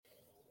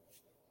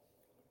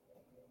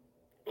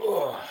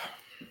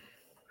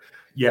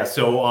Yeah.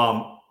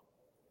 So,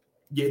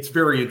 yeah, it's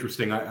very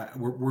interesting.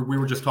 We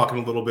were just talking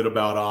a little bit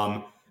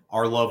about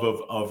our love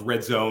of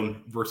red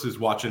zone versus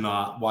watching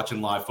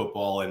live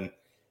football, and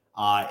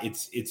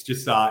it's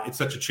just it's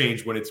such a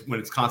change when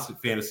it's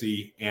constant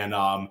fantasy and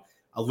a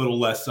little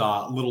less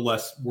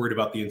worried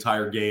about the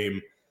entire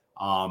game.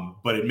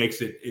 But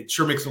it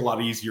sure makes it a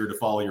lot easier to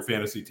follow your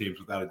fantasy teams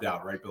without a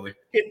doubt, right, Billy?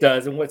 It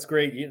does, and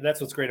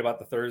that's what's great about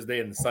the Thursday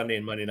and the Sunday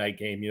and Monday night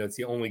game. It's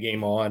the only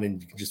game on,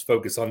 and you can just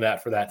focus on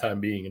that for that time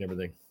being and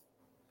everything.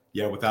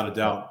 Yeah, without a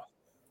doubt.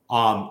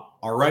 All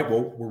right,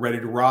 well, we're ready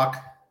to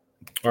rock.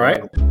 All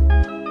right.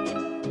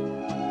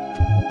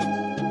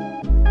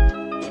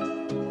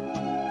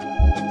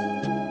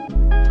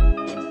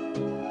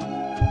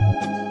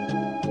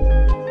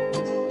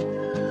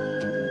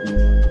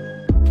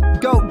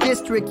 Goat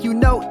District, you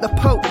know the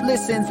Pope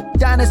listens.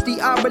 Dynasty,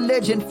 our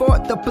religion, for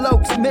the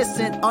blokes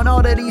missing. On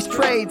all of these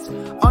trades,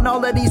 on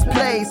all of these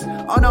plays,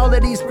 on all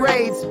of these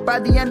grades. By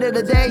the end of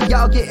the day,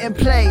 y'all getting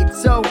played.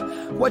 So,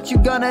 what you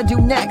gonna do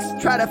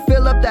next? Try to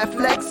fill up that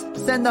flex?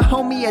 Send the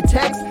homie a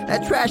text?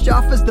 That trash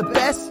offers the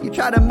best? You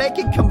try to make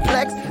it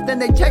complex, then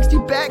they text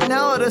you back.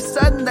 Now all of a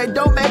sudden they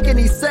don't make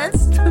any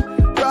sense.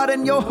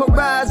 Broaden your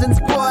horizons,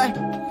 boy.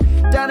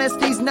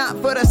 Dynasty's not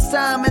for the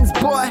Simons,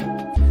 boy.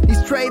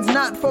 These trades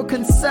not for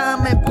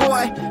consignment,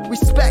 boy.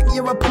 Respect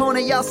your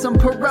opponent, y'all some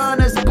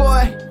piranhas,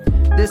 boy.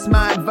 This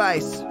my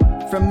advice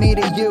from me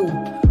to you.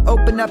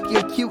 Open up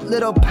your cute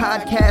little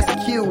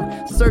podcast queue.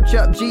 Search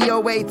up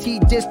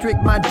GOAT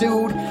District, my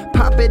dude.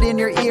 Pop it in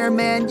your ear,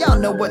 man. Y'all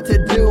know what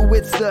to do.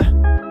 It's the...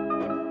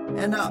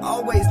 And I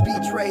always be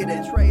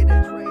traded.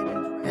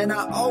 And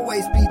I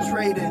always be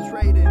traded.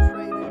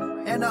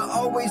 And I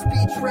always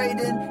be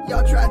trading.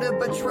 Y'all try to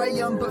betray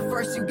them, but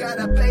first you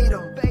gotta bait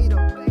them.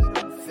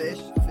 Fish.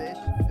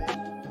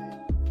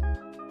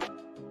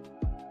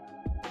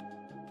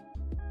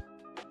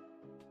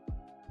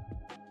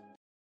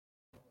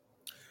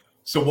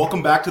 So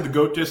welcome back to the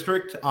GOAT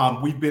District.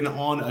 We've been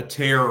on a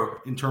tear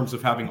in terms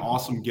of having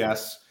awesome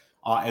guests,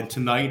 and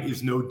tonight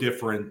is no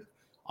different.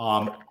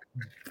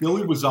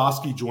 Billy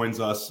Wasosky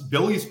joins us.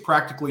 Billy's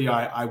practically,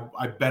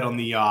 I bet on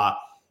the,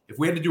 if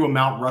we had to do a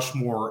Mount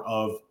Rushmore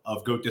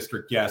of GOAT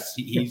District guests,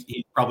 he's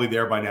probably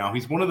there by now.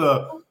 He's one of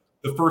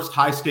the first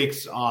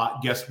high-stakes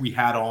guests we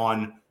had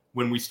on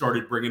when we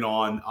started bringing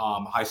on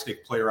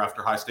high-stake player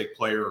after high-stake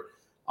player.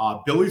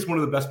 Billy's one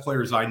of the best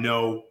players I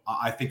know.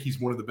 I think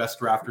he's one of the best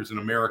drafters in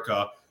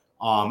America,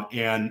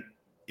 and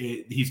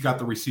he's got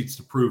the receipts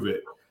to prove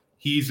it.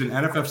 He's an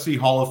NFFC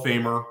Hall of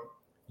Famer.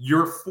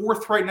 You're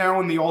fourth right now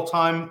in the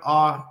all-time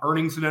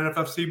earnings in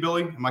NFFC,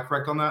 Billy. Am I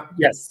correct on that?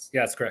 Yes,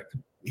 that's correct.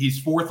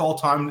 He's fourth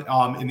all-time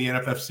in the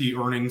NFFC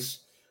earnings,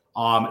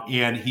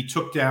 and he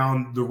took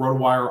down the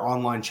RotoWire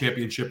Online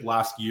Championship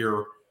last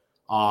year,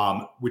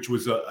 which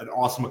was an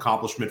awesome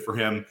accomplishment for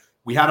him.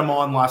 We had him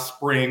on last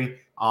spring.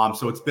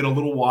 So it's been a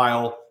little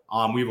while.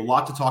 We have a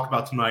lot to talk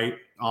about tonight.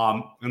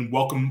 And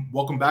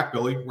welcome back,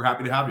 Billy. We're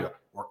happy to have you,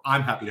 or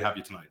I'm happy to have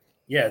you tonight.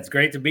 Yeah, it's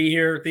great to be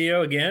here,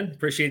 Theo, again.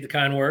 Appreciate the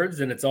kind words,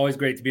 and it's always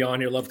great to be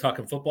on here. Love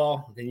talking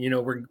football. And,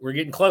 we're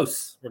getting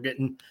close.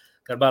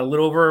 Got about a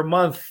little over a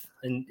month.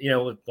 And,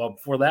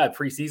 before that,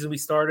 preseason we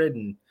started,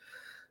 and,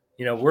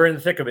 we're in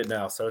the thick of it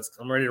now. So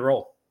I'm ready to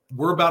roll.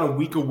 We're about a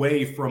week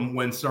away from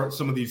when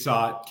some of these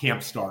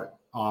camps start.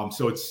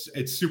 So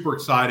it's super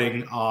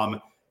exciting.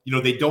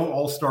 They don't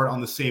all start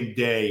on the same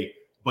day,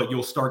 but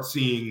you'll start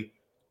seeing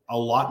a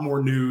lot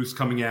more news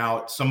coming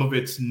out. Some of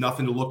it's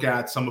nothing to look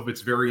at. Some of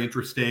it's very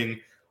interesting,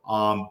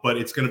 but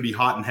it's going to be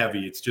hot and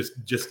heavy. It's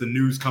just the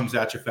news comes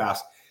at you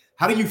fast.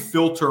 How do you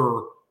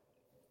filter,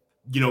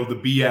 the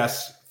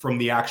BS from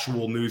the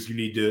actual news you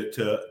need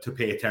to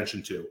pay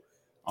attention to?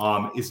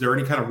 Is there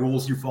any kind of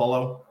rules you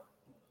follow?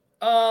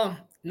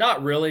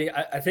 Not really.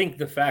 I think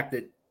the fact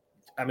that,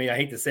 I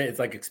hate to say it, it's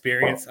like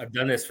experience. I've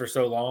done this for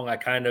so long. I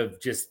kind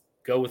of just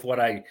go with what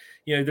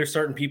there's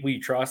certain people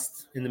you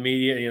trust in the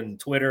media and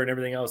Twitter and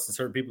everything else, and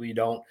certain people you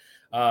don't.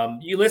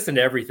 You listen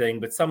to everything,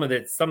 but some of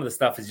the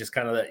stuff is just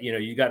kind of that,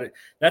 you got to,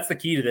 that's the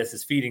key to this,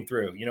 is feeding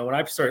through. When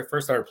I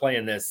first started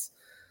playing this,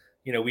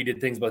 we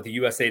did things about the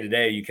USA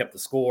Today. You kept the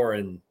score,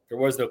 and there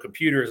was no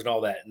computers and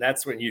all that. And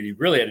that's when you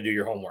really had to do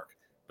your homework.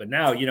 But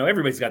now,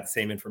 everybody's got the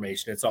same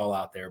information. It's all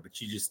out there, but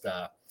you just,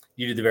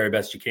 you do the very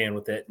best you can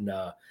with it. And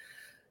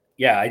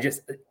I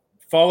just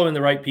following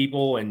the right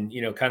people and,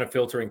 kind of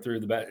filtering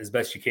through as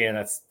best you can.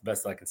 That's the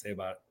best I can say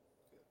about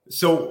it.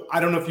 So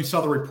I don't know if you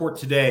saw the report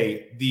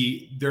today.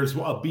 There's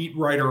a beat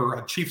writer,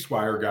 a Chiefs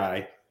wire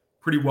guy,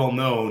 pretty well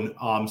known,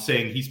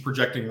 saying he's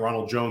projecting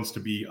Ronald Jones to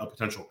be a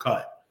potential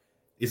cut.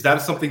 Is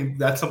that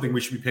something we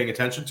should be paying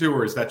attention to,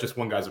 or is that just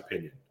one guy's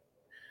opinion?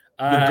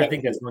 I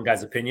think that's one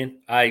guy's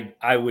opinion.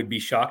 I would be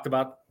shocked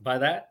by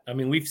that.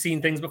 We've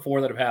seen things before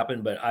that have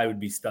happened, but I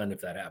would be stunned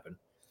if that happened.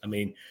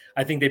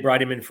 I think they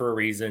brought him in for a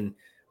reason.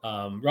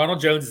 Ronald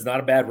Jones is not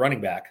a bad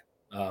running back.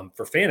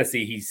 For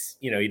fantasy, he's,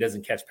 he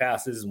doesn't catch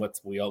passes, and what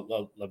we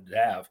all love to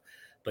have.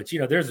 But,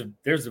 there's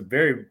a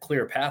very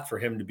clear path for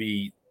him to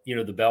be,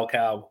 the bell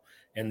cow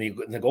and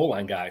the goal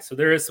line guy. So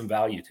there is some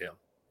value to him.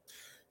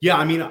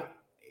 Yeah,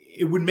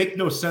 it would make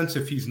no sense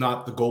if he's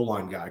not the goal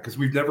line guy, because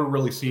we've never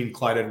really seen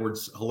Clyde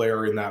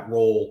Edwards-Helaire in that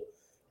role.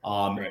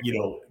 Right.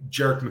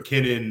 Jerick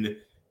McKinnon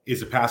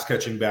is a pass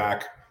catching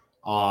back.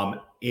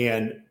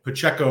 And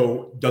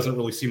Pacheco doesn't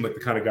really seem like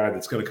the kind of guy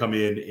that's going to come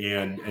in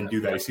and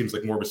do that. He seems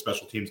like more of a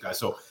special teams guy.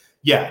 So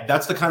yeah,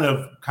 that's the kind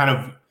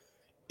of,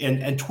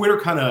 and Twitter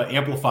kind of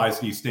amplifies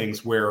these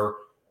things where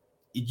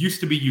it used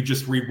to be you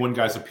just read one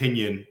guy's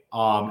opinion.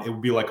 It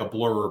would be like a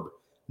blurb.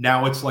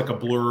 Now it's like a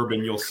blurb,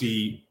 and you'll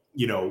see,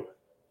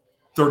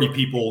 30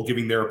 people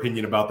giving their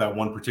opinion about that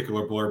one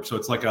particular blurb. So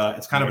it's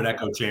kind of an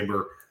echo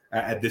chamber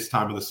at this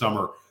time of the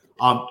summer.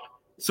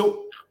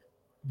 So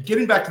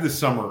getting back to this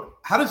summer,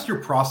 how does your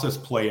process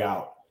play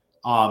out?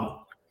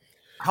 How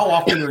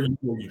often are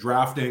you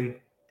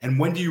drafting, and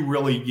when do you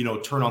really,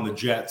 turn on the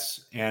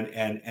jets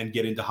and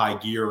get into high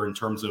gear in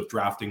terms of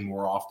drafting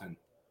more often?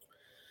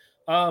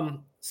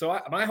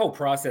 My whole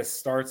process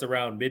starts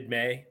around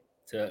mid-May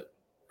to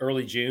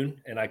early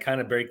June, and I kind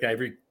of break that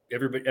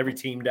every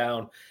team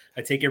down.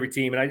 I take every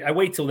team, and I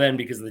wait till then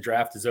because the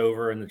draft is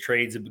over and the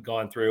trades have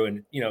gone through,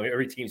 and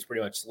every team's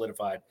pretty much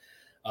solidified.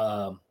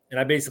 And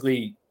I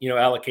basically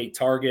allocate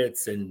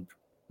targets and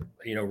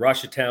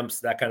rush attempts,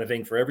 that kind of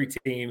thing for every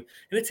team,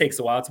 and it takes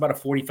a while. It's about a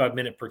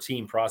 45-minute per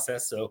team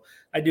process. So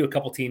I do a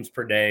couple teams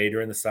per day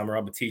during the summer.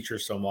 I'm a teacher,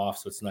 so I'm off,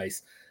 so it's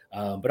nice.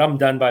 But I'm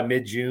done by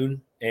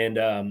mid-June, and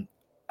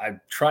I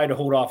try to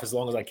hold off as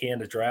long as I can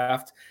to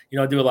draft.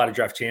 I do a lot of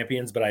draft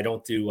champions, but I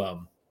don't do.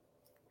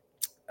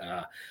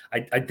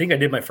 I think I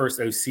did my first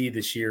OC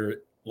this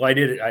year. Well, I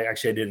did it. I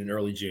did it in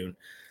early June,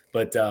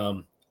 but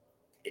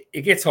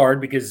it gets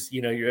hard because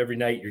you're every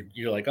night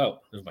you're like, oh,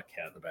 there's my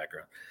cat in the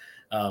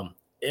background.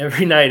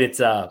 Every night it's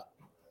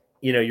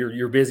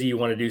you're busy. You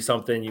want to do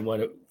something. You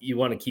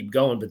want to keep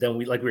going, but then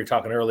we were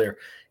talking earlier.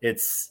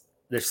 There's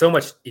so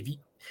much. If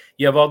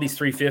you have all these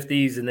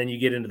 350s, and then you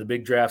get into the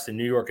big drafts in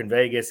New York and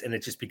Vegas, and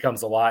it just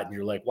becomes a lot, and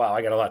you're like, wow,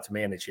 I got a lot to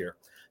manage here.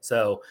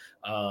 So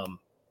I'm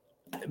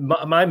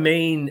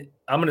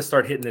going to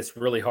start hitting this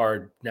really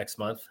hard next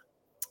month.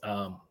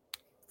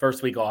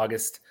 First week of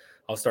August,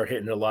 I'll start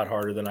hitting it a lot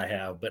harder than I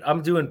have, but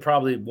I'm doing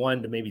probably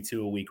 1 to maybe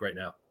 2 a week right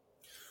now.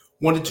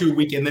 1 to 2 a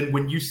week. And then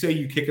when you say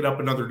you kick it up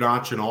another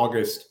notch in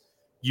August,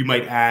 you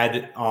might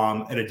add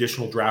an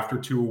additional draft or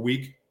 2 a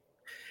week.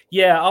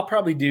 Yeah, I'll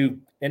probably do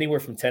anywhere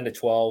from 10 to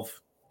 12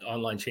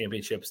 online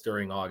championships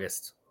during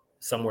August,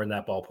 somewhere in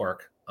that ballpark.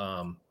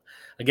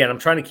 Again, I'm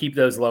trying to keep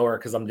those lower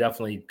because I'm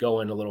definitely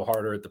going a little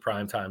harder at the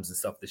prime times and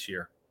stuff this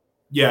year.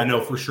 Yeah, no,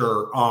 for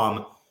sure.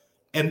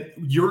 And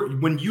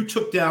when you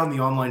took down the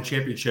online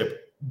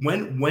championship,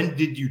 when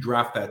did you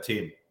draft that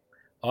team?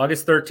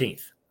 August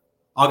 13th.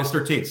 August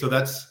 13th. So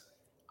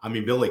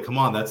Billy, come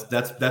on,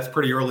 that's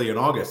pretty early in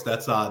August.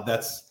 That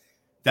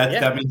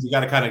means you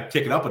got to kind of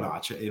kick it up a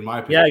notch, in my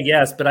opinion. Yeah,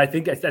 yes, but I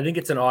think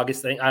it's an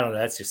August thing. I don't know.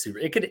 That's just super.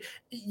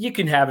 You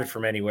can have it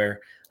from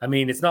anywhere. I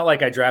mean, it's not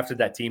like I drafted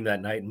that team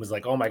that night and was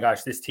like, oh my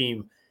gosh, this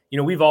team.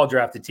 We've all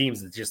drafted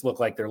teams that just look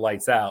like they're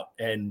lights out,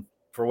 and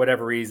for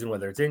whatever reason,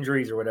 whether it's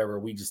injuries or whatever,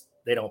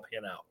 they don't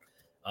pan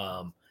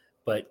out.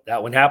 But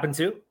that one happened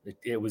too.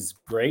 It was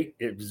great.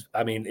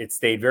 It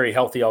stayed very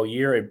healthy all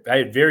year. I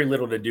had very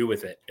little to do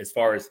with it as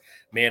far as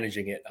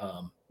managing it.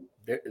 I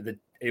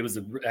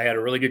had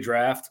a really good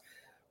draft.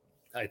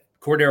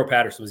 Cordero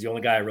Patterson was the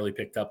only guy I really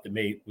picked up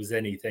that was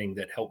anything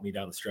that helped me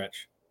down the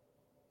stretch.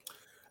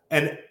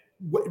 And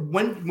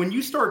when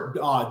you start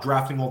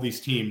drafting all these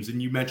teams, and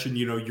you mentioned,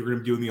 you're going to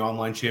be doing the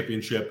online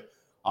championship,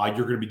 you're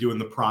going to be doing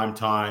the prime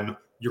time,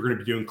 you're going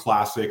to be doing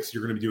classics,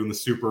 you're going to be doing the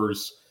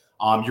supers,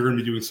 you're going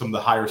to be doing some of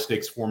the higher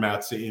stakes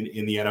formats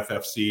in the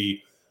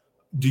NFFC.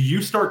 Do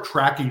you start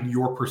tracking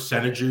your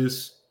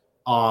percentages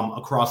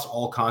across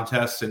all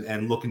contests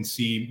and look and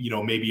see,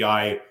 maybe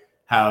I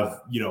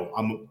have,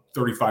 I'm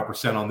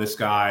 35% on this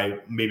guy,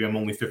 maybe I'm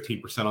only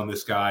 15% on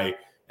this guy,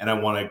 and I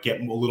want to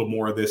get a little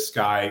more of this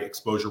guy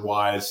exposure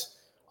wise,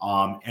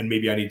 and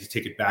maybe I need to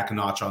take it back a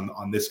notch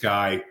on this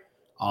guy.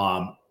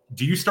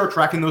 Do you start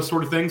tracking those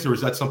sort of things, or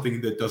is that something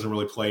that doesn't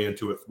really play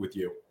into it with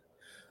you?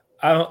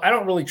 I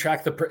don't really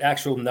track the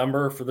actual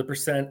number for the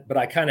percent, but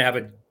I kind of have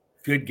a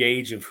good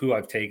gauge of who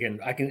I've taken.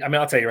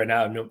 I'll tell you right now,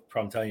 I have no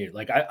problem telling you.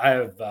 Like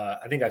I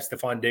think I have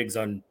Stephon Diggs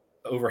on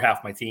over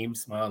half my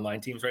teams, my online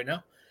teams right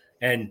now.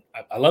 And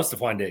I love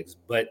Stephon Diggs,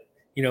 but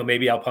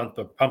maybe I'll pump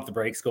the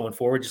brakes going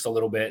forward just a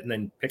little bit and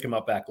then pick him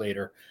up back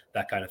later,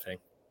 that kind of thing.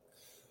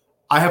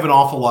 I have an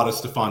awful lot of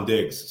Stephon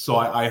Diggs, so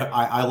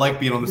I like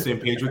being on the same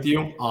page with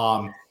you.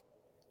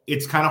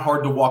 It's kind of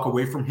hard to walk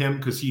away from him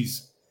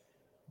because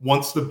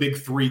once the big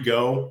three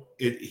go,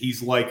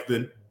 he's like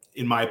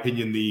in my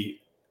opinion, the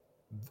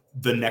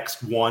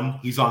next one.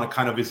 He's on a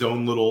kind of his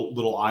own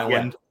little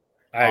island.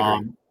 Yeah, I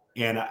agree.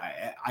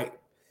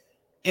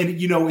 And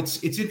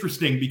it's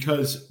interesting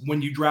because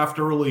when you draft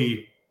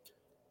early,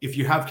 if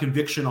you have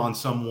conviction on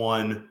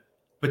someone,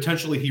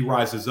 potentially he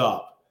rises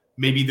up.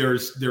 Maybe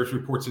there's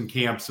reports in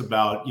camps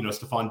about,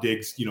 Stephon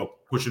Diggs,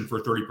 pushing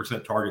for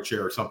 30% target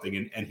share or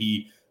something. And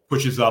he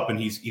pushes up and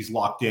he's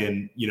locked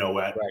in,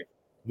 at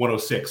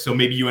 106. So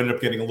maybe you end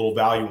up getting a little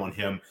value on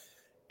him.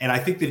 And I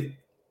think that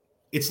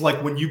it's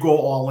like when you go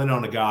all in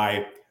on a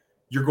guy,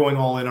 you're going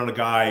all in on a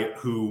guy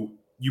who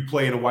you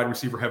play in a wide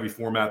receiver heavy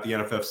format, the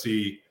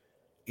NFFC,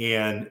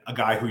 and a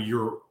guy who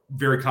you're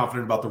very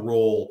confident about the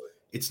role.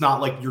 It's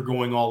not like you're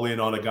going all in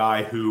on a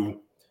guy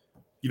who,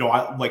 you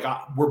know,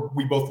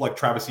 we both like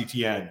Travis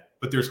Etienne,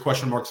 but there's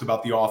question marks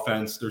about the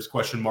offense. There's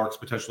question marks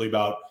potentially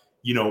about,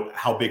 you know,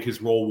 how big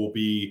his role will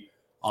be.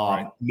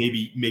 Right.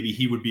 Maybe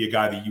he would be a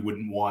guy that you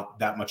wouldn't want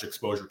that much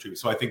exposure to.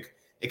 So I think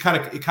it kind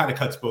of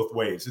cuts both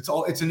ways. It's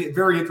a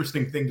very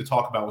interesting thing to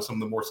talk about with some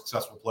of the more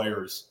successful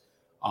players,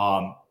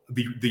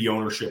 the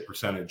ownership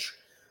percentage.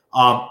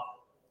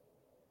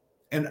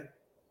 And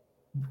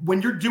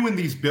when you're doing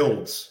these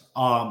builds,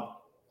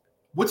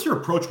 what's your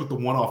approach with the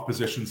one-off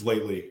positions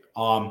lately?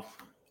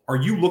 Are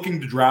you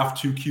looking to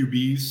draft 2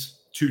 QBs,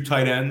 2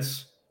 tight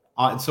ends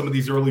in some of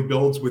these early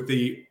builds with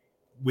the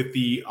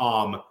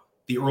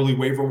early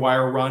waiver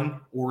wire run,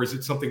 or is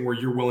it something where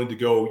you're willing to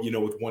go, you know,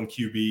 with 1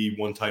 QB,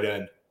 1 tight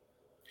end?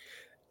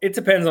 It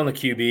depends on the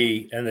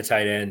QB and the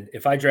tight end.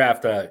 If I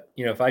draft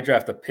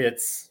a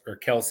Pitts or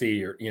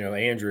Kelsey or, you know,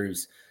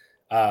 Andrews,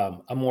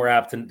 I'm more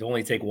apt to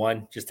only take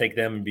 1, just take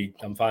them and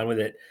I'm fine with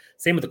it.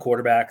 Same with the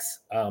quarterbacks.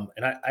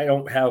 And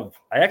I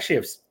actually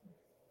have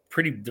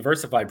pretty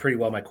diversified pretty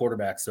well my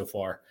quarterbacks so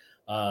far.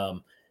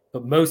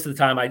 But most of the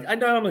time I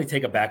normally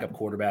take a backup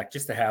quarterback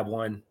just to have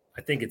one.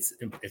 I think it's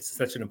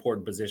such an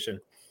important position.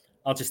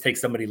 I'll just take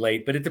somebody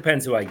late, but it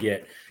depends who I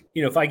get.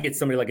 You know, if I get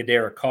somebody like a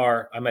Derek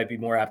Carr, I might be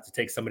more apt to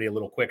take somebody a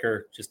little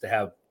quicker just to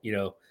have, you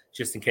know,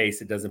 just in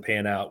case it doesn't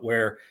pan out.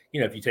 Where,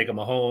 you know, if you take a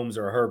Mahomes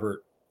or a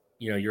Herbert,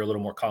 you know, you're a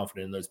little more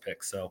confident in those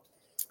picks. So,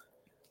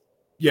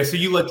 yeah. So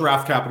you let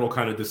draft capital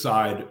kind of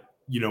decide,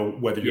 you know,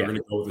 whether you're going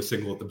to go with a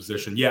single at the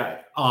position. Yeah.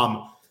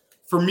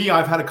 For me,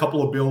 I've had a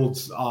couple of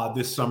builds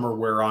this summer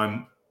where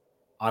I'm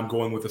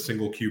going with a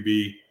single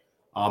QB.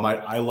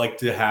 I like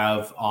to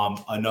have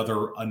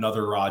another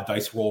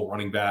dice roll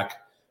running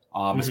back,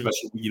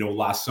 especially, you know,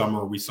 last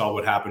summer we saw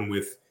what happened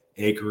with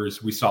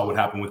Akers, we saw what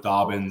happened with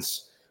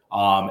Dobbins,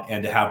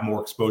 and to have more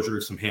exposure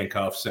to some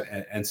handcuffs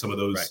and some of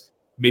those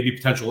maybe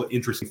potential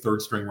interesting third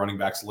string running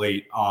backs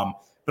late.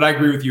 But I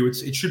agree with you;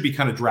 it should be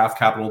kind of draft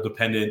capital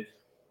dependent.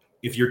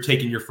 If you're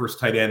taking your first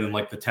tight end in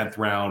like the 10th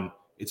round,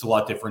 it's a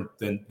lot different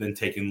than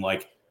taking,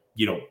 like,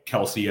 you know,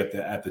 Kelsey at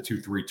the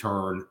 2-3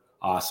 turn,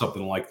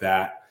 something like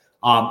that.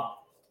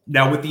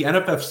 Now, with the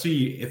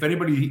NFFC, if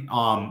anybody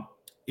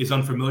is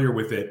unfamiliar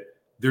with it,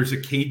 there's a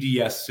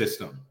KDS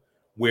system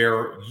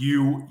where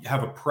you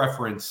have a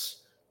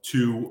preference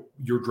to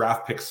your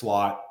draft pick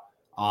slot,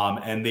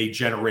 and they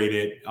generate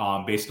it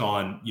based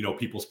on, you know,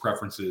 people's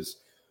preferences.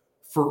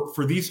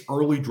 For these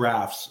early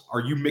drafts,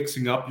 are you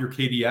mixing up your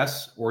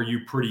KDS, or are you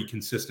pretty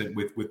consistent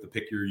with the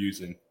pick you're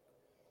using?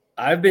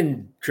 I've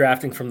been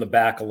drafting from the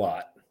back a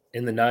lot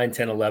in the 9,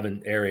 10,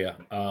 11 area.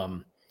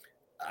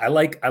 I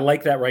like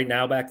that right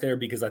now back there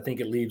because I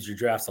think it leaves your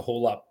drafts a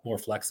whole lot more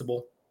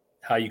flexible,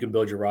 how you can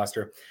build your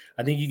roster.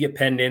 I think you get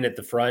penned in at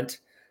the front,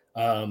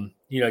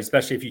 you know,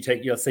 especially if you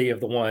take, let's say you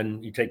have the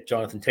one, you take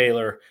Jonathan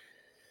Taylor,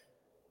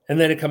 and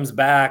then it comes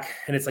back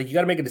and it's like, you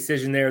got to make a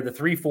decision there. The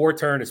 3-4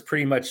 turn is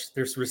pretty much,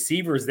 there's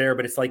receivers there,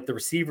 but it's like the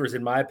receivers,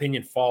 in my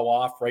opinion, fall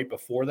off right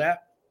before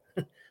that.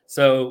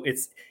 So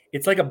it's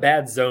like a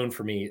bad zone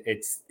for me.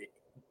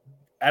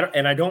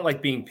 I don't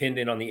like being pinned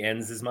in on the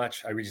ends as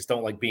much. I just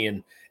don't like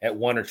being at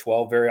 1 or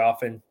 12 very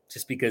often,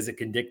 just because it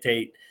can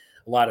dictate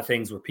a lot of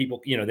things where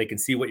people, you know, they can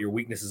see what your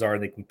weaknesses are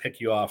and they can pick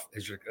you off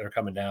as you're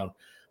coming down.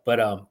 But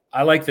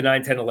I like the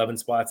 9, 10, 11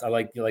 spots. I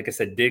like I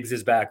said, Diggs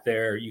is back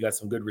there. You got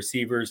some good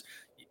receivers.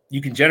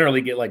 You can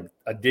generally get like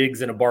a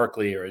Diggs and a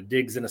Barkley or a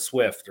Diggs and a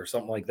Swift or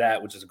something like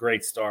that, which is a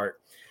great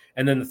start.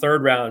 And then the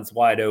third round's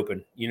wide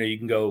open. You know, you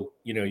can go,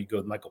 you know, you go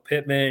with Michael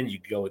Pittman, you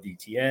can go with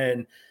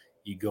ETN,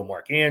 you go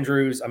Mark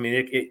Andrews. I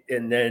mean,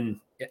 and then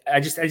I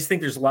just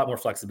think there's a lot more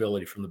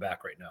flexibility from the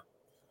back right now.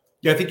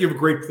 Yeah, I think you have a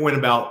great point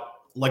about,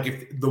 like,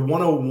 if the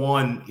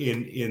 101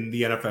 in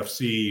the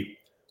NFFC,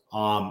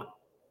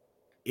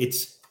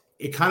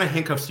 it kind of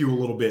handcuffs you a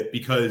little bit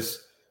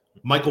because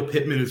Michael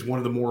Pittman is one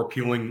of the more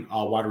appealing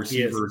wide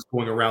receivers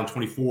going around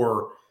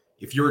 24.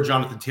 If you're a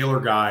Jonathan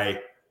Taylor guy,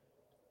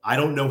 I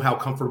don't know how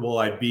comfortable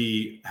I'd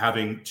be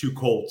having 2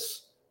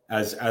 Colts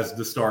as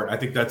the start. I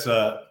think that's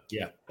a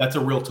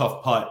real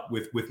tough putt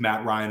with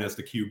Matt Ryan as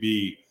the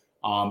QB.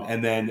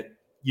 And then,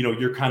 you know,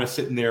 you're kind of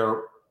sitting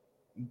there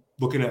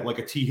looking at like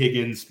a T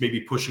Higgins,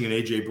 maybe pushing an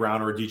AJ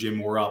Brown or a DJ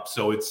Moore up.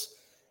 So it's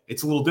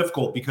a little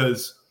difficult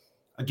because,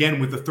 again,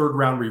 with the third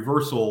round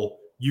reversal,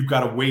 you've got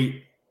to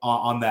wait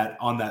on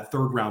that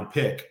third round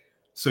pick.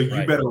 So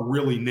you better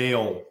really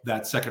nail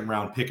that second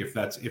round pick if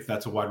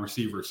that's a wide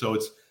receiver. So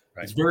it's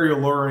very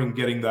alluring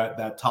getting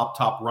that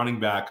top running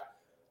back.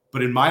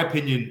 But in my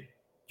opinion,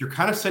 you're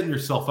kind of setting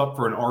yourself up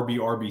for an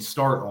RB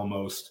start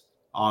almost,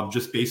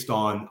 just based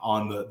on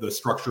the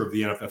structure of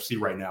the NFFC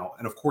right now.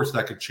 And of course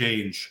that could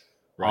change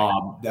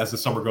as the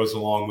summer goes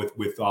along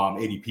with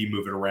ADP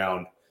moving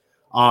around.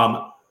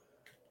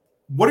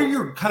 What are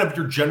your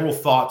general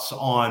thoughts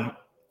on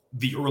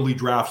the early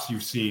drafts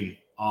you've seen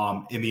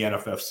in the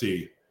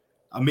NFFC?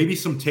 Maybe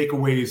some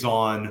takeaways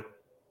on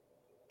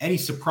any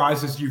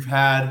surprises you've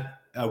had,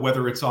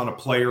 whether it's on a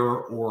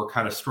player or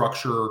kind of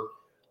structure,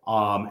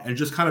 and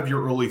just kind of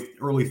your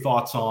early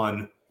thoughts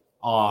on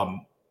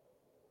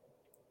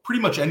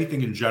pretty much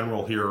anything in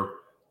general here.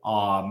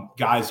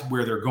 Guys,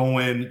 where they're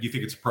going, you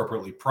think it's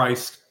appropriately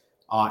priced,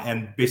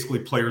 and basically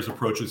players'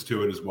 approaches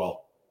to it as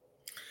well.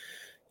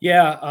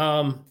 Yeah,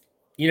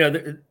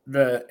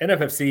 the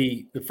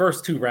NFFC, the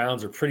first 2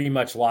 rounds are pretty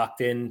much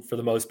locked in for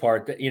the most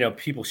part.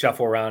 People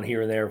shuffle around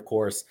here and there, of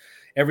course,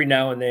 every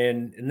now and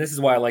then. And this is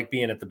why I like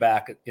being at the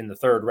back in the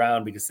 3rd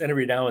round, because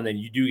every now and then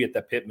you do get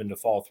that Pittman to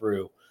fall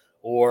through.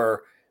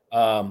 Or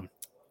not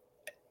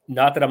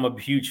that I'm a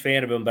huge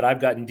fan of him, but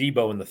I've gotten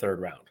Debo in the 3rd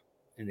round.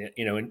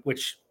 In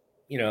which,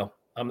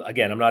 I'm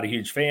not a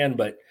huge fan,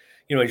 but,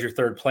 as your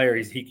 3rd player,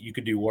 you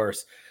could do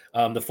worse.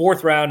 The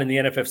 4th round in the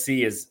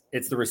NFFC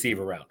it's the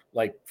receiver round.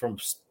 Like from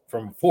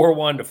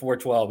 4-1 to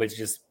 4-12, it's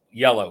just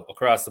yellow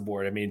across the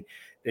board. I mean,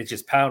 it's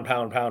just pound.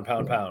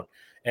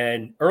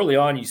 And early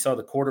on, you saw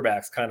the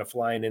quarterbacks kind of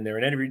flying in there.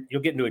 And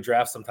you'll get into a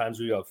draft sometimes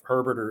where you have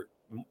Herbert or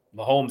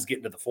Mahomes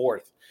getting to the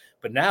 4th.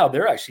 But now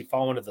they're actually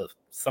falling to the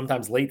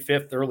sometimes late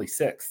 5th, early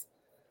 6th.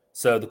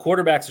 So the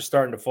quarterbacks are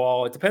starting to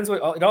fall. It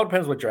all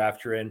depends what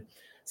draft you're in.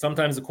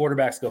 Sometimes the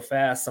quarterbacks go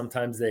fast.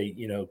 Sometimes they,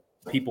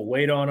 people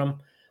wait on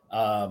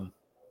them.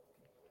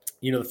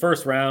 The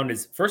first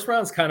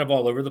round's kind of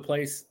all over the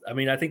place. I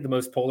mean, I think the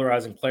most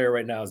polarizing player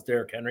right now is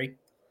Derrick Henry.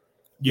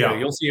 Yeah,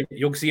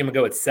 you'll see him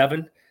go at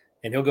 7,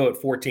 and he'll go at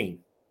 14,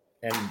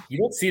 and you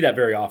don't see that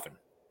very often.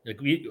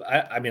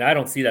 I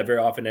don't see that very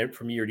often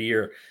from year to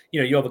year.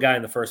 You have a guy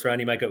in the first round,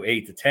 he might go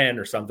 8 to 10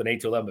 or something, 8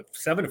 to 11, but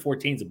 7 to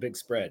 14 is a big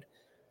spread.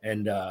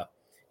 And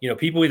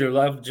people either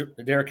love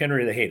Derrick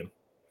Henry or they hate him.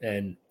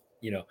 And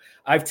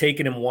I've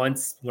taken him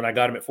once when I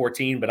got him at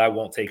 14, but I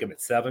won't take him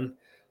at 7.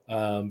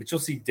 But you'll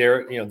see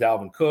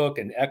Dalvin Cook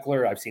and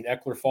Eckler. I've seen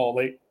Eckler fall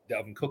late,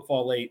 Dalvin Cook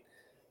fall late.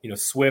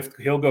 Swift,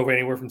 he'll go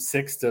anywhere from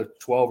 6 to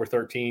 12 or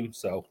 13.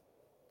 So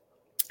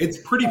it's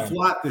pretty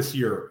flat this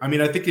year. I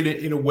mean, I think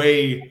in a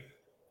way,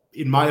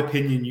 in my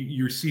opinion,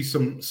 you see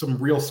some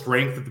real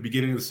strength at the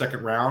beginning of the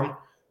 2nd round,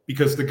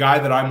 because the guy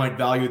that I might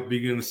value at the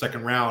beginning of the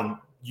 2nd round,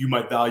 you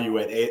might value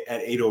at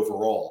 8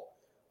 overall.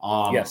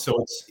 Yes.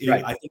 So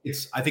right. I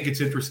think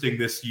it's interesting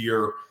this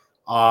year.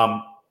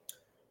 And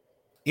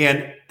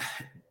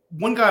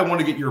one guy I want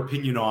to get your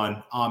opinion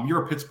on.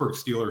 You're a Pittsburgh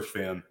Steelers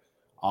fan.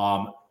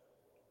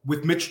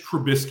 With Mitch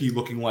Trubisky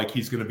looking like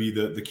he's going to be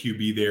the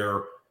QB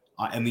there,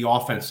 and the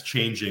offense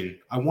changing,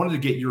 I wanted to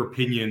get your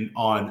opinion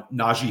on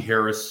Najee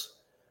Harris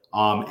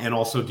and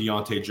also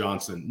Deontay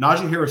Johnson.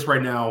 Najee Harris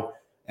right now,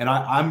 and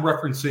I'm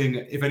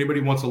referencing, if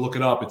anybody wants to look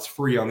it up, it's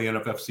free on the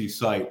NFFC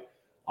site.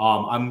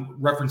 I'm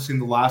referencing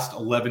the last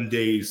 11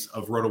 days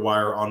of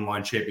RotoWire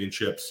Online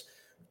Championships.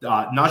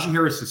 Najee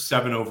Harris is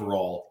 7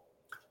 overall.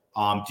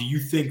 Do you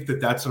think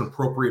that that's an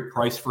appropriate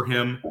price for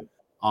him?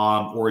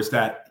 Or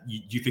do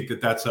you think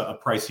that that's a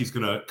price he's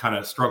going to kind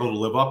of struggle to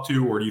live up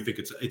to? Or do you think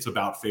it's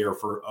about fair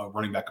for a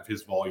running back of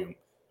his volume?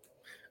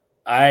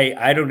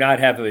 I do not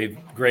have a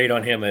grade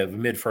on him, a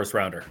mid-first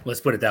rounder.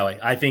 Let's put it that way.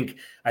 I think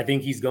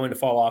he's going to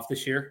fall off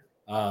this year.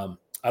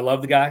 I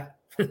love the guy.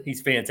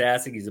 He's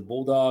fantastic. He's a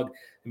bulldog.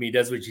 I mean, he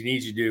does what you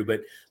need to do.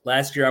 But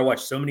last year I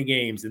watched so many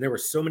games, and there were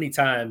so many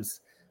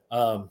times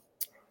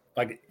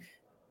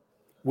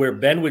where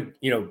Ben would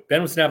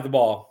snap the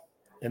ball,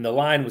 and the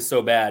line was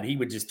so bad, he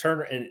would just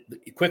turn and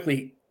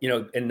quickly,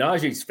 and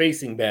Najee's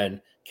facing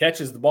Ben,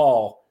 catches the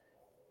ball,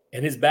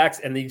 and his backs,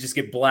 and they just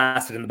get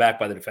blasted in the back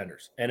by the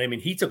defenders. And I mean,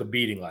 he took a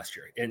beating last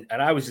year, and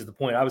I was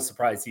I was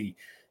surprised he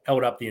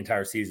held up the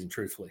entire season,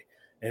 truthfully.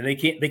 And they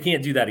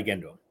can't do that again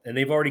to him. And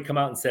they've already come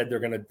out and said they're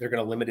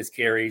gonna limit his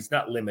carries,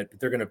 not limit, but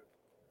they're gonna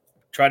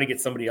try to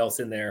get somebody else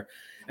in there.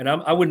 And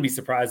I wouldn't be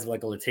surprised if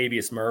like a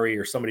Latavius Murray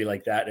or somebody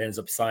like that ends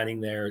up signing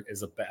there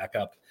as a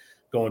backup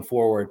going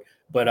forward.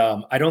 But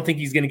I don't think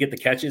he's going to get the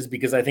catches,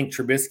 because I think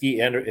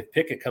Trubisky and if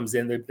Pickett comes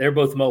in, they're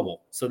both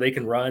mobile, so they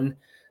can run.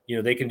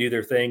 They can do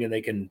their thing, and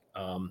they can.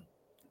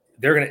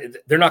 They're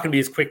not going to be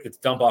as quick to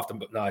dump off to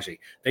Najee.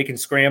 They can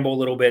scramble a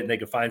little bit, and they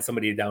can find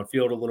somebody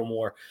downfield a little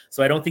more.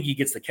 So I don't think he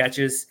gets the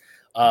catches.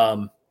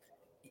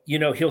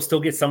 He'll still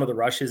get some of the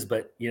rushes,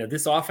 but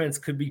this offense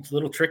could be a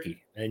little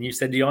tricky. And you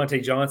said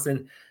Deontay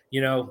Johnson.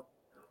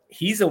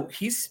 He's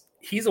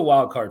a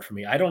wild card for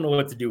me. I don't know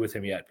what to do with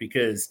him yet,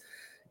 because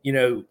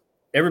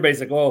everybody's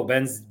like, oh,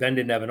 Ben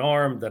didn't have an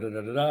arm, da da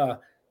da da da.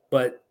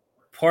 But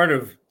part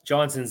of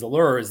Johnson's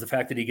allure is the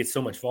fact that he gets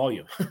so much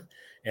volume,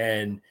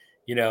 and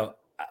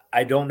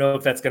I don't know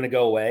if that's going to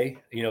go away.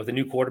 The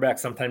new quarterback,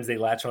 sometimes they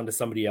latch onto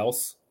somebody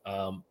else.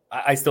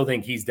 I still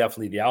think he's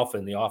definitely the alpha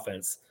in the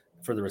offense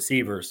for the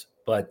receivers,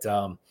 but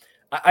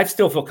I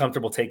still feel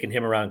comfortable taking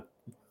him around,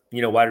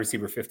 wide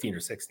receiver 15 or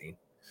 16.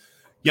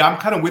 Yeah, I'm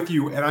kind of with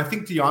you, and I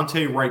think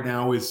Deontay right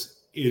now is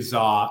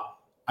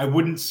I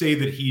wouldn't say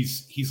that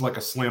he's like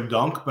a slam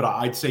dunk, but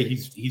I'd say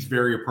he's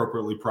very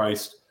appropriately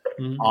priced.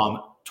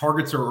 Mm-hmm.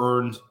 Targets are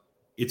earned.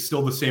 It's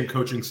still the same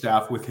coaching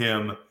staff with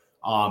him.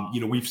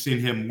 We've seen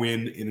him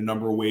win in a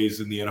number of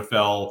ways in the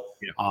NFL.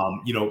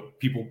 Yeah.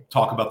 People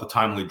talk about the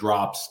timely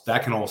drops.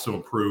 That can also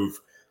improve.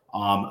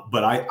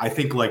 But I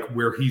think like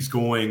where he's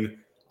going,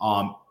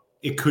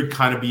 it could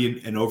kind of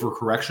be an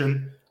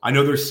overcorrection. I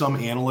know there's some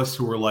analysts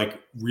who are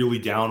like really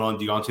down on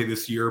Deontay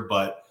this year,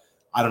 but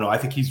I don't know. I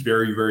think he's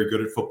very, very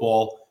good at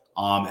football.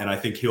 And I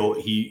think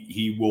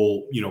he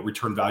will,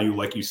 return value,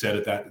 like you said,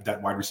 at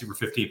that wide receiver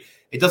 15.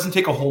 It doesn't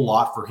take a whole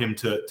lot for him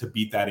to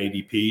beat that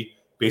ADP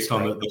based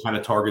on the kind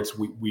of targets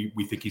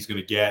we think he's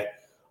going to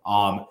get.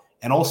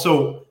 And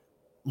also,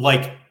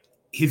 like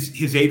his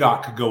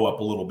ADOT could go up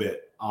a little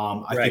bit.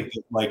 I think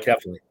that, like,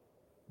 definitely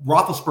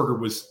Roethlisberger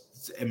was,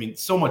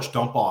 so much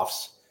dump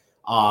offs.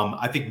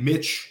 I think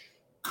Mitch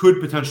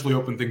could potentially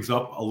open things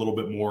up a little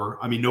bit more.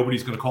 I mean,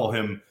 nobody's going to call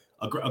him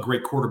a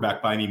great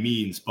quarterback by any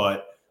means,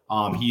 but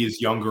he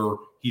is younger.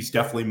 He's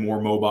definitely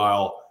more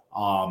mobile.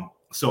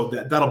 So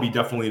that'll be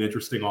definitely an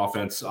interesting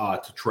offense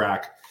to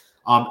track.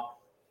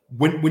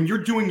 When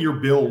you're doing your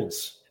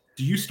builds,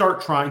 do you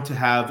start trying to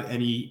have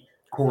any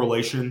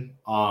correlation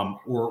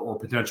or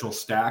potential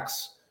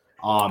stacks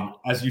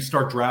as you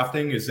start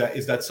drafting? Is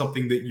that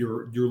something that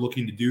you're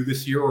looking to do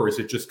this year, or is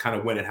it just kind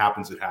of when it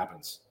happens, it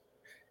happens?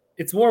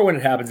 It's more when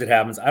it happens, it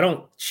happens. I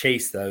don't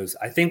chase those.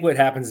 I think what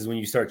happens is when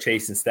you start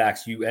chasing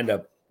stacks, you end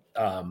up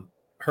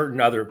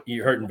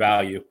you're hurting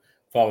value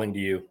falling to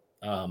you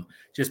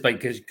just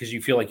because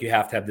you feel like you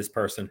have to have this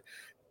person.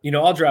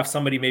 I'll draft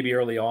somebody maybe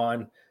early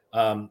on.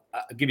 I'll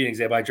give you an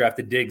example. I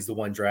drafted Diggs the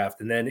one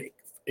draft, and then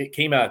it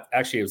came out.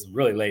 Actually, it was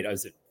really late. I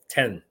was at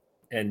 10,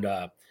 and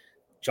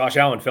Josh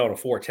Allen fell to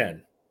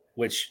 410,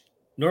 which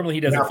normally he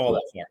doesn't fall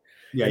that far.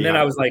 Yeah, and then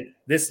I was like,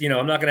 this, I'm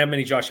not going to have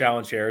many Josh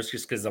Allen shares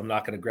just because I'm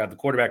not going to grab the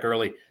quarterback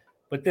early.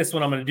 But this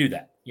one, I'm going to do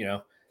that,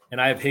 And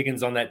I have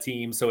Higgins on that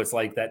team, so it's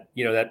like that.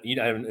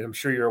 I'm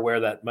sure you're aware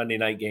that Monday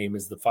night game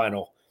is the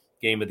final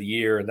game of the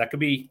year, and that could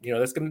be,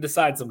 that's going to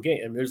decide some game.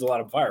 I mean, there's a lot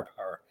of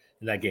firepower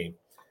in that game.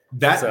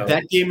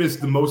 That game is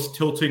the most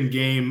tilting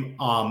game,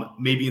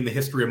 maybe in the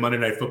history of Monday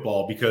Night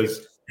Football,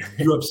 because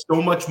you have so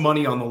much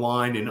money on the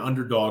line in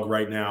underdog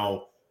right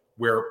now,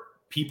 where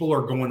people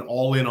are going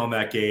all in on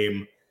that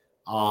game.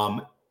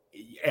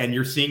 And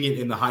you're seeing it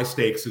in the high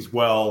stakes as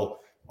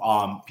well.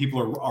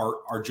 People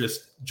are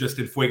just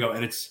in fuego,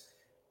 and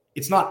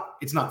it's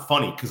not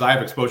funny because I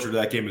have exposure to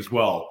that game as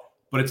well.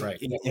 But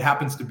it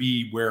happens to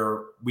be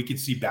where we could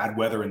see bad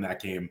weather in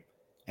that game,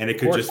 and it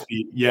could just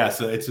be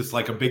so it's just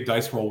like a big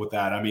dice roll with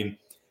that. I mean,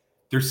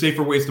 there's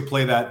safer ways to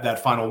play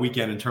that final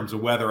weekend in terms of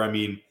weather. I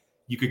mean,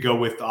 you could go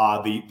with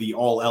the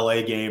all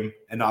LA game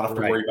and not have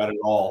to worry about it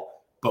at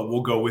all. But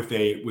we'll go with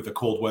a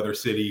cold weather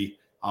city.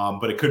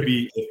 But it could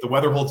be, if the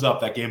weather holds up,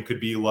 that game could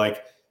be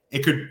like,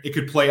 it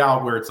could play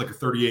out where it's like a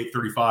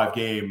 38-35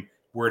 game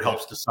where it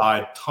helps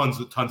decide tons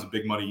of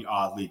big money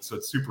leagues. So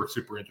it's super,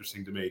 super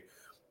interesting to me.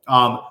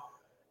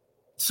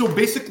 So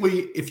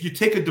basically, if you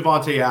take a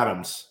Devontae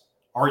Adams,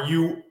 are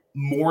you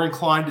more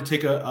inclined to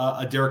take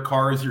a Derek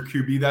Carr as your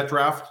QB that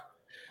draft?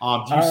 Do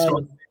you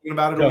start thinking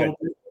about it a little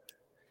bit?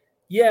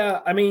 Yeah,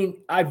 I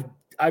mean, I've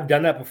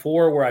done that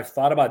before where I've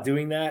thought about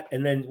doing that.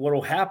 And then what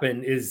will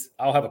happen is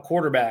I'll have a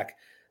quarterback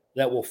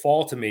that will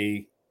fall to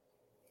me.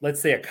 Let's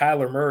say a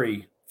Kyler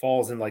Murray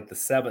falls in like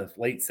the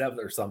late seventh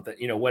or something,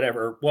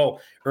 whatever. Well,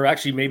 or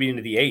actually maybe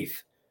into the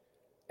 8th.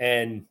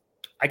 And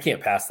I can't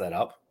pass that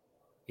up,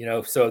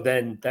 so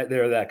then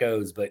that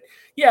goes. But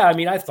yeah, I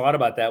mean, I've thought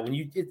about that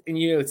when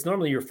it's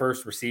normally your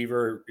first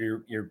receiver,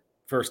 your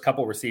first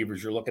couple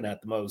receivers you're looking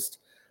at the most.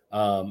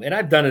 And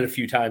I've done it a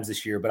few times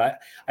this year, but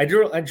I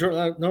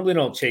normally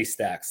don't chase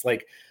stacks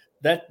like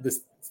that. The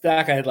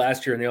stack I had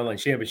last year in the online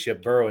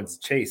championship, Burrow and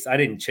Chase, I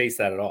didn't chase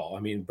that at all. I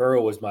mean,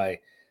 Burrow was my,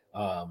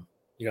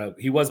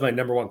 he was my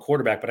number one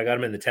quarterback, but I got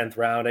him in the 10th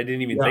round. I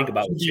didn't even think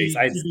about Chase.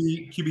 I had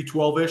QB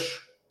 12-ish,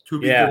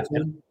 QB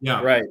 13.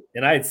 Yeah, right.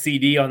 And I had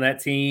CD on that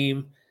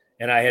team,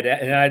 and I had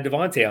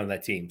Devontae on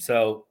that team.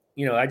 So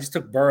I just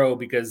took Burrow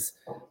because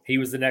he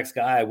was the next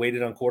guy. I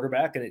waited on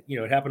quarterback, and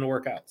it happened to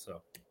work out.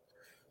 So.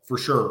 For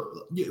sure.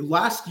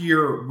 Last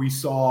year, we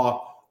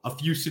saw a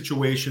few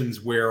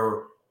situations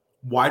where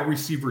wide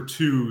receiver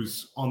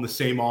 2s on the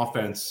same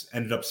offense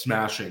ended up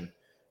smashing.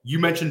 You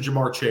mentioned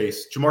Jamar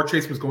Chase. Jamar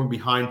Chase was going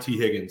behind T.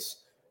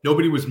 Higgins.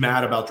 Nobody was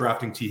mad about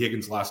drafting T.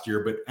 Higgins last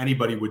year, but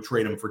anybody would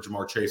trade him for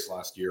Jamar Chase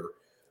last year.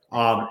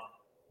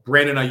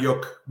 Brandon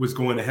Ayuk was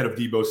going ahead of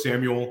Deebo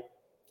Samuel.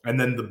 And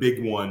then the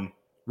big one,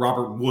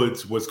 Robert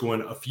Woods, was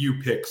going a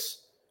few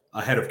picks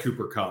ahead of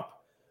Cooper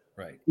Kupp.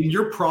 Right. In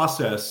your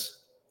process,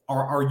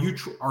 are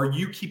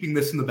you keeping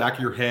this in the back of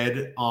your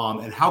head?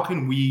 And how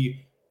can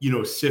we,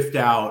 sift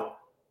out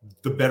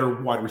the better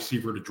wide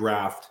receiver to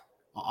draft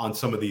on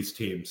some of these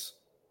teams?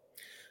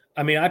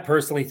 I mean, I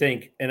personally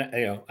think, and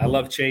I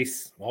love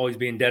Chase, I'm always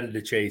being indebted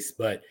to Chase,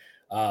 but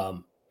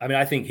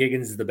I think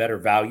Higgins is the better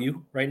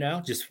value right now,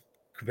 just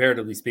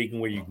comparatively speaking,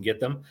 where you can get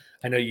them.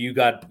 I know you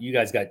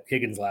guys got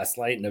Higgins last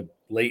night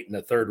late in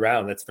the 3rd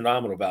round. That's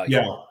phenomenal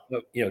value.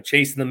 Yeah.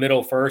 Chase in the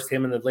middle first,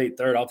 him in the late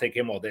 3rd. I'll take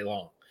him all day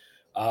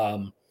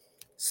long.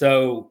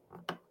 So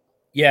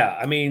yeah,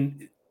 I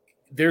mean,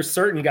 there's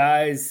certain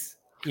guys,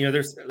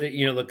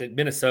 look at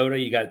Minnesota,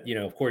 you got,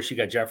 of course you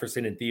got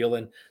Jefferson and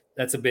Thielen.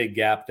 That's a big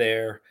gap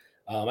there.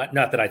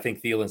 Not that I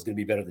think Thielen's going to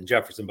be better than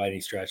Jefferson by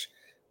any stretch,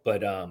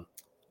 but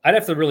I'd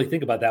have to really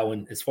think about that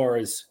one as far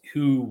as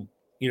who,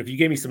 if you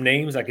gave me some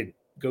names, I could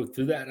go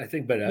through that, I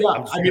think. But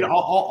yeah,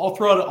 I'll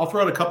throw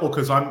out a couple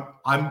because I'm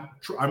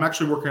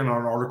actually working on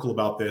an article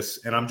about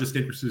this, and I'm just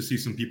interested to see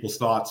some people's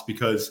thoughts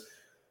because,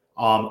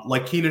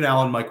 like Keenan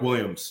Allen, Mike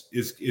Williams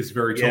is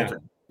very tilting.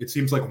 It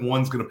seems like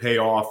one's going to pay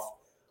off.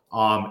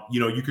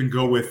 You can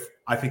go with,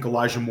 I think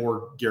Elijah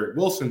Moore, Garrett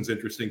Wilson's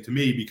interesting to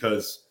me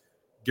because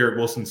Garrett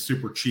Wilson's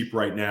super cheap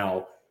right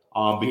now.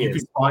 But you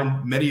can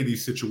find many of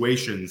these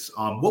situations.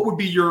 What would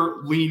be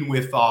your lean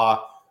with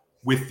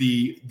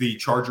the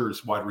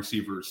Chargers wide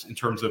receivers in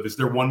terms of, is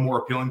there one more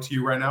appealing to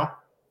you right now?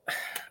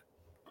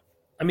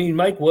 I mean,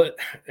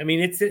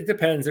 it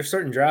depends. There's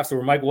certain drafts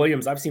where Mike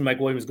Williams, I've seen Mike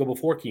Williams go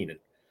before Keenan.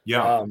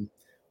 Yeah.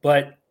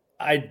 But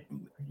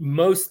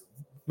most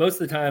of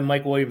the time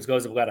Mike Williams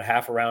goes about a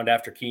half a round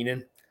after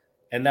Keenan,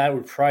 and that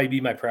would probably be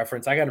my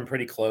preference. I got him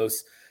pretty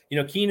close.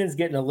 Keenan's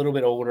getting a little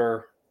bit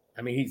older.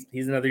 I mean,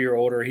 he's another year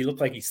older. He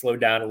looked like he slowed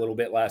down a little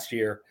bit last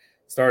year.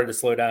 Started to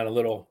slow down a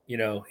little.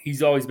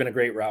 He's always been a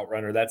great route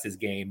runner. That's his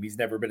game. He's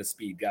never been a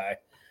speed guy.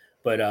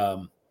 But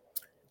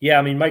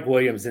Mike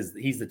Williams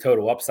he's the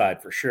total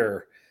upside for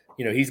sure.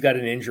 He's got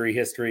an injury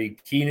history.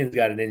 Keenan's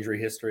got an injury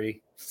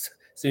history.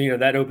 So,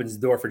 that opens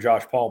the door for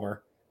Josh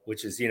Palmer,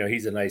 which is,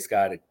 he's a nice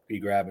guy to be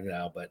grabbing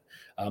now. But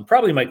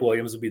probably Mike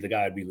Williams would be the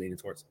guy I'd be leaning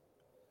towards.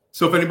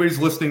 So if anybody's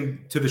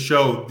listening to the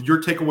show,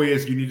 your takeaway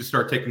is you need to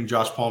start taking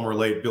Josh Palmer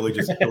late. Billy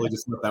just let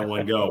that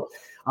one go.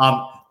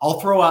 I'll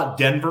throw out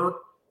Denver.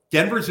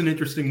 Denver's an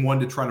interesting one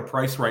to try to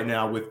price right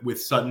now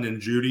with Sutton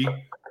and Judy.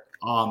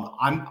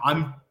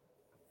 I'm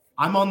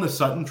on the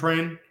Sutton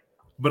train,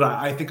 but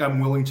I think I'm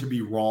willing to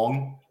be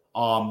wrong.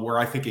 Where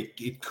I think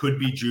it could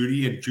be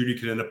Judy, and Judy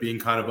could end up being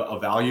kind of a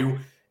value.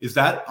 Is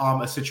that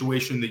a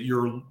situation that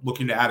you're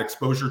looking to add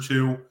exposure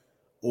to,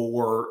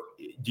 or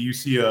do you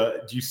see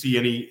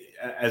any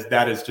as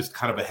that is just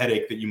kind of a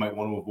headache that you might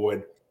want to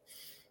avoid?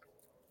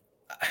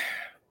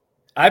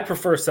 I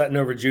prefer Sutton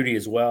over Judy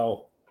as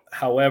well.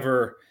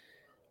 However,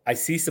 I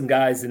see some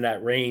guys in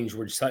that range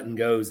where Sutton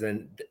goes,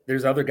 and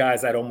there's other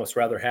guys I'd almost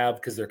rather have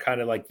because they're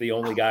kind of like the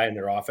only guy in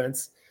their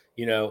offense.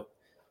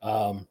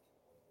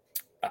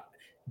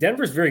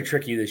 Denver's very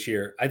tricky this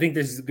year. I think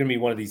this is going to be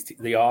one of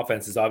the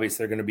offenses.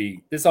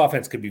 Obviously, this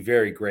offense could be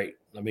very great.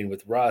 I mean,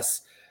 with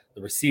Russ,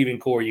 the receiving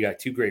core, you got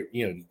two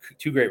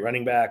great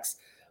running backs.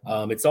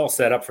 It's all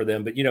set up for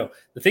them. But,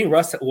 the thing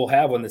Russ will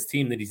have on this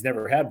team that he's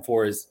never had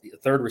before is a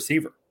third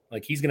receiver.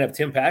 Like, he's going to have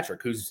Tim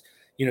Patrick, who's,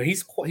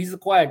 he's the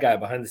quiet guy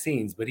behind the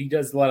scenes, but he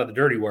does a lot of the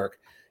dirty work.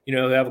 They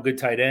have a good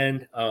tight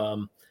end.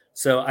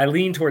 So I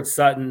lean towards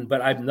Sutton,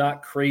 but I'm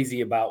not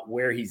crazy about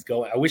where he's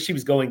going. I wish he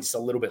was going just a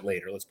little bit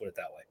later. Let's put it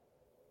that way.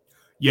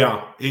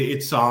 Yeah,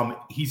 it's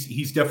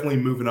he's definitely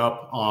moving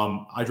up.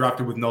 I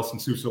drafted with Nelson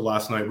Sousa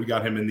last night. We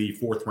got him in the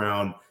 4th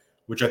round,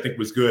 which I think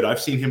was good. I've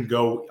seen him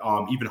go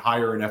even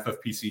higher in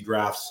FFPC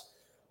drafts.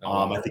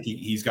 I think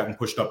he's gotten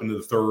pushed up into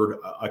the 3rd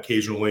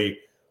occasionally.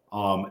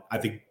 I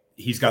think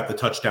he's got the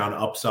touchdown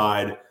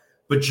upside.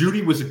 But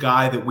Judy was a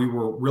guy that we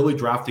were really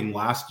drafting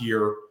last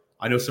year.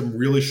 I know some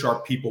really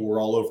sharp people were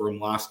all over him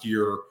last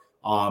year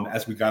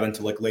as we got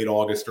into like late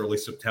August, early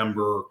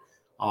September.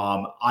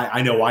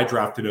 I know I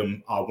drafted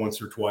him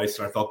once or twice,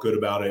 and I felt good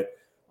about it.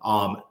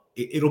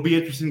 It'll be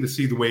interesting to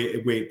see the way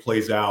it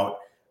plays out.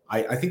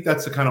 I think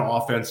that's the kind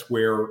of offense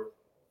where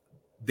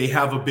they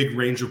have a big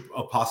range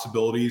of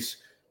possibilities,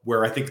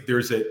 where I think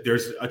there's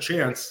a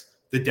chance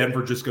that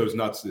Denver just goes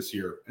nuts this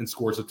year and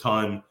scores a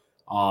ton.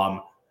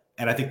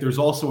 And I think there's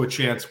also a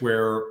chance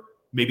where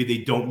maybe they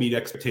don't meet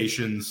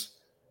expectations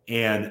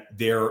and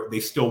they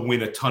still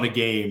win a ton of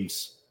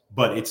games,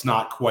 but it's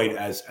not quite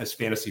as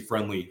fantasy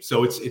friendly.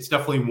 So it's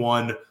definitely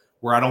one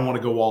where I don't want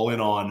to go all in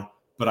on,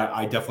 but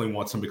I definitely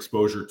want some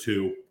exposure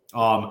to.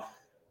 How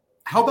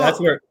about that's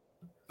where?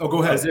 Oh,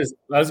 go ahead.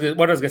 What I was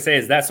going to say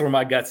is that's where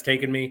my gut's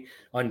taken me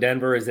on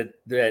Denver. Is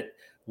that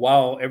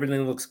while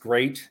everything looks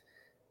great,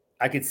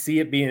 I could see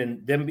it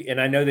being them, and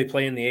I know they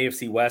play in the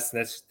AFC West,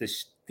 and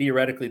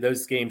theoretically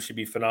those games should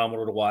be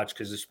phenomenal to watch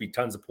because there should be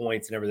tons of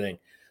points and everything.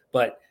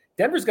 But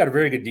Denver's got a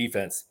very good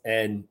defense,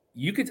 and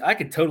I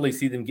could totally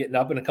see them getting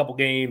up in a couple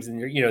games, and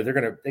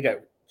they got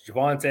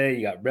Javonte,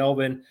 you got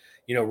Melvin,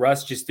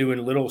 Russ just doing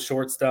little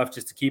short stuff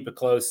just to keep it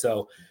close.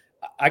 So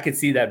I could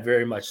see that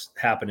very much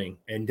happening,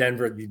 and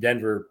the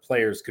Denver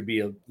players could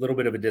be a little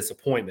bit of a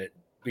disappointment,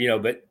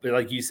 but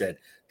like you said,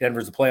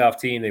 Denver's a playoff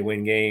team, they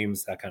win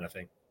games, that kind of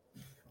thing.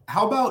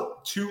 How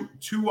about two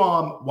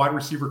wide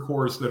receiver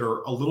cores that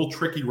are a little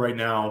tricky right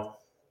now?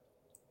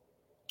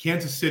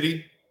 Kansas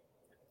City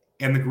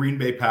and the Green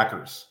Bay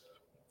Packers.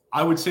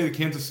 I would say that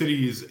Kansas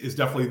City is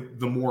definitely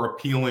the more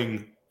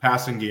appealing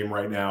passing game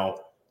right now.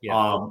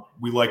 Yeah.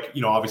 We like,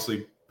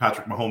 obviously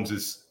Patrick Mahomes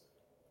is,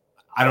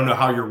 I don't know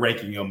how you're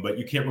ranking him, but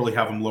you can't really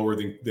have him lower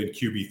than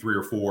QB 3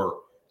 or 4.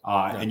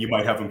 And you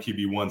might have him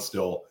QB 1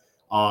 still.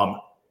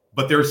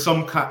 But there's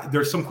some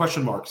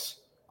question marks.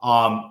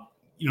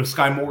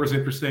 Sky Moore is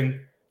interesting.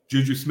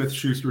 Juju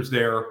Smith-Schuster's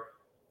there.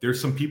 There's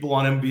some people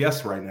on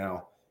MVS right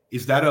now.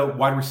 is that a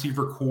wide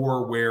receiver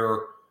core where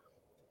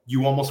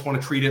you almost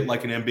want to treat it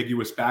like an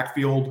ambiguous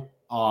backfield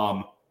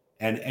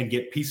and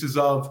get pieces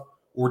of?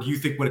 Or do you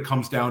think when it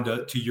comes down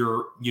to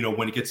your,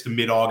 when it gets to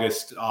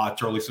mid-August to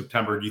early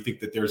September, do you think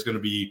that there's going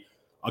to be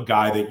a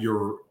guy that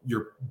you're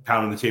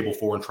pounding the table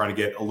for and trying to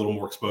get a little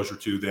more exposure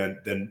to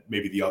than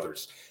maybe the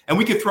others? And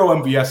we could throw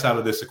MVS out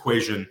of this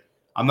equation.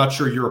 I'm not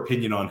sure your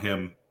opinion on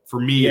him. For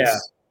me,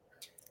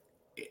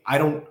 I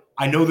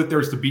know that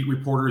there's the beat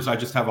reporters. I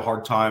just have a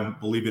hard time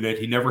believing it.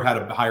 He never had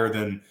a higher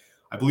than,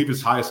 I believe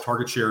his highest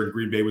target share in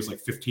Green Bay was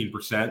like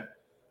 15%.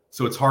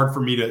 So it's hard for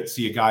me to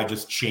see a guy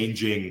just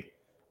changing,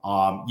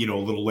 a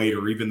little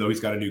later, even though he's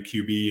got a new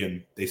QB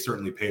and they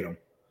certainly paid him.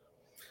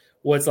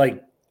 Well, it's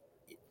like,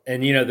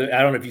 and I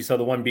don't know if you saw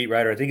the one beat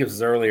writer, I think it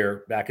was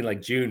earlier back in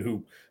like June,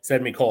 who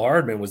said Mecole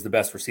Hardman was the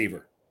best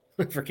receiver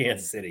for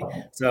Kansas City.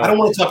 So I don't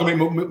want to talk about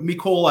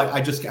Mecole.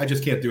 I just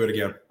can't do it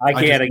again. I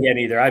can't again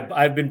either.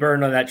 I've been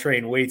burned on that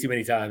train way too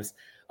many times.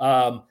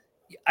 I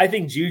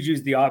think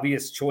Juju's the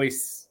obvious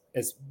choice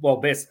as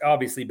well,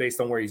 obviously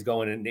based on where he's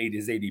going in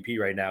his ADP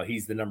right now.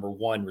 He's the number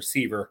one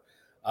receiver.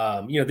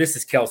 This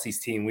is Kelsey's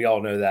team. We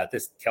all know that.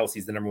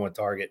 Kelsey's the number one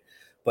target.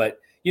 But,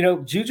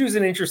 Juju's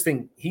an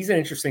interesting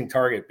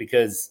target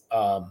because,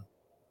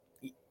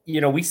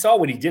 we saw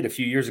what he did a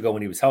few years ago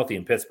when he was healthy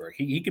in Pittsburgh.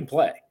 He can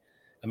play.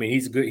 I mean,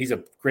 he's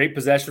a great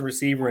possession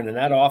receiver. And in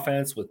that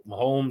offense with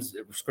Mahomes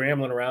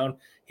scrambling around,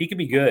 he could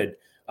be good.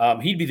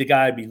 He'd be the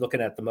guy I'd be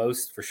looking at the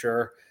most for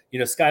sure.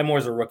 Sky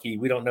Moore's a rookie.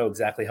 We don't know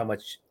exactly how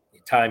much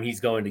time he's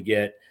going to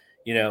get.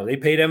 They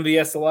paid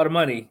MVS a lot of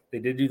money. They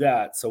did do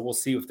that. So we'll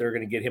see if they're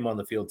going to get him on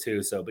the field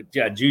too. So, but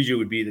yeah, Juju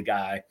would be the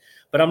guy,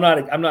 but I'm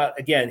not,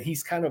 again,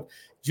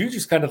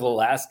 Juju's kind of the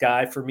last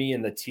guy for me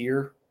in the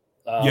tier.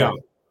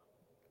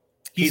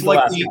 He's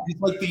like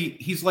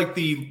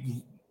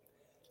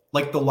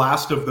the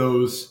last of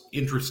those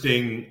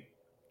interesting,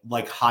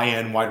 like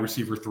high-end wide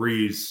receiver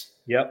threes.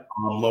 Yep.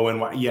 Low-end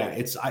wide. Yeah.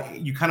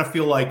 You kind of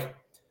feel like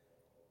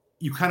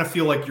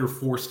you're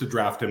forced to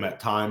draft him at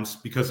times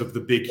because of the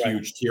big,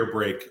 huge tier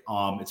break.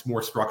 It's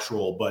more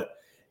structural, but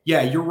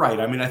yeah, you're right.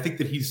 I mean, I think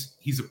that he's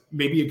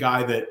maybe a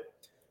guy that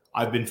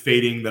I've been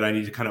fading that I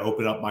need to kind of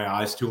open up my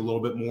eyes to a little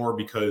bit more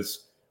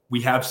because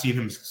we have seen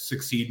him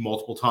succeed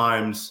multiple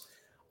times.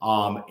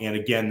 And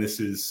again,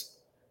 it's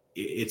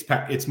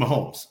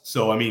Mahomes.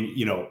 So, I mean,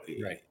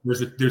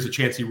 there's a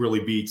chance he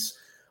really beats.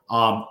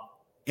 And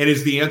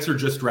is the answer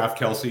just draft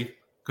Kelsey?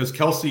 Because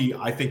Kelsey,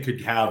 I think, could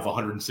have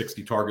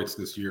 160 targets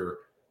this year.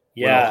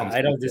 Yeah,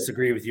 I don't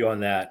disagree with you on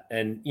that.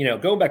 And,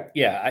 going back,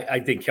 I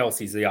think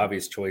Kelsey's the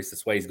obvious choice.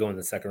 That's why he's going in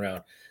the second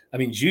round. I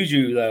mean,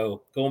 Juju,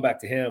 though, going back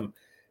to him,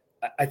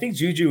 I think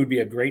Juju would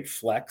be a great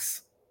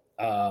flex.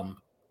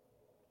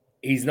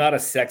 He's not a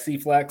sexy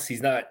flex.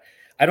 He's not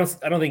 – I don't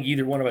think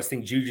either one of us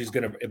think Juju's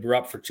going to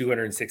erupt for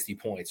 260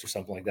 points or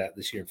something like that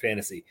this year in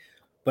fantasy.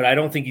 But I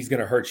don't think he's going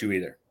to hurt you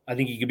either. I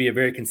think he could be a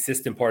very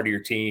consistent part of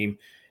your team.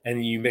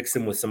 And you mix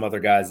them with some other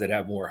guys that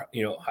have more,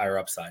 higher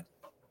upside.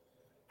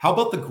 How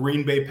about the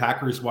Green Bay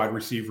Packers wide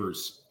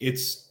receivers?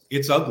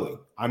 It's ugly.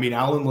 I mean,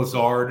 Allen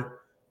Lazard,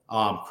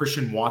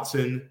 Christian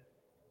Watson.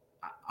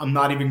 I'm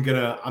not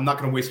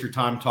gonna waste your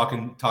time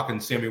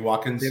talking Sammy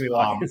Watkins.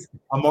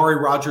 Amari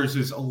Rodgers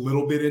is a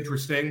little bit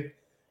interesting.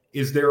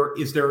 Is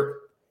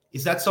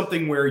that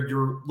something where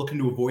you're looking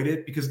to avoid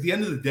it? Because at the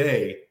end of the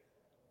day,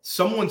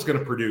 someone's going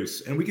to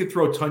produce, and we could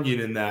throw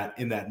Tunyon in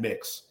that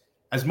mix.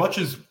 As much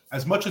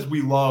as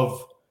we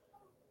love,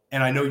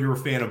 and I know you're a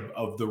fan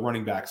of the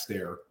running backs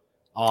there,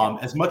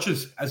 as much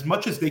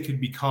as they could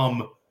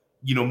become,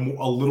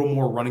 a little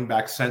more running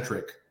back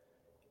centric,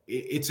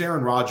 it's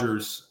Aaron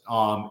Rodgers.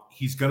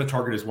 He's going to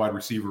target his wide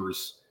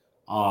receivers.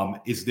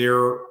 Is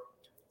there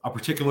a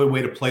particular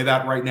way to play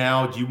that right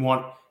now?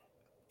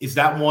 Is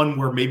that one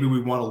where maybe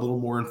we want a little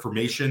more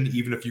information,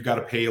 even if you got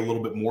to pay a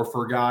little bit more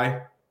for a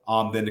guy,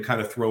 than to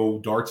kind of throw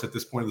darts at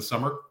this point of the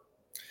summer?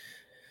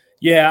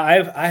 Yeah,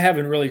 I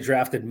haven't really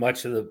drafted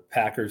much of the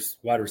Packers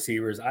wide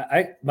receivers.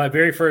 My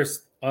very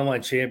first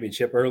online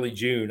championship, early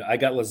June, I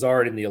got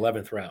Lazard in the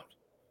 11th round,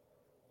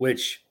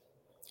 which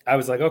I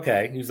was like,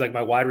 okay, he was like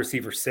my wide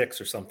receiver 6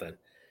 or something.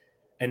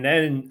 And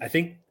then I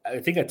think I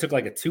took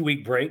like a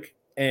 2-week break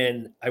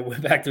and I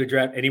went back to a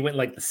draft and he went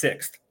like the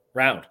 6th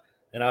round.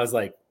 And I was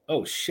like,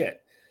 oh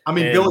shit. I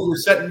mean, Bill,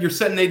 you're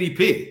setting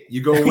ADP.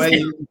 You go away,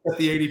 you set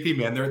the ADP,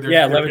 man. They're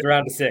 11th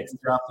round to 6th.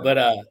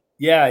 But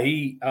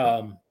he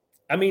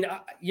I mean,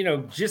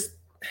 just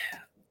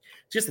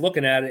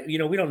looking at it, we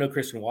don't know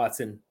Christian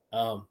Watson.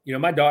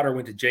 My daughter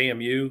went to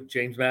JMU,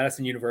 James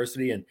Madison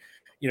University, and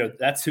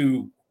that's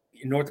who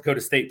North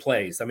Dakota State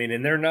plays. I mean,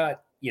 and they're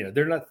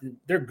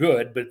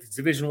good, but it's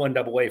Division I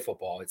AA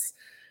football.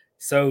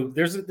 So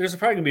there's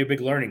probably gonna be a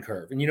big learning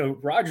curve.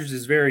 And Rodgers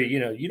is very,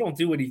 you don't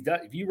do what he does.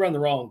 If you run the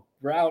wrong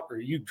route or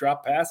you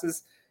drop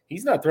passes,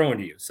 he's not throwing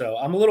to you. So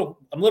I'm a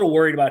little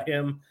worried about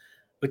him.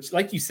 But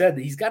like you said,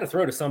 he's got to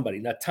throw to somebody.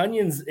 Now,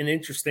 Tunyon's an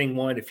interesting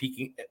one if he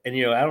can. And,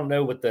 I don't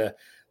know what the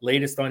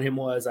latest on him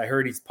was. I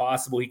heard he's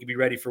possible he could be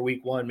ready for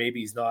week 1. Maybe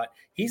he's not.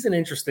 He's an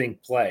interesting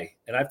play.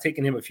 And I've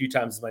taken him a few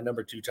times as my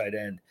number 2 tight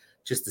end.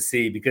 just to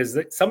see, because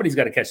somebody's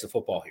got to catch the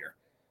football here.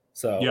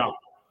 So yeah,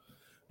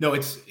 no,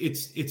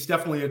 it's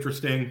definitely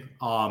interesting.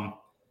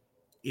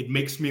 It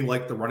makes me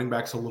like the running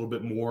backs a little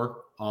bit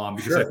more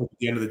because I think at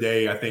the end of the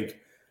day, I think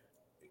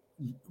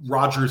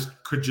Rodgers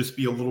could just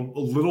be a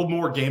little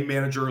more game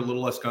manager, a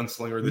little less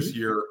gunslinger this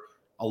year,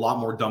 a lot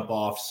more dump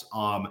offs.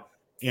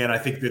 And I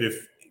think that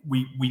if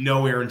we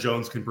know Aaron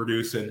Jones can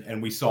produce,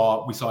 and we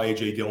saw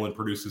AJ Dillon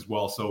produce as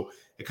well. So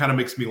it kind of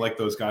makes me like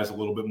those guys a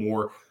little bit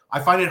more. I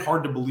find it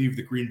hard to believe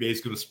that Green Bay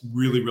is going to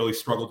really, really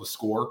struggle to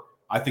score.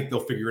 I think they'll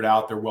figure it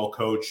out. They're well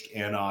coached,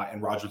 and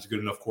Rodgers is a good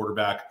enough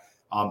quarterback.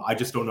 I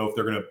just don't know if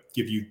they're going to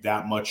give you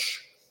that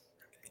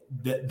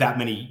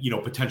many,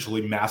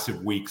 potentially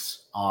massive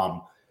weeks.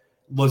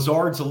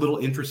 Lazard's a little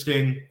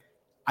interesting.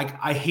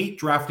 I hate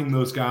drafting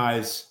those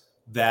guys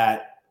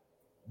that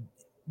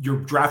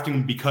you're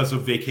drafting because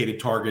of vacated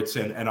targets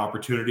and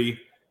opportunity.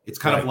 It's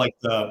kind of like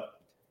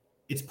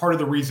it's part of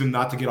the reason,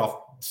 not to get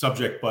off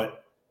subject,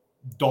 but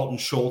Dalton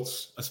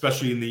Schultz,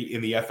 especially in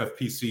the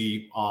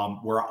FFPC,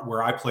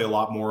 where I play a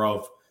lot more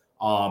of,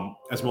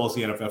 as well as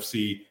the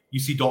NFFC, you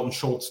see Dalton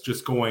Schultz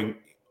just going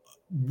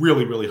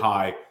really, really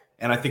high.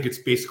 And I think it's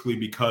basically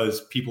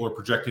because people are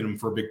projecting him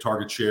for a big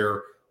target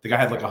share. The guy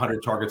had like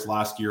 100 targets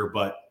last year,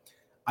 but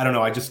I don't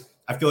know. I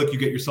feel like you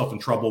get yourself in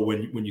trouble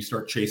when you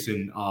start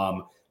chasing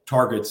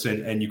targets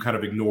and you kind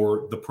of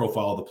ignore the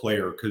profile of the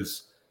player.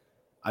 Because,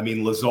 I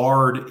mean,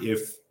 Lazard,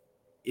 if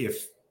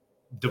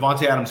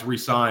Devontae Adams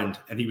re-signed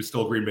and he was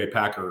still a Green Bay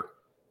Packer,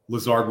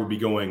 Lazard would be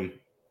going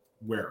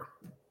where?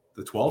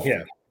 The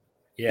 12th?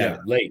 Yeah.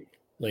 Late.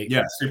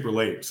 Yeah, super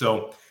late.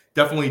 So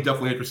definitely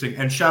interesting.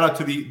 And shout out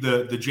to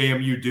the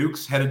JMU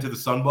Dukes headed to the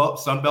Sun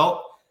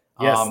Belt.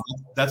 Yes.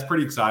 That's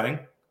pretty exciting.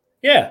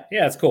 Yeah,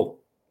 it's cool.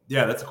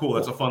 Yeah, that's cool.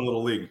 That's a fun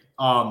little league.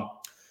 And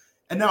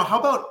now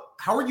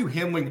how are you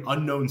handling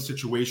unknown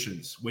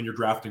situations when you're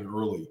drafting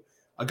early?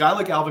 A guy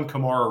like Alvin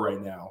Kamara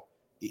right now,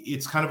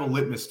 it's kind of a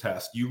litmus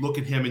test. You look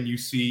at him and you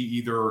see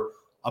either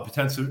a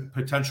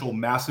potential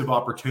massive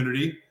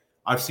opportunity.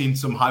 I've seen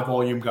some high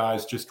volume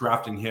guys just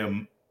drafting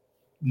him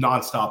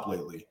nonstop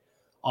lately.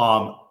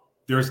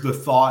 There's the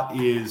thought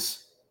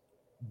is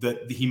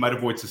that he might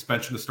avoid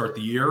suspension to start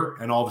the year,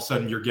 and all of a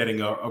sudden you're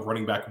getting a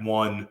running back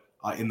one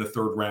in the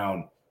third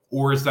round.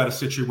 Or is that a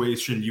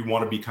situation you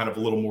want to be kind of a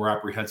little more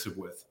apprehensive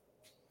with?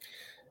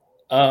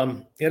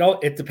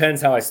 It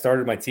depends how I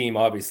started my team,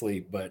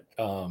 obviously, but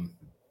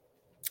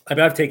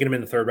I've taken him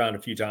in the third round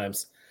a few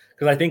times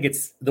because I think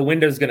the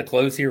window's going to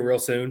close here real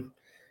soon.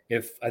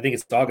 I think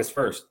it's August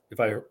 1st, if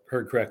I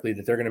heard correctly,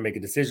 that they're going to make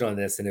a decision on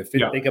this. And if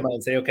they come out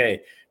and say,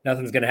 okay,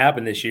 nothing's going to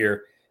happen this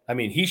year, I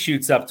mean, he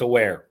shoots up to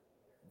where?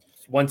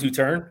 1-2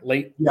 turn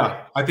late?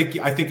 Yeah, I think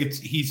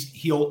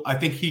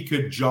he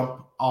could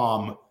jump.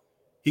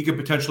 He could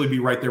potentially be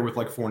right there with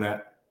like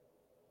Fournette.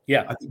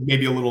 Yeah, I think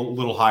maybe a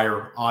little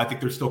higher. I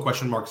think there's still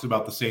question marks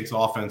about the Saints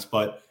offense,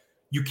 but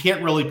you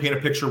can't really paint a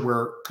picture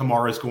where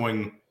Kamara is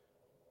going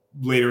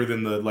later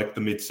than the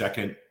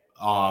mid-second,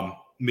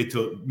 mid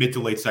to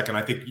late second.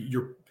 I think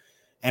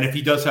and if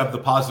he does have the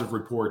positive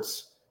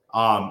reports,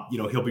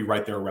 he'll be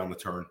right there around the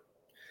turn.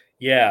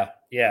 Yeah.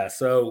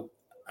 So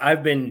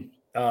I've been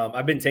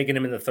taking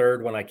him in the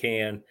third when I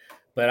can,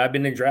 but I've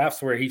been in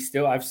drafts where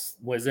I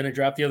was in a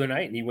draft the other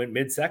night and he went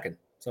mid-second.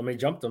 Somebody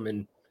jumped him,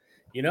 and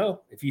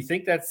if you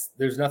think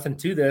there's nothing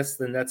to this,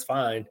 then that's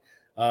fine.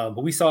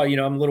 But we saw, I'm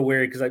a little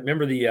wary because I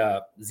remember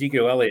the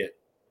Ezekiel Elliott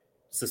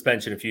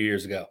suspension a few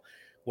years ago,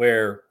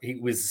 where he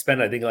was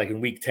suspended, I think like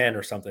in week 10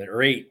 or something,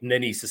 or 8, and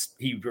then he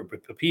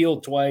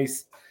appealed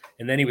twice,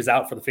 and then he was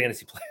out for the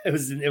fantasy play. It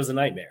was a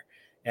nightmare,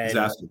 and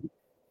disaster.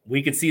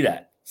 We could see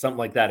something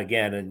like that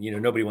again, and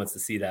nobody wants to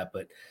see that.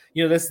 But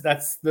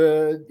that's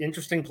the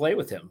interesting play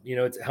with him.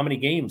 It's how many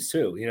games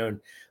too. And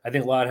I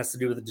think a lot has to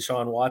do with the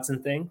Deshaun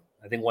Watson thing.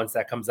 I think once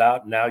that comes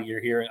out, now you're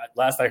hearing.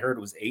 Last I heard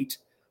it was 8.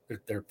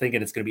 They're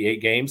thinking it's going to be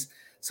 8 games.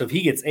 So if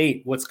he gets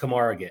 8, what's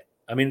Kamara get?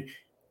 I mean,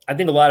 I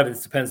think a lot of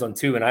it depends on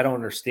 2, and I don't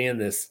understand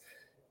this.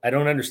 I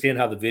don't understand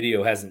how the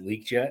video hasn't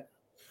leaked yet.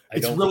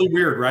 It's really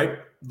weird, right?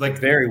 Like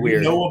very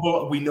weird.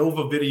 We know of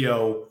a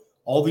video.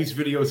 All these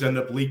videos end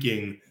up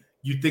leaking.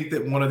 You'd think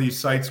that one of these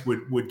sites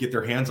would get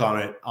their hands on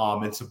it,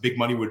 and some big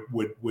money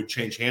would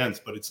change hands.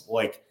 But it's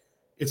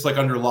like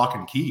under lock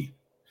and key.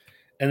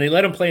 And they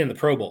let him play in the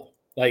Pro Bowl.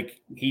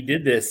 Like he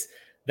did this.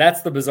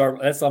 That's the bizarre.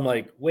 I'm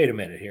like, wait a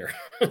minute here.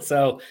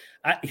 So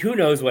who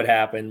knows what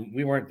happened?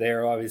 We weren't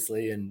there,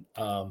 obviously, and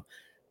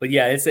but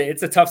yeah,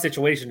 it's a tough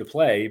situation to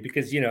play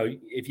because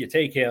if you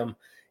take him,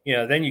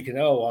 then you can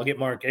I'll get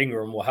Mark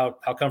Ingram. Well,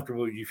 how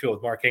comfortable do you feel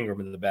with Mark Ingram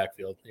in the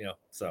backfield?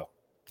 So.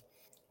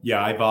 Yeah,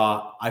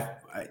 I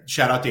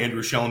shout out to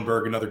Andrew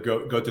Schellenberg, another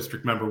Goat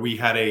District member. We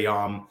had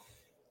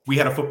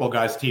a football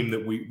guys team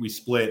that we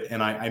split,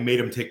 and I made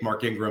him take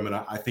Mark Ingram, and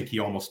I think he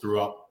almost threw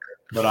up.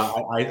 But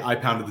I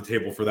pounded the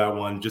table for that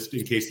one just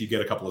in case you get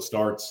a couple of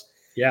starts.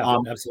 Yeah,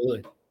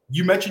 absolutely.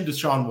 You mentioned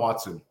Deshaun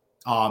Watson.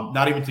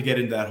 Not even to get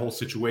into that whole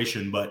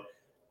situation, but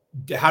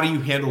how do you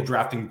handle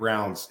drafting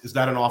Browns? Is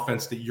that an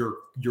offense that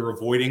you're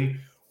avoiding,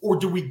 or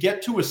do we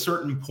get to a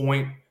certain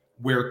point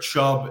where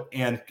Chubb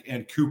and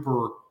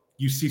Cooper,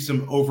 you see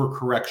some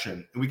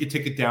overcorrection, and we could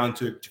take it down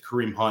to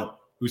Kareem Hunt,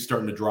 who's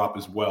starting to drop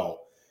as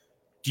well.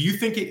 Do you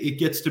think it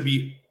gets to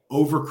be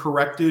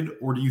overcorrected,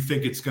 or do you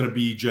think it's going to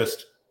be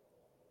just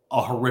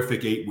a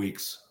horrific 8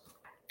 weeks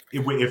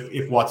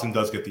if Watson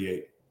does get the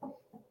 8?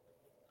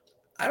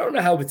 I don't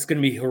know how it's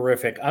going to be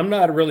horrific. I'm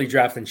not really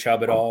drafting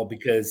Chubb at all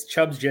because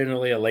Chubb's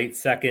generally a late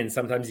second.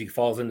 Sometimes he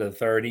falls into the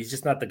third. He's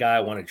just not the guy I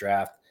want to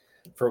draft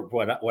for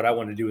what I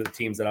want to do with the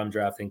teams that I'm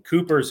drafting.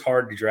 Cooper's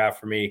hard to draft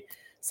for me.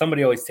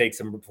 Somebody always takes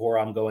him before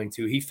I'm going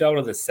to. He fell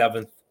to the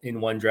 7th in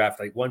one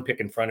draft, like one pick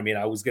in front of me, and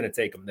I was going to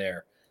take him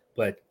there.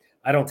 But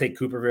I don't take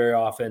Cooper very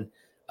often.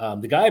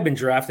 The guy I've been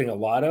drafting a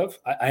lot of,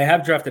 I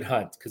have drafted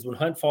Hunt because when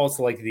Hunt falls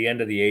to like the end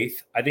of the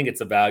 8th, I think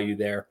it's a value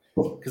there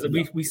because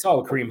we saw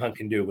what Kareem Hunt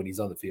can do when he's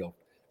on the field.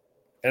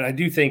 And I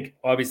do think,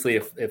 obviously,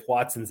 if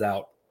Watson's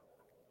out,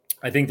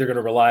 I think they're going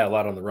to rely a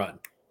lot on the run,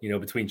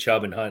 between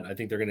Chubb and Hunt. I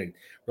think they're going to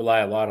rely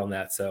a lot on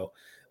that. So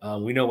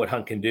we know what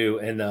Hunt can do.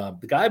 And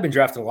the guy I've been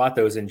drafting a lot,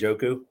 though, is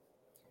Njoku.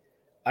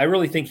 I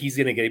really think he's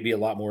going to be a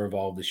lot more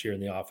involved this year in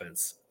the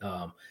offense.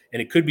 And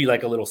it could be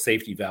like a little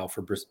safety valve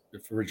for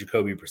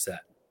Jacoby Brissett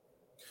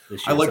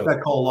this year. I like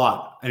that call a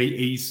lot. And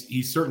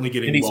he's certainly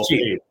getting and he's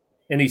cheap.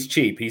 And he's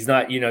cheap. He's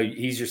not,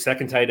 he's your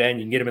second tight end.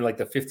 You can get him in like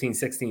the 15th,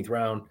 16th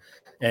round.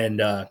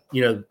 And,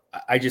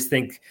 I just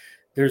think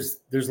there's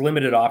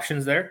limited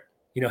options there.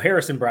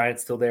 Harrison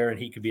Bryant's still there, and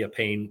he could be a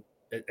pain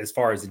as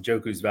far as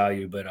Njoku's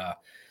value. But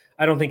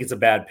I don't think it's a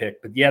bad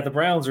pick. But, yeah, the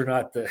Browns are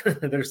not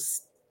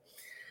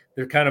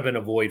they're kind of in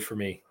a void for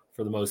me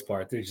for the most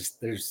part.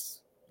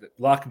 There's a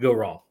lot could go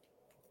wrong.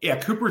 Yeah,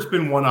 Cooper's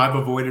been one I've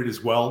avoided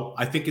as well.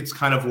 I think it's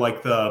kind of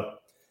like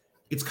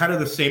it's kind of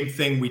the same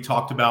thing we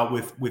talked about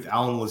with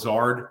Alan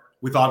Lazard,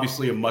 with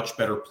obviously a much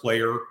better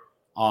player.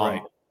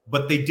 Right.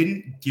 But they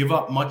didn't give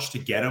up much to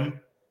get him.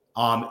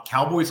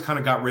 Cowboys kind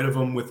of got rid of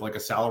him with like a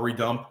salary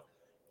dump.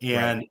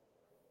 And right.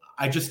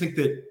 I just think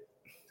that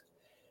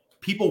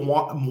people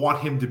want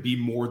him to be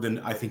more than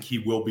I think he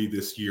will be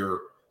this year.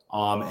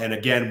 And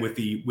again, with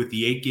the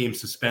 8-game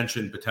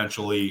suspension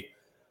potentially,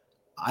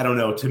 I don't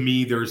know. To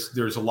me,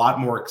 there's a lot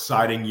more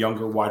exciting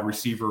younger wide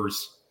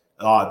receivers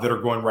that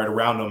are going right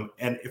around him.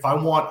 And if I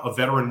want a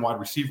veteran wide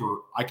receiver,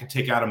 I could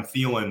take Adam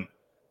Thielen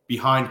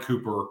behind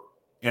Cooper.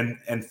 And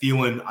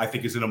Thielen, I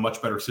think, is in a much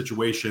better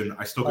situation.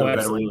 I still got a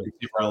veteran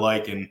receiver I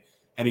like, and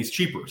he's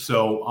cheaper.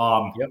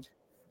 So,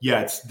 yeah,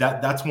 it's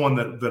that's one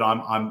that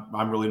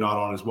I'm really not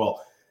on as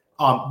well.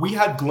 We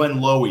had Glenn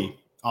Lowy,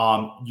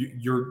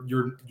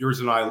 yours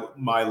and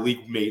my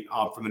league mate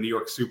from the New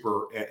York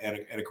Super, and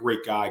a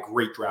great guy,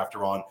 great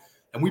drafter on,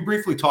 and we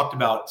briefly talked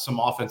about some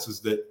offenses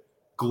that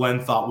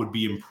Glenn thought would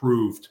be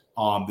improved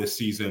this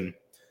season.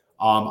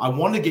 I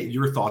wanted to get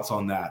your thoughts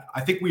on that. I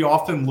think we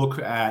often look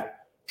at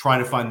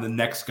trying to find the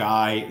next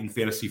guy in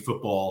fantasy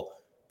football,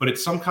 but it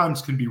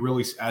sometimes can be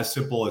really as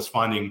simple as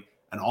finding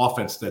an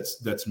offense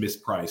that's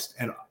mispriced,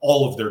 and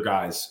all of their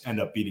guys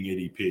end up beating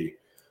ADP.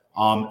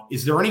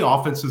 Is there any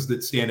offenses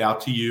that stand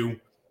out to you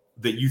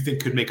that you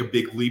think could make a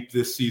big leap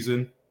this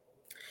season?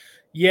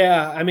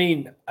 Yeah, I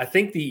mean, I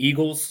think the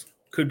Eagles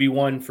could be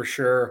one for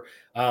sure.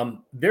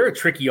 They're a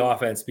tricky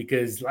offense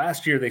because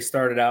last year they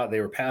started out,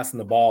 they were passing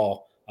the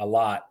ball a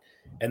lot,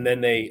 and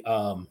then they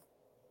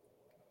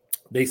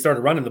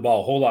started running the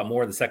ball a whole lot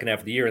more in the second half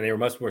of the year, and they were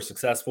much more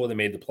successful. They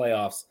made the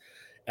playoffs.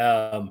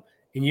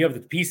 And you have the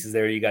pieces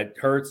there. You got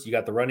Hurts, you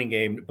got the running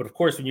game. But, of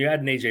course, when you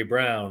add an A.J.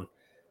 Brown,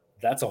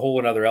 that's a whole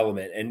another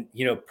element. And,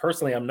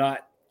 personally, I'm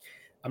not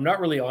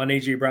really on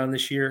A.J. Brown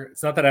this year.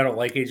 It's not that I don't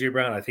like A.J.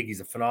 Brown. I think he's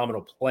a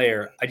phenomenal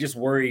player. I just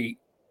worry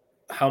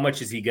how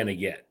much is he going to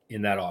get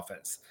in that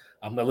offense.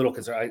 I'm a little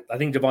concerned. I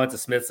think Devonta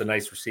Smith's a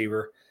nice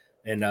receiver,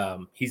 and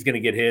he's going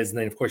to get his. And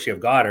then, of course, you have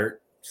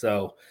Goddard.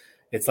 So –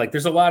 it's like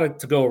there's a lot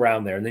to go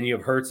around there, and then you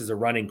have Hurts as a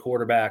running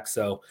quarterback.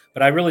 So,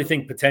 but I really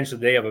think potentially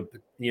they have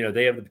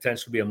the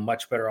potential to be a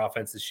much better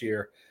offense this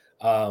year.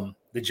 The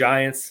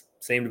Giants,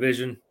 same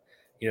division.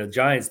 The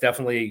Giants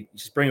definitely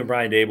just bringing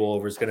Brian Dable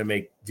over is going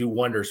to do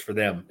wonders for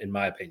them, in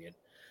my opinion.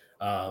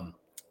 And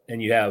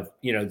you have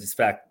this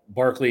fact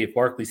Barkley. If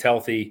Barkley's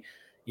healthy,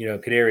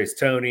 Kadarius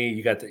Toney.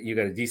 You got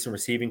a decent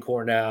receiving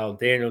core now.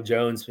 Daniel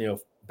Jones,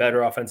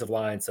 better offensive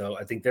line. So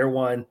I think they're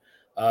one.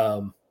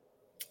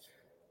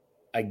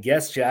 I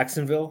guess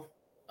Jacksonville.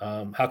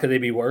 How could they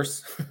be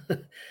worse?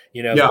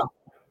 Yeah.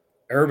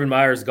 Urban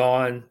Meyer's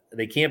gone.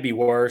 They can't be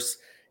worse.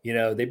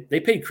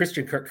 They paid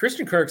Christian Kirk.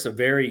 Christian Kirk's a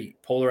very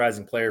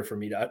polarizing player for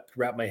me to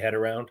wrap my head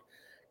around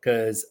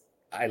because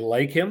I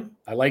like him.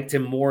 I liked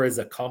him more as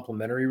a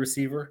complimentary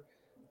receiver.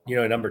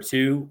 Number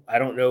 2. I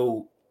don't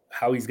know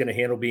how he's going to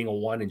handle being a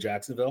 1 in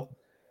Jacksonville.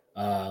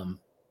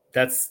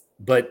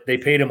 But they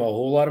paid him a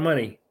whole lot of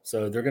money,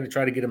 so they're going to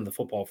try to get him the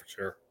football for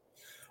sure.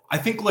 I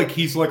think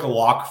he's like a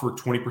lock for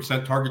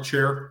 20% target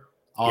share.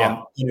 And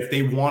if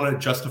they want to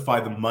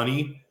justify the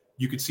money,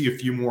 you could see a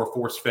few more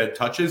force-fed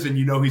touches, and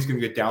he's going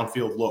to get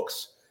downfield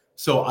looks.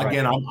 So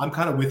again, right. I'm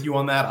kind of with you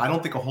on that. I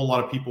don't think a whole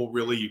lot of people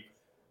really,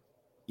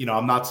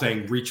 I'm not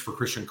saying reach for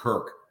Christian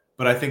Kirk,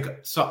 but I think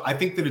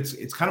that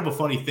it's kind of a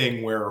funny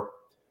thing where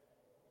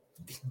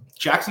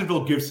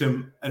Jacksonville gives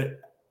him an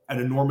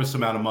enormous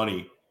amount of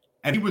money,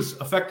 and he was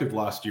effective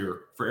last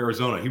year for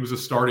Arizona. He was a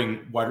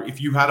starting wide.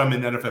 If you had him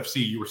in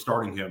NFFC, you were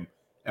starting him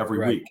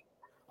every week.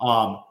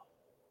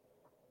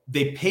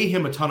 They pay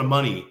him a ton of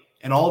money,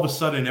 and all of a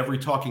sudden, every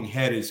talking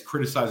head is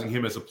criticizing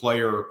him as a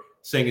player,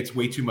 saying it's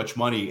way too much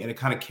money, and it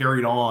kind of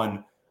carried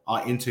on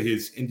into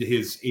his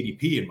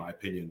ADP, in my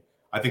opinion.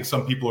 I think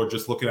some people are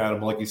just looking at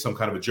him like he's some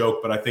kind of a joke,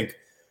 but I think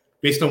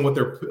based on what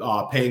they're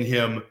paying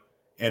him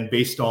and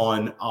based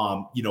on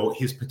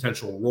his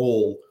potential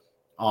role,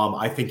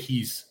 I think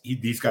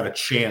he's got a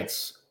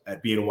chance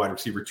at being a wide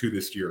receiver 2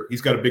 this year.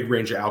 He's got a big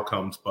range of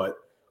outcomes, but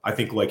I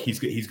think like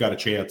he's got a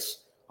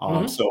chance.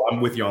 So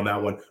I'm with you on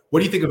that one. What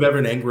do you think of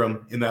Evan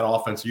Engram in that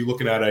offense? Are you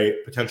looking at a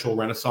potential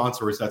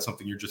renaissance, or is that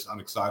something you're just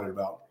unexcited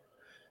about?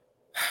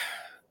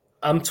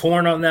 I'm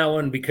torn on that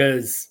one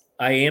because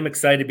I am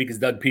excited because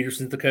Doug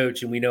Peterson's the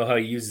coach and we know how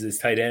he uses his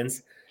tight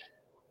ends.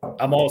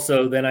 I'm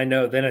also, then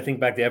I think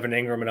back to Evan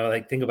Engram and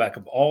I think about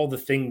all the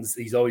things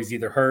he's always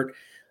either hurt.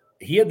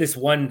 He had this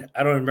one,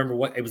 I don't remember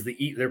what it was.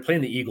 They're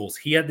playing the Eagles.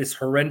 He had this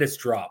horrendous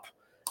drop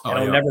and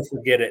I'll never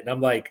forget it. And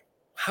I'm like,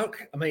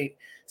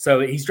 so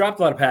he's dropped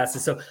a lot of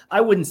passes. So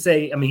I wouldn't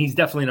say, he's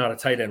definitely not a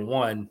tight end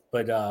 1,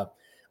 but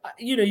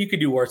you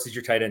could do worse as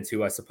your tight end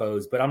 2, I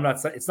suppose, but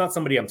it's not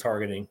somebody I'm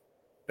targeting.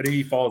 But if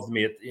he falls to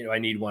me, I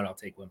need one, I'll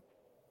take one.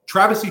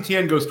 Travis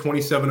Etienne goes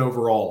 27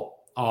 overall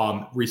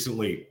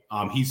recently.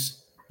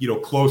 He's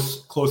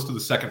close to the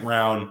second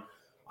round.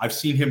 I've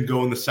seen him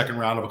go in the second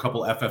round of a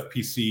couple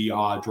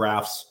FFPC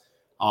drafts,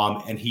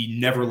 and he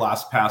never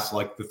lasts past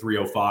like the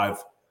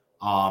 305.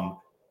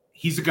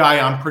 He's a guy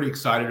I'm pretty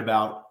excited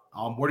about.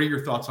 What are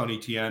your thoughts on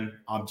Etienne?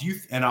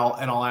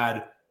 I'll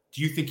add,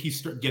 do you think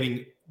he's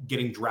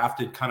getting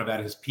drafted kind of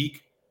at his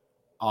peak?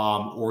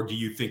 Or do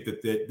you think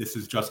that this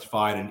is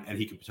justified and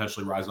he could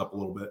potentially rise up a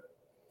little bit?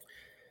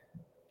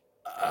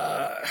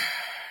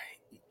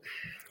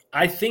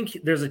 I think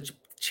there's a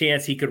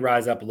chance he could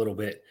rise up a little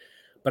bit,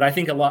 but I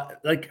think a lot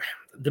like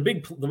the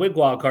big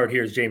wild card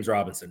here is James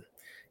Robinson.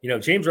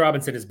 James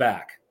Robinson is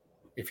back.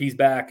 If he's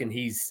back and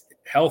he's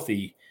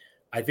healthy,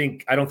 I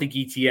don't think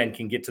Etienne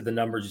can get to the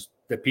numbers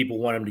that people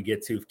want him to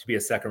get to be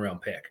a second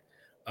round pick.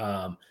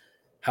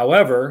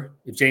 However,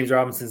 if James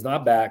Robinson's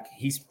not back,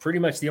 he's pretty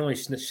much the only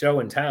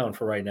show in town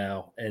for right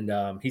now,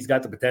 and he's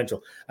got the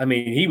potential.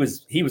 He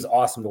was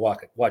awesome to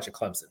watch at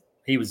Clemson.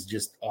 He was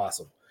just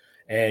awesome,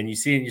 and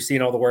you're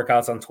seeing all the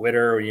workouts on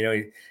Twitter.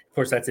 Of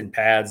course that's in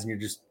pads, and you're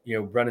just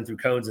running through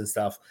cones and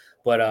stuff.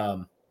 But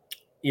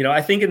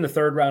I think in the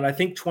third round, I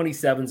think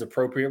 27 is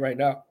appropriate right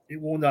now.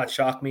 It will not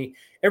shock me.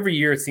 Every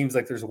year it seems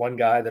like there's one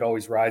guy that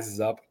always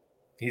rises up.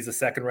 He's a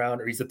second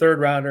rounder, he's a third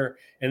rounder,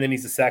 and then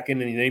he's a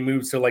second, and then he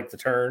moves to like the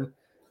turn.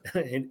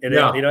 and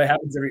it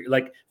happens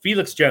like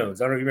Felix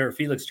Jones. I don't remember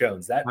Felix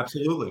Jones.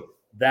 Absolutely.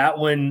 That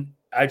one,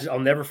 I'll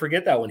never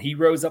forget that one. He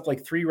rose up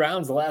like 3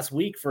 rounds the last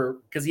week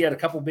because he had a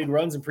couple big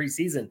runs in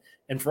preseason,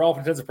 and for all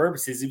intents and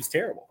purposes, he was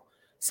terrible.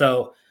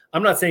 So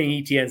I'm not saying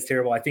Etienne's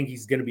terrible. I think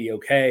he's going to be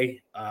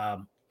okay.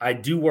 I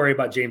do worry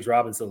about James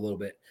Robinson a little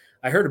bit.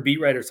 I heard a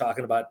beat writer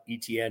talking about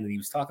Etienne, and he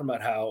was talking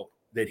about how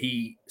that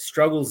he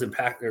struggled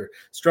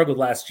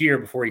last year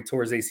before he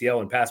tore his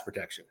ACL in pass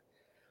protection.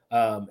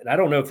 And I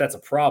don't know if that's a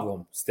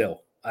problem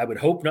still. I would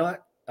hope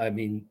not.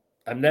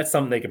 That's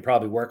something they can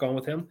probably work on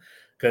with him,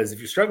 because if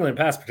you're struggling in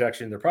pass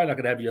protection, they're probably not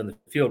going to have you on the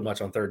field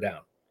much on third down,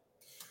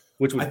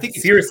 which would cut into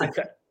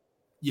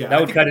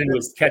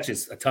his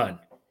catches a ton.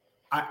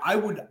 I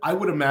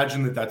would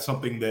imagine that's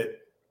something that,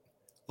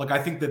 like, I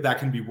think that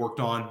can be worked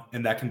on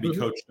and that can be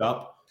coached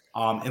up.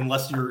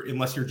 Unless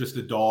you're just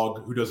a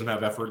dog who doesn't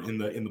have effort in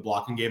the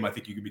blocking game, I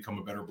think you can become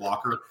a better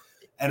blocker.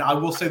 And I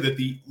will say that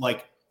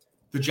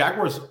the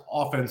Jaguars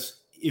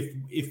offense,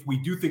 if we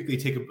do think they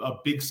take a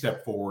big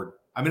step forward,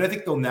 I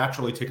think they'll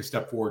naturally take a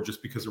step forward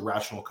just because of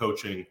rational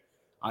coaching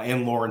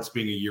and Lawrence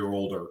being a year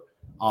older.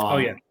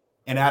 And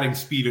adding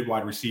speed at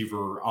wide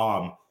receiver.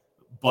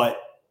 But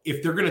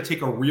if they're going to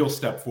take a real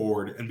step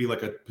forward and be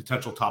like a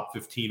potential top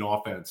 15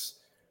 offense,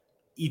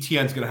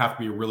 Etienne's going to have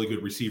to be a really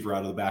good receiver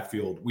out of the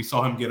backfield. We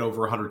saw him get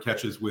over 100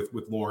 catches with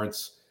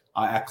Lawrence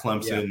at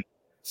Clemson. Yeah.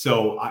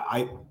 So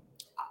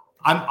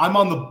I'm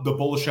on the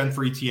bullish end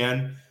for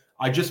Etienne.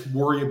 I just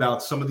worry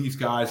about some of these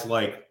guys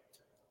like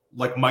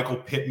Michael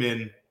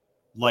Pittman,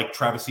 like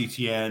Travis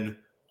Etienne,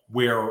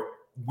 where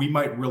we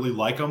might really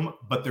like them,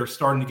 but they're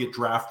starting to get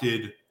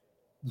drafted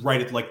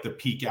right at like the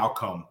peak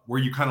outcome, where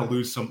you kind of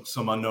lose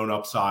some unknown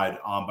upside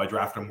by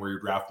drafting them where you're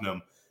drafting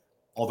them.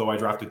 Although I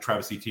drafted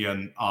Travis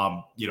Etienne,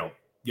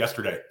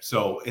 yesterday,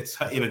 so it's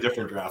in a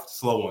different draft,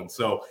 slow one.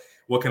 So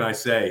what can I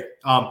say?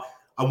 I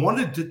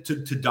wanted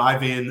to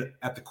dive in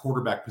at the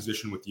quarterback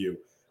position with you.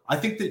 I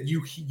think that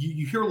you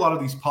hear a lot of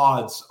these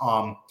pods,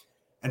 and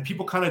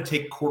people kind of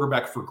take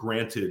quarterback for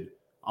granted,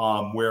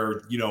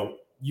 where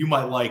you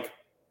might like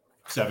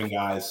 7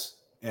 guys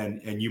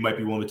and you might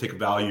be willing to take a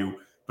value,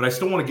 but I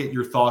still want to get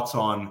your thoughts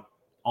on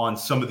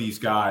some of these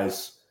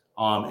guys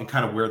and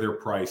kind of where they're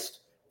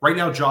priced right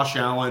now. Josh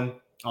Allen,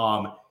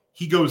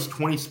 he goes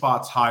 20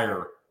 spots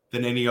higher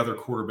than any other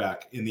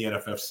quarterback in the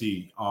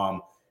NFFC.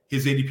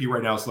 His ADP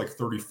right now is like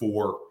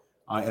 34.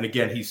 And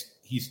again,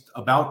 he's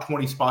about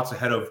 20 spots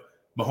ahead of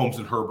Mahomes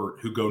and Herbert,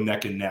 who go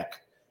neck and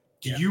neck.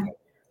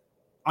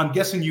 I'm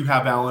guessing you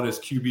have Allen as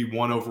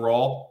QB1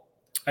 overall.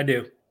 I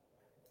do.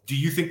 Do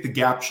you think the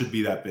gap should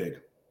be that big?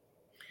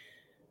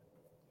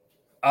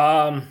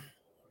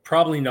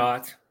 Probably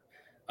not.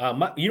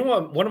 You know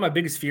what? One of my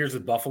biggest fears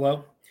with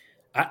Buffalo,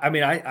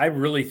 I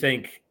really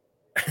think,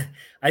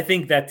 I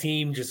think that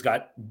team just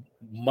got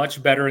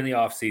much better in the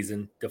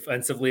offseason,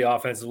 defensively,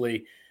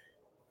 offensively.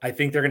 I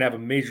think they're going to have a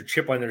major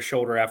chip on their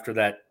shoulder after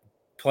that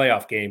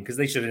playoff game because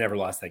they should have never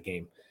lost that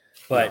game.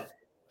 But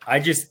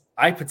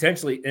I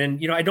potentially, and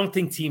I don't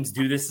think teams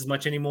do this as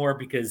much anymore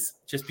because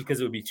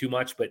it would be too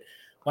much. But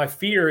my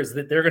fear is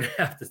that they're going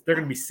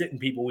to be sitting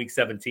people week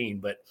 17.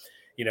 But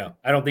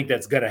I don't think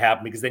that's going to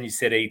happen because then you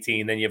sit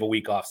 18, then you have a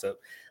week off. So,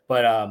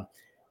 but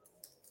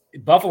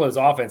Buffalo's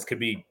offense could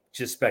be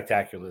just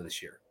spectacular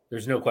this year.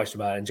 There's no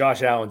question about it. And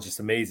Josh Allen's just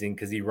amazing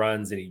because he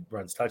runs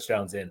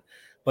touchdowns in.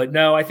 But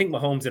no, I think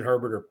Mahomes and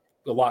Herbert are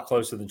a lot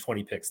closer than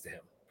 20 picks to him,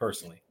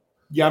 personally.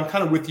 Yeah, I'm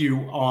kind of with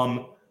you.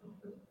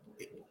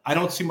 I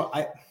don't see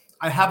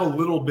I have a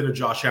little bit of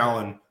Josh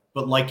Allen,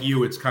 but like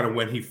you, it's kind of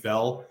when he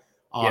fell.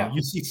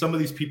 You see some of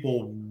these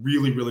people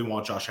really, really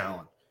want Josh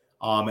Allen.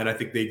 And I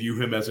think they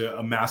view him as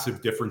a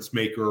massive difference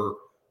maker,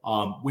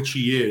 which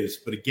he is.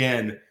 But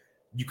again,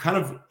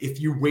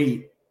 if you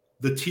wait,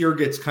 the tier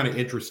gets kind of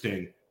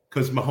interesting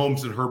because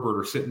Mahomes and Herbert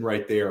are sitting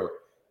right there.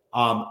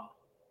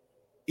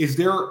 Is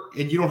there,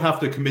 and you don't have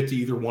to commit to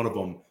either one of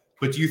them,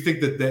 but do you think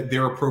that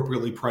they're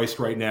appropriately priced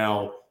right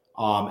now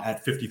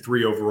at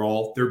 53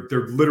 overall?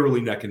 They're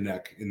literally neck and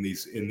neck in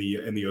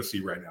the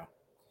OC right now.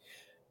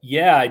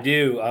 Yeah, I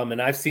do.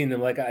 And I've seen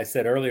them, like I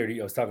said earlier to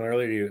you, I was talking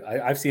earlier to you,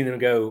 I've seen them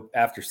go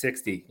after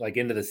 60, like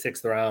into the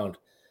 6th round.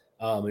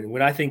 And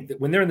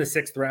when they're in the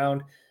 6th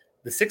round,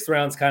 the 6th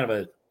round's kind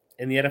of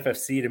in the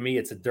NFFC, to me,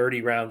 it's a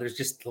dirty round. There's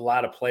just a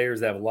lot of players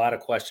that have a lot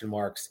of question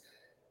marks.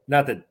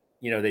 Not that,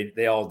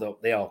 they all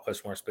have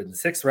question marks, but in the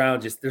 6th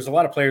round, there's a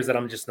lot of players that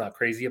I'm just not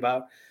crazy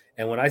about.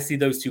 And when I see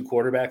those two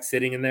quarterbacks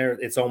sitting in there,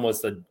 it's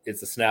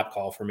a snap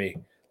call for me.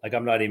 Like,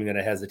 I'm not even going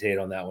to hesitate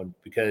on that one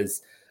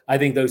because I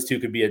think those two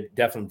could be a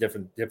definitely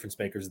different difference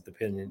makers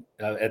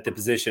at the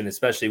position,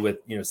 especially with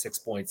 6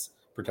 points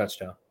per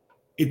touchdown.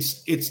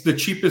 It's the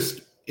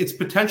cheapest. It's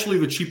potentially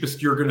the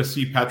cheapest you're going to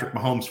see Patrick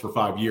Mahomes for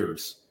 5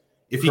 years.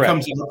 If he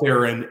comes out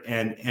there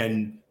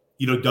and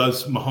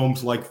does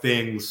Mahomes like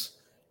things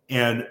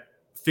and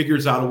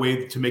figures out a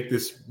way to make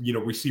this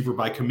receiver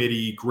by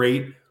committee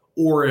great,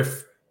 or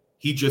if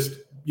he just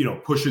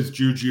pushes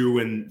Juju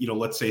and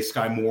let's say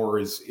Sky Moore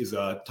is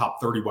a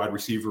top 30 wide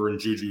receiver and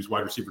Juju's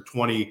wide receiver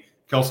 20.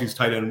 Kelsey's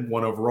tight end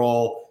 1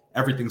 overall.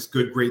 Everything's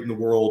great in the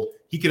world.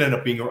 He could end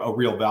up being a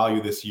real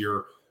value this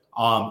year.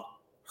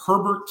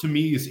 Herbert, to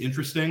me, is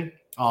interesting.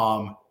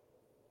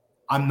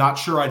 I'm not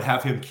sure I'd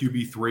have him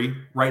QB3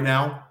 right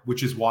now,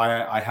 which is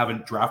why I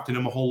haven't drafted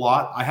him a whole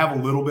lot. I have a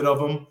little bit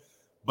of him,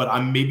 but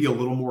I'm maybe a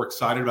little more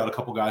excited about a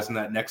couple guys in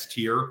that next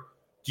tier.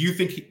 Do you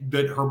think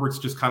that Herbert's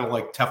just kind of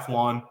like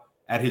Teflon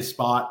at his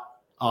spot,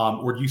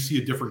 or do you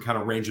see a different kind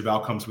of range of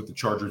outcomes with the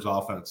Chargers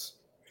offense?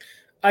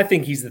 I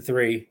think he's the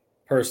 3.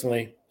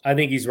 Personally, I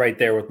think he's right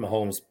there with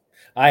Mahomes.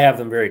 I have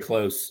them very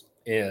close.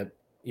 I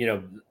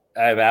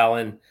have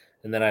Allen,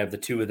 and then I have the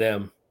 2 of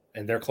them,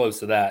 and they're close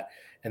to that.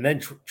 And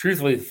then,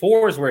 truthfully, the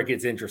 4 is where it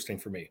gets interesting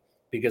for me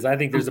because I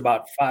think there's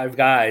about 5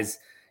 guys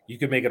you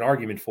could make an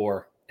argument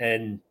for,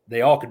 and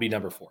they all could be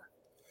number 4.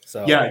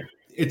 So yeah,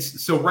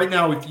 so right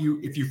now, if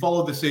you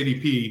follow this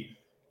ADP,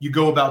 you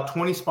go about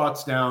 20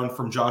 spots down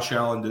from Josh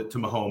Allen to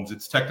Mahomes.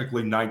 It's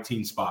technically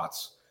 19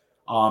 spots.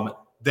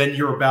 Then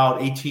you're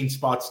about 18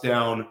 spots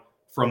down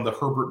from the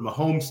Herbert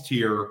Mahomes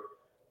tier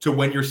to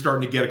when you're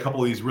starting to get a couple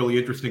of these really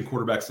interesting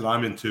quarterbacks that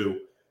I'm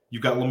into.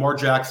 You've got Lamar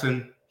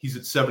Jackson. He's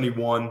at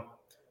 71.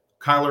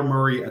 Kyler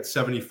Murray at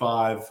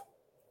 75.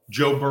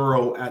 Joe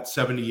Burrow at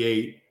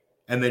 78.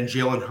 And then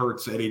Jalen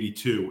Hurts at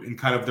 82 in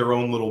kind of their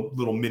own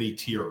little mini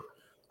tier.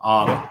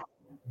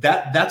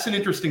 That's an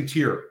interesting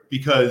tier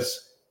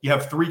because you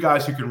have 3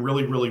 guys who can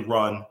really, really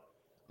run.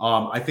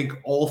 I think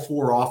all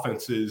 4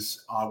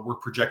 offenses we're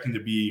projecting to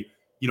be,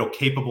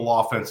 capable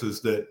offenses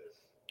that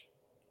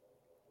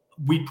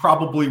we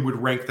probably would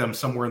rank them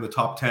somewhere in the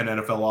top 10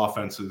 NFL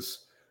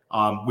offenses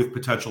with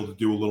potential to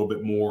do a little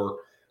bit more.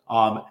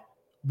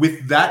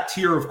 With that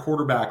tier of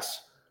quarterbacks,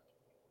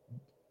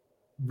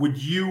 would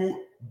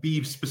you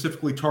be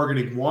specifically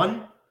targeting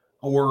one,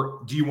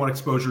 or do you want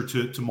exposure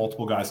to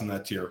multiple guys in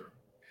that tier?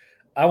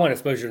 I want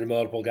exposure to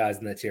multiple guys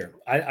in that tier.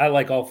 I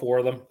like all 4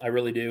 of them. I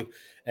really do.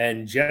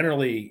 And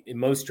generally, in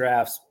most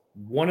drafts,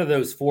 one of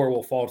those 4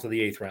 will fall to the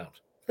 8th round.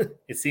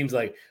 It seems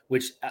like,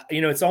 which,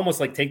 it's almost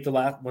like take the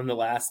one that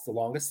lasts the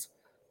longest,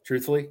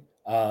 truthfully.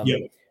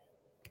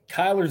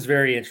 Kyler's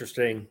very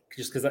interesting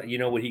just because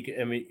what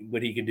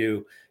he can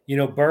do.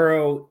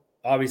 Burrow,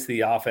 obviously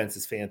the offense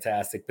is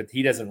fantastic, but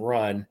he doesn't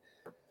run.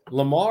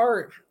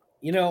 Lamar,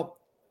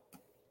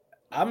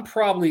 I'm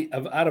probably,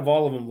 out of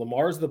all of them,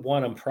 Lamar's the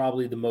one I'm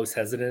probably the most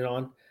hesitant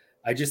on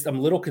I'm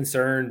a little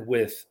concerned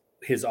with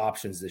his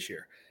options this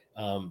year.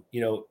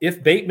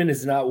 If Bateman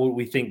is not what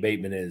we think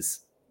Bateman is,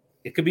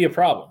 it could be a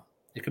problem.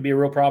 It could be a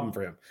real problem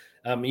for him.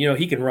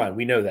 He can run.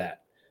 We know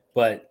that.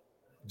 But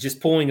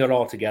just pulling it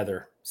all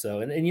together.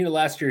 So, and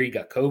last year he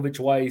got COVID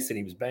twice and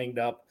he was banged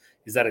up.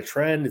 Is that a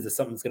trend? Is this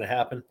something that's going to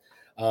happen?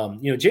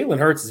 Jalen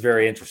Hurts is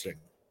very interesting.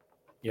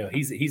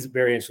 He's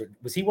very interesting.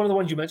 Was he one of the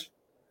ones you mentioned?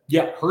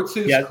 Yeah, Hurts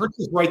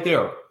is right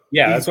there.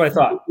 Yeah, that's what I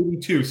thought.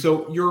 82.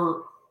 So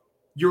you're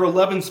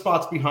 11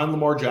 spots behind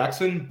Lamar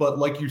Jackson, but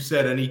like you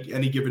said,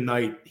 any given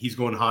night he's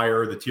going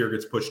higher. The tier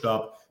gets pushed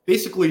up.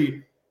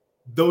 Basically,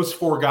 those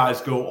 4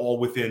 guys go all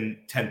within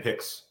 10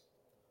 picks.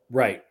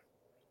 Right.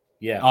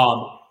 Yeah.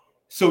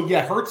 So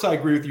yeah, Hurts, I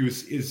agree with you,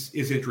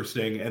 is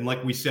interesting. And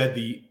like we said,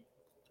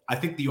 I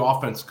think the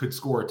offense could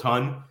score a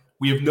ton.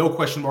 We have no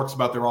question marks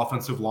about their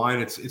offensive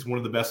line. It's one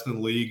of the best in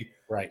the league.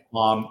 Right.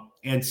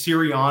 And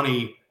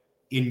Sirianni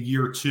in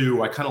year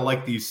 2, I kind of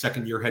like these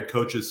second-year head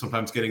coaches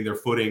sometimes getting their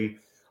footing.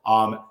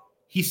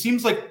 He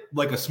seems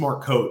like a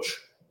smart coach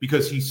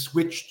because he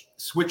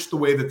switched the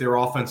way that their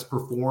offense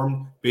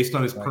performed based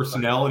on his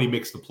personnel, and he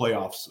makes the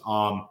playoffs.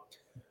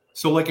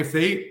 So like if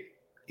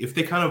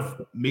they kind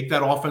of make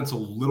that offense a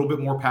little bit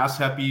more pass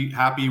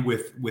happy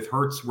with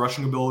Hurts'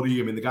 rushing ability.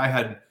 I mean, the guy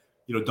had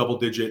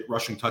double-digit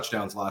rushing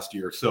touchdowns last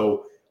year,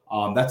 so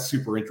that's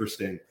super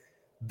interesting.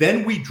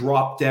 Then we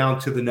drop down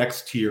to the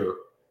next tier.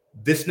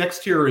 This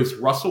next tier is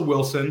Russell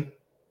Wilson.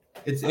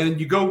 And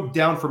you go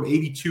down from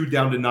 82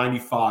 down to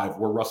 95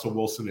 where Russell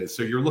Wilson is.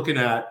 So you're looking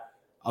at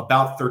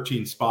about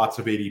 13 spots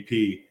of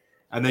ADP.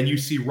 And then you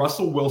see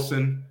Russell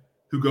Wilson,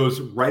 who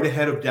goes right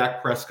ahead of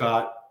Dak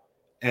Prescott.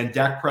 And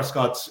Dak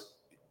Prescott's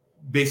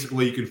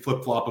basically, you can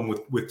flip-flop him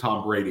with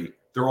Tom Brady.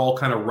 They're all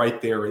kind of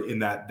right there in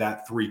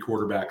that 3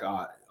 quarterback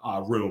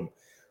room.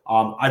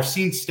 I've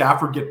seen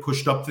Stafford get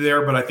pushed up to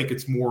there, but I think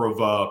it's more of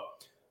a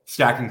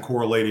stacking,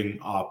 correlating,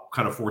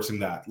 kind of forcing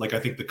that. Like I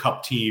think the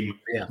Cup team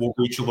will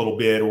reach a little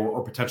bit,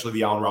 or potentially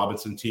the Allen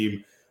Robinson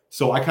team.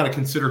 So I kind of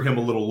consider him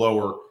a little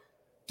lower.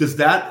 Does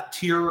that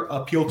tier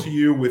appeal to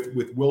you with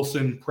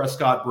Wilson,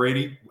 Prescott,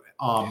 Brady?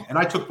 And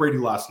I took Brady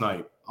last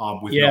night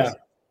with Nelson.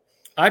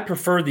 I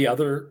prefer the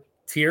other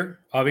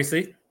tier,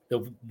 obviously,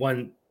 the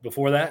one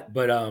before that.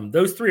 But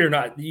those 3 are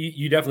not.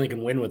 You definitely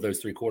can win with those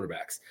 3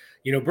 quarterbacks.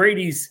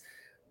 Brady's.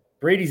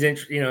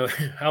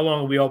 How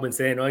long have we all been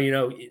saying?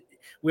 Oh,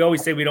 we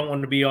always say we don't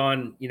want to be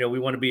on. We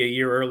want to be a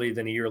year early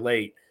than a year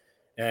late.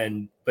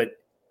 But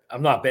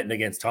I'm not betting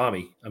against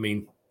Tommy. I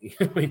mean,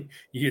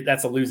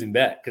 that's a losing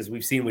bet because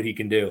we've seen what he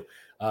can do.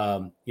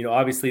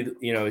 Obviously,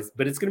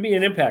 but it's going to be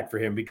an impact for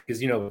him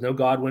because no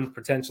Godwin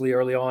potentially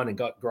early on and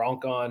got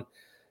Gronk on.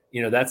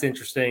 That's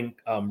interesting.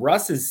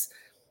 Russ is,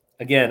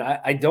 again,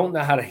 I don't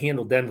know how to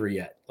handle Denver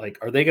yet. Like,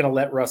 are they going to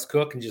let Russ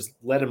cook and just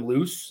let him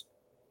loose?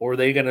 Or are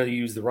they going to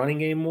use the running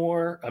game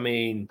more? I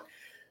mean,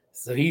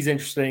 so he's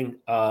interesting.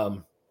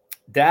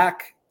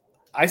 Dak,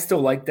 I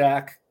still like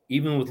Dak,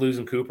 even with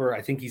losing Cooper.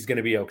 I think he's going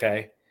to be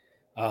okay.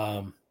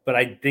 But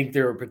I think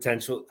there are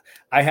potential.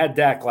 I had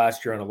Dak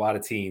last year on a lot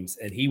of teams,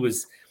 and it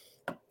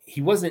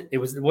wasn't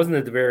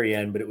at the very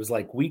end, but it was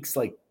like weeks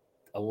like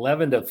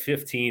 11 to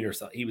 15 or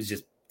something. He was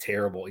just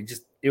terrible.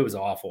 It was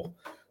awful.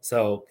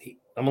 So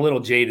I'm a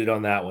little jaded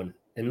on that one.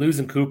 And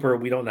losing Cooper,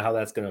 we don't know how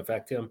that's going to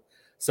affect him.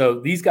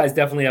 So these guys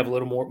definitely have a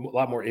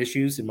lot more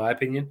issues, in my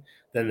opinion,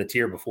 than the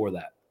tier before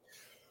that.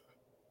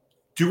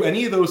 Do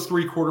any of those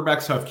 3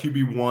 quarterbacks have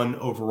QB1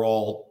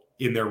 overall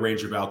in their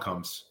range of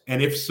outcomes?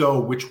 And if so,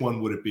 which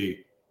one would it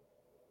be?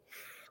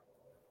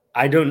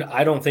 I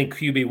don't think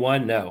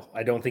QB1. No,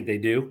 I don't think they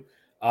do.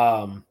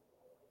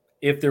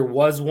 If there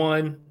was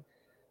one,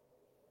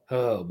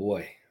 oh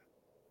boy,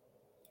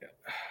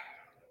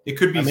 it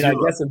could be. I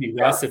guess it'd be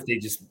Russ if they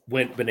just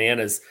went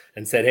bananas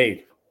and said,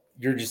 "Hey,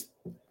 you're just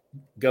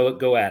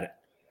go at it."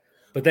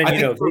 But then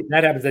if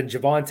that happens, then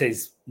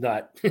Javante's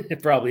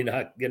probably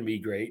not going to be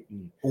great.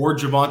 Or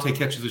Javante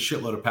catches a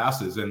shitload of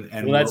passes, and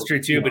well, that's true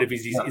too. But if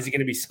is he going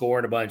to be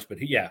scoring a bunch? But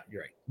you're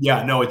right.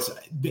 Yeah, no,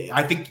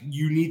 I think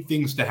you need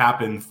things to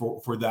happen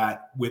for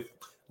that. With,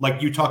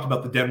 like you talked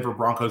about the Denver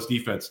Broncos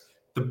defense,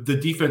 the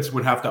defense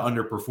would have to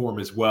underperform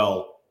as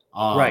well.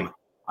 Right.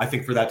 I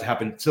think for that to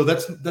happen. So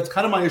that's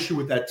kind of my issue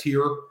with that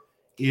tier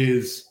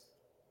is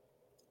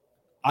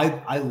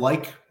I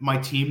like my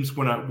teams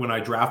when I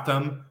draft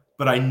them,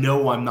 but I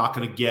know I'm not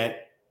going to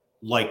get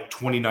like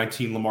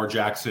 2019 Lamar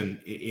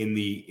Jackson in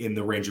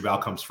the range of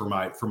outcomes for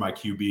my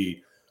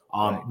QB.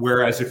 Right.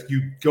 Whereas if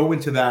you go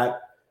into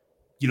that,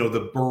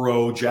 the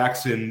Burrow,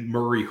 Jackson,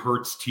 Murray,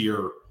 Hurts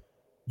tier,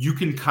 you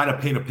can kind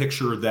of paint a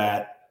picture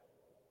that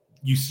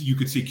you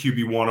could see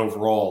QB1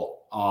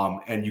 overall,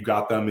 and you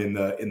got them in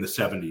the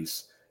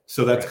 70s.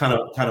 So that's kind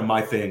of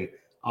my thing.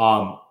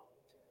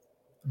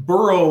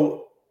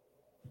 Burrow,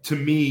 to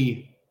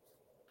me,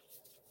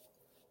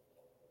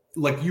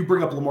 like you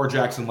bring up Lamar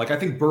Jackson, like I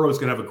think Burrow is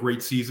going to have a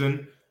great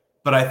season,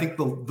 but I think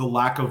the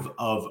lack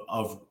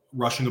of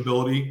rushing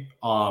ability,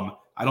 I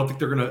don't think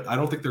they're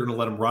gonna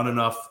let him run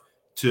enough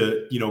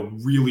to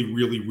really,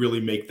 really, really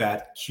make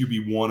that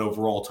QB1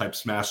 overall type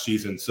smash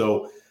season.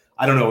 So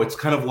I don't know. It's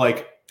kind of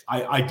like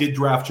I did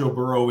draft Joe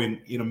Burrow in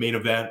a main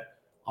event.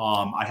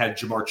 I had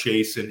Jamar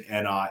Chase, and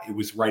it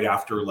was right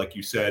after, like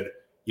you said,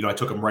 I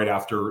took him right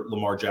after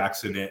Lamar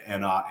Jackson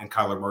and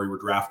Kyler Murray were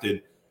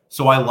drafted.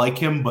 So I like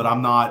him, but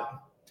I'm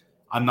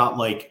not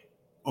like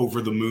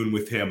over the moon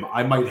with him.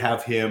 I might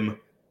have him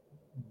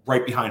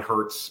right behind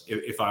Hurts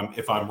if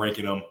I'm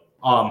ranking him.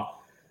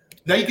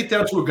 Now you get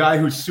down to a guy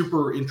who's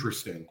super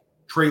interesting,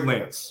 Trey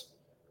Lance,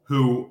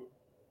 who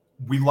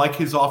we like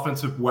his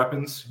offensive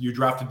weapons. You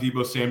drafted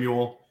Deebo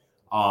Samuel,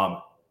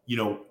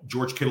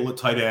 George Kittle at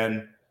tight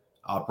end,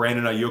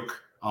 Brandon Ayuk,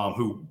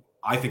 who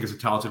I think is a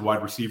talented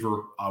wide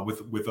receiver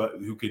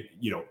who could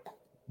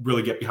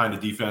really get behind the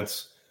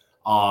defense.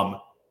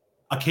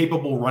 A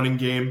capable running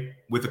game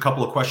with a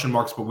couple of question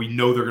marks, but we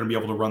know they're going to be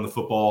able to run the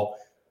football,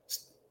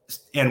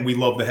 and we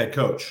love the head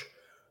coach.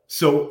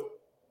 So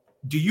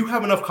do you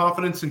have enough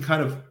confidence in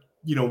kind of,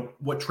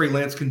 what Trey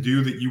Lance can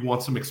do that you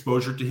want some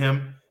exposure to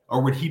him?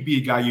 Or would he be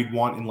a guy you'd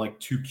want in like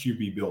 2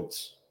 QB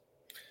builds?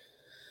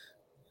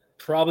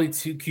 Probably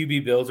 2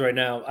 QB builds right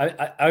now.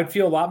 I would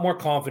feel a lot more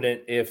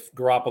confident if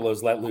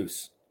Garoppolo's let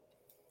loose.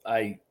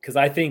 Because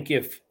I think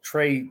if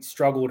Trey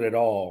struggled at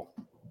all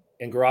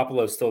and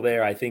Garoppolo's still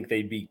there, I think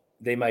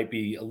they might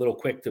be a little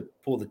quick to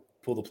pull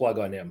the plug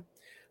on him.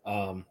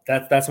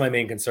 That's my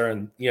main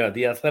concern.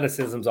 The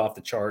athleticism's off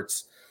the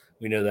charts.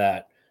 We know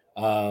that.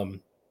 I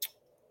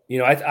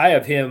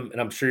have him,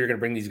 and I'm sure you're going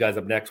to bring these guys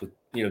up next with,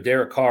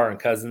 Derek Carr and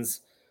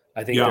Cousins.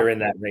 I think they're in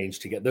that range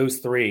to get those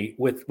 3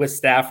 with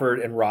Stafford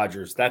and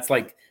Rodgers. That's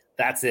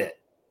it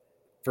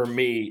for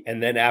me.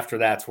 And then after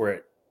that's where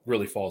it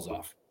really falls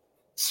off.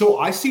 So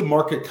I see the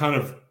market kind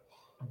of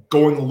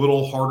going a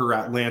little harder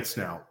at Lance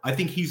now. I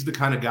think he's the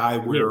kind of guy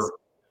where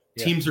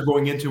teams are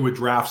going into a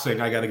draft saying,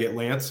 I got to get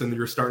Lance, and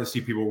you're starting to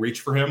see people reach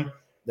for him.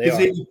 His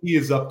ADP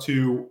is up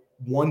to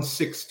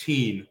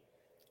 116.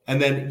 And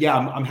then,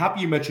 I'm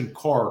happy you mentioned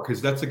Carr because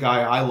that's a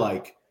guy I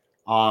like.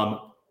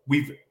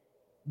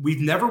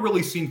 We've never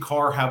really seen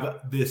Carr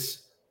have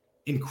this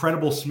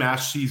incredible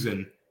smash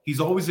season. He's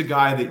always a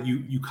guy that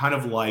you kind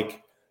of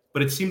like,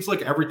 but it seems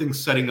like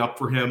everything's setting up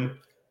for him.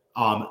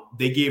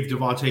 They gave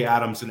Devontae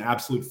Adams an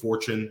absolute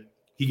fortune.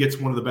 He gets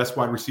one of the best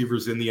wide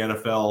receivers in the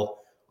NFL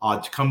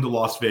to come to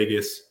Las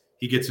Vegas.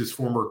 He gets his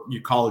former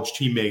college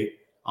teammate.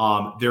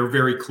 They're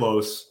very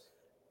close.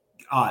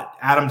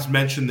 Adams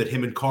mentioned that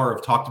him and Carr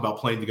have talked about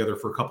playing together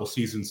for a couple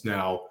seasons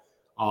now.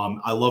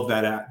 I love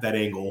that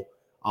angle.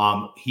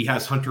 He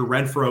has Hunter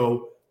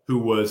Renfrow, who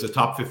was a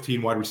top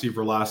 15 wide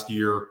receiver last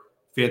year,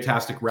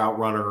 fantastic route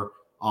runner.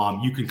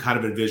 You can kind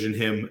of envision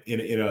him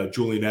in a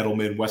Julian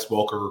Edelman, Wes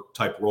Welker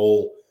type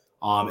role.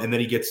 And then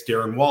he gets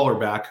Darren Waller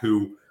back,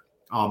 who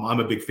I'm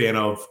a big fan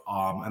of.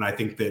 And I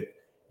think that,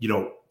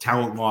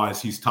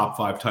 talent-wise, he's top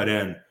 5 tight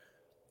end.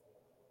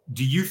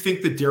 Do you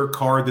think that Derek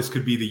Carr, this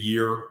could be the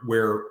year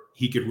where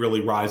he could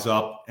really rise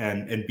up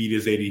and beat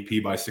his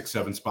ADP by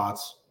 6-7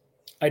 spots?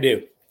 I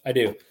do.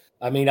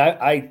 I mean,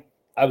 I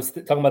was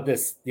talking about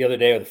this the other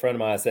day with a friend of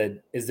mine. I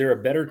said, is there a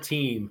better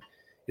team?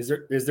 Is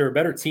there a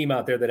better team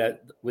out there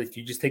that if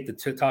you just take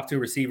the top 2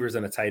 receivers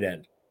and a tight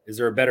end, is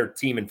there a better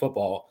team in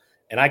football?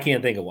 And I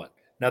can't think of one.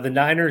 Now the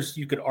Niners,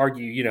 you could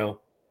argue, Deebo,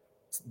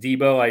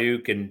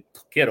 Ayuk, and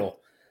Kittle,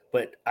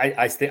 but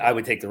I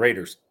would take the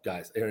Raiders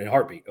guys in a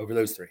heartbeat over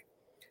those 3.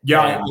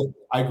 Yeah,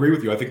 I agree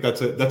with you. I think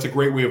that's a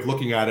great way of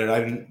looking at it.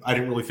 I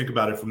didn't really think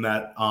about it from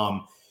that.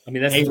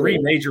 That's 3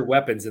 major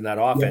weapons in that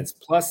offense.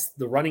 Yeah. Plus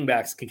the running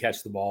backs can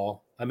catch the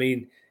ball. I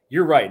mean,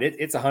 you're right.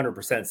 It's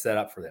 100% set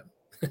up for them,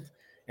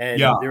 and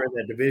they're in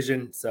that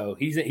division, so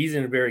he's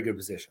in a very good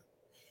position.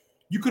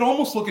 You could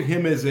almost look at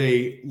him as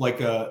a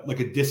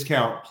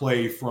discount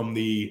play from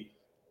the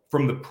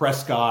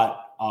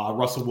Prescott,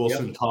 Russell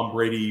Wilson, Tom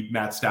Brady,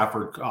 Matt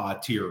Stafford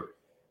tier.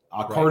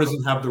 Carr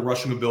doesn't have the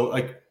rushing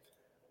ability.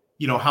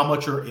 How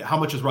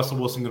much is Russell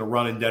Wilson going to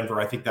run in Denver?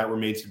 I think that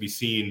remains to be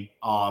seen.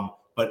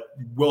 But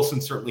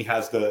Wilson certainly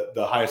has the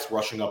highest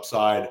rushing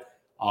upside.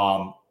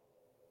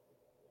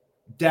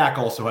 Dak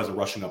also has a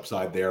rushing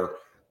upside there.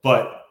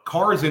 But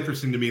Carr is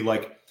interesting to me.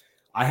 Like,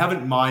 I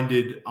haven't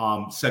minded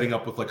setting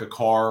up with like a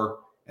Carr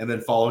and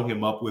then following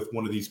him up with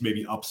one of these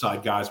maybe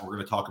upside guys we're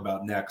going to talk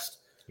about next.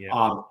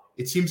 Yeah.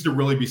 It seems to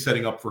really be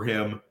setting up for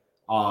him.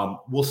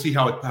 We'll see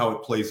how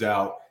it plays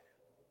out.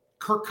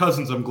 Kirk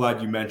Cousins, I'm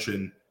glad you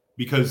mentioned,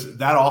 because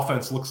that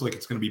offense looks like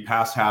it's going to be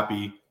pass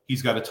happy.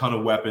 He's got a ton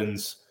of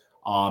weapons.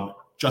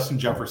 Justin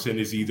Jefferson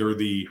is either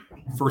the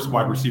first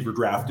wide receiver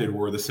drafted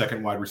or the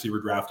second wide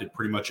receiver drafted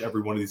pretty much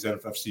every one of these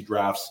NFFC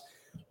drafts.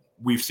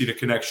 We've seen a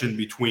connection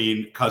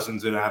between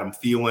Cousins and Adam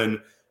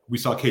Thielen. We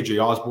saw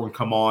KJ Osborne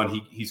come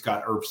on. He's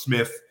got Irv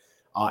Smith.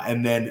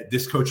 And then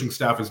this coaching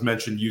staff has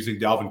mentioned using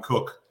Dalvin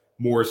Cook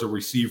more as a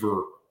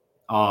receiver,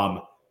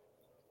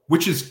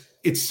 which is,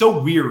 it's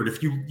so weird.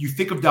 If you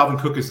think of Dalvin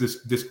Cook as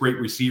this great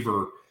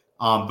receiver,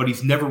 but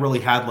he's never really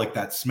had like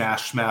that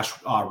smash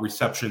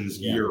receptions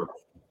year.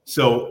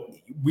 So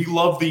we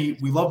love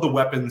the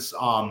weapons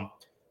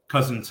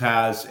Cousins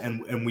has,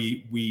 and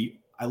we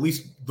at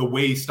least the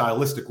way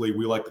stylistically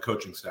we like the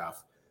coaching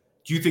staff.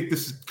 Do you think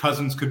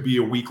Cousins could be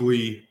a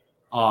weekly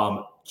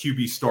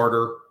QB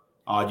starter.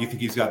 Do you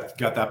think he's got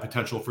that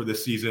potential for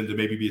this season to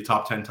maybe be a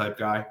top 10 type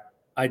guy?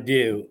 I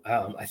do.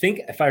 I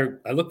think if I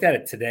looked at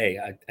it today,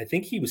 I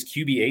think he was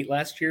QB8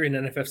 last year in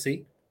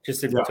NFFC,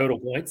 just in total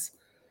points.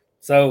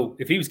 So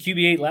if he was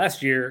QB8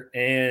 last year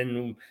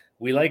and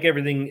we like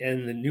everything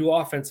and the new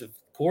offensive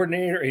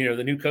coordinator,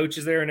 the new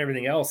coaches there and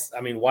everything else,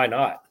 I mean, why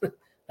not?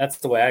 That's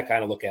the way I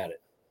kind of look at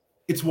it.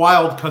 It's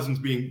wild Cousins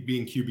being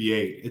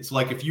QB8. It's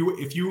like if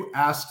you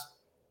asked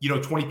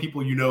 20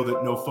 people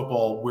that know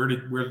football, where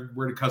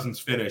did Cousins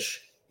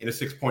finish in a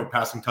 6-point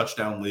passing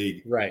touchdown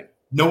league? Right.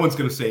 No one's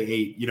going to say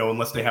 8,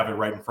 unless they have it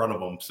right in front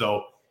of them.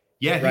 So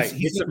yeah,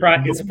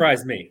 it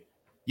surprised me.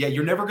 Yeah,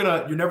 you're never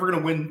gonna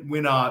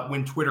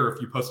win Twitter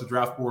if you post a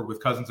draft board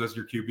with Cousins as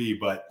your QB,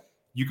 but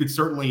you could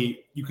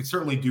certainly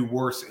do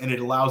worse, and it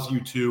allows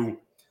you to.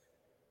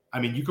 I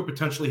mean, you could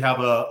potentially have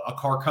a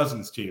Carr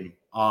Cousins team,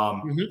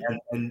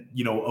 and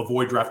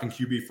avoid drafting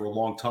QB for a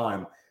long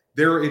time.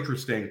 They're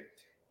interesting.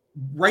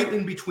 Right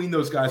in between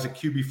those guys at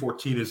QB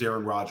 14 is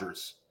Aaron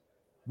Rodgers.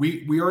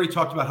 We already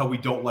talked about how we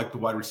don't like the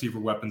wide receiver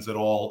weapons at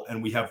all,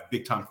 and we have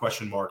big time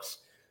question marks.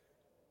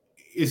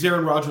 Is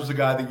Aaron Rodgers a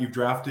guy that you've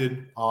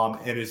drafted?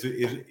 And is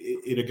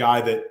it a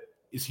guy that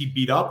is he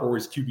beat up, or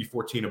is QB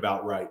 14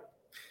 about right?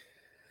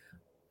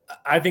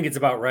 I think it's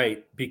about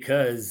right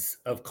because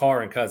of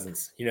Carr and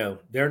Cousins.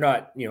 They're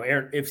not,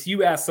 Aaron, if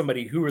you ask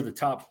somebody who are the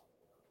top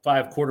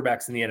 5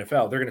 quarterbacks in the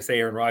NFL, they're going to say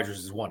Aaron Rodgers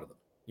is one of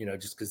them,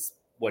 just because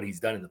what he's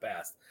done in the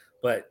past.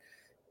 But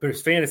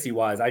as fantasy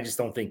wise, I just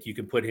don't think you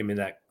can put him in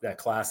that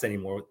class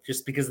anymore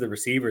just because of the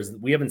receivers.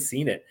 We haven't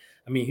seen it.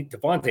 I mean,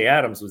 Devontae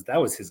Adams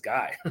was his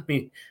guy.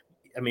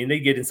 I mean, they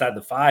get inside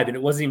the 5, and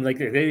it wasn't even like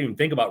they didn't even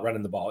think about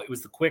running the ball. It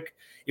was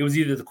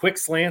either the quick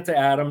slant to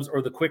Adams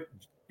or the quick,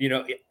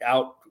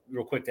 out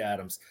real quick to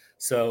Adams.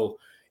 So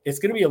it's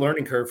going to be a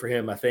learning curve for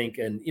him, I think.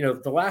 And,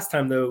 the last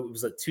time, though, it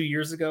was 2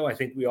 years ago. I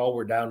think we all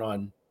were down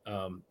on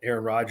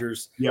Aaron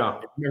Rodgers. Yeah.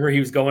 Remember, he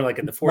was going like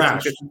in the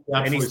 14th,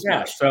 and he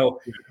smashed.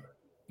 So,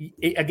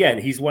 again,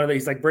 he's one of those,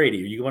 he's like Brady.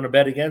 You want to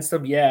bet against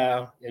him?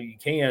 Yeah, you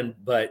can.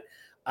 But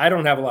I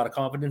don't have a lot of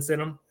confidence in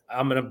him.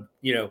 I'm going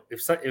to,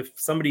 if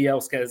somebody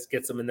else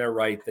gets them in there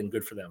right, then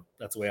good for them.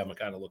 That's the way I'm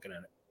kind of looking at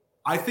it.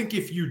 I think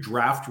if you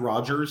draft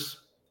Rodgers,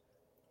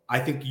 I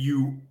think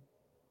you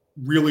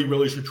really,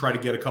 really should try to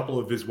get a couple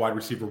of his wide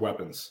receiver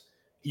weapons.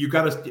 You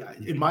got to,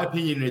 in my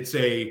opinion,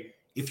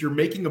 if you're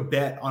making a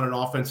bet on an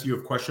offense you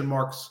have question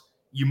marks,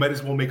 you might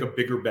as well make a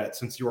bigger bet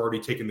since you're already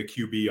taking the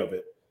QB of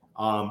it.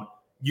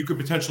 You could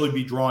potentially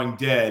be drawing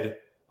dead,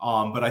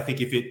 but I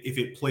think if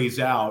it plays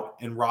out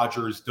and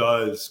Rodgers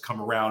does come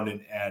around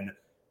and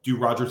do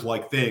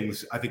Rodgers-like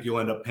things, I think you'll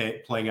end up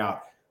playing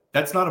out.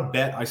 That's not a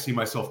bet I see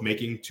myself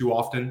making too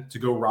often to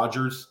go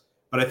Rodgers,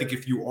 but I think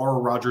if you are a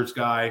Rodgers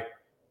guy,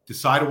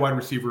 decide a wide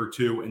receiver or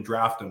two and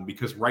draft him,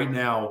 because right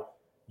now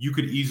you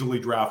could easily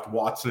draft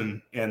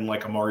Watson and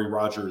like Amari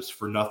Rodgers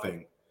for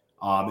nothing,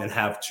 and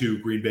have 2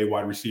 Green Bay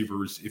wide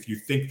receivers if you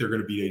think they're going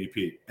to beat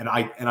ADP. And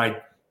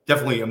I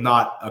definitely am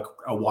not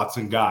a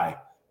Watson guy,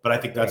 but I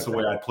think that's the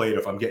way I play it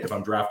if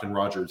I'm drafting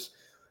Rodgers.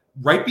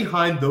 Right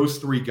behind those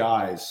 3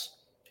 guys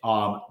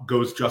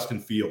goes Justin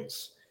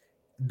Fields.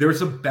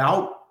 There's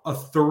about a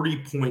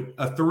 30-man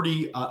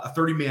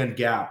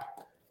gap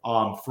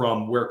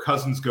from where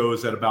Cousins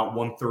goes at about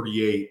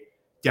 138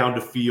 down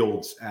to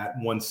Fields at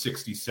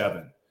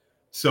 167.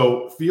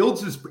 So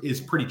Fields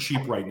is pretty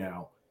cheap right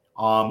now.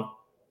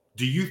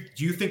 Do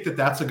you think that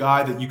that's a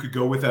guy that you could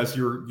go with as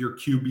your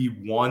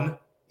QB1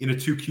 in a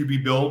 2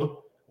 QB build,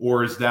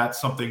 or is that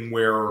something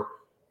where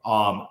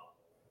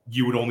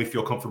you would only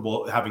feel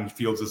comfortable having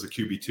Fields as a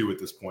QB2 at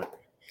this point?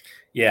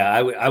 Yeah,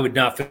 I would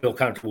not feel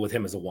comfortable with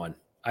him as a 1.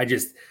 I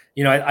just,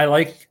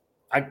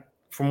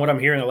 from what I'm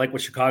hearing, I like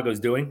what Chicago's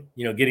doing.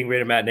 Getting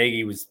rid of Matt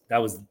Nagy was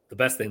the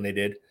best thing they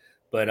did.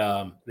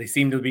 But they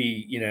seem to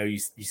be, you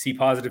see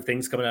positive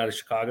things coming out of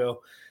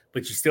Chicago,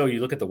 but you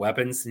look at the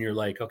weapons and you're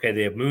like, okay,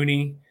 they have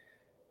Mooney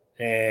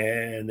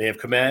and they have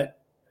Kmet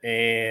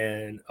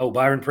and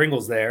Byron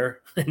Pringle's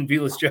there and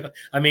Velas Joe.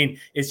 I mean,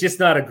 it's just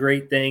not a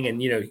great thing.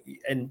 And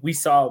and we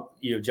saw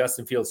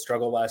Justin Fields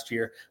struggle last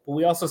year, but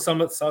we also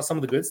saw some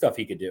of the good stuff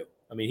he could do.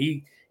 I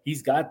mean,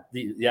 he's got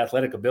the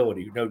athletic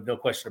ability, no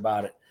question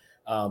about it.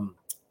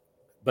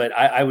 But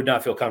I would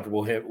not feel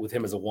comfortable with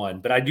him as a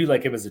 1, but I do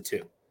like him as a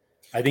 2.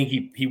 I think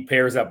he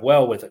pairs up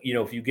well with,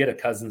 if you get a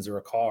Cousins or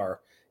a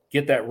Carr,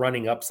 get that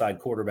running upside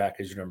quarterback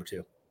as your number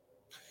 2.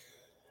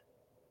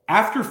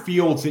 After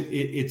Fields,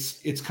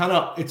 it's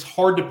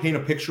hard to paint a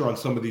picture on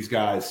some of these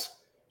guys.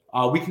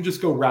 We can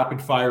just go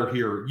rapid fire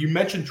here. You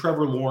mentioned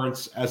Trevor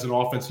Lawrence as an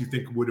offense you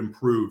think would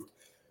improve.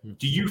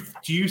 Do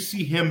you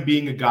see him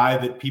being a guy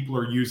that people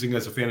are using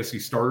as a fantasy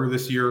starter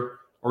this year,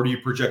 or do you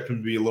project him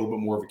to be a little bit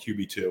more of a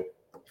QB2?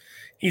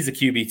 He's a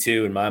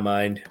QB2 in my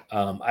mind.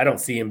 I don't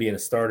see him being a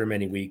starter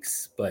many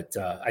weeks, but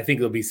I think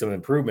there'll be some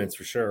improvements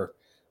for sure.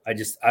 I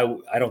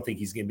don't think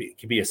he's going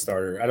to be a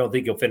starter. I don't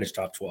think he'll finish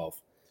top 12.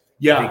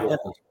 Yeah,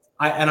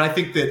 I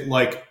think that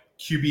like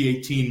QB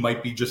 18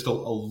 might be just a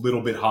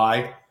little bit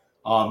high.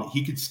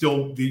 He could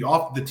still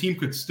the team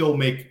could still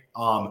make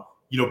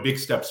big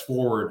steps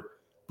forward.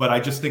 But I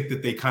just think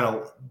that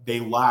they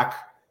lack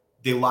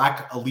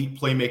elite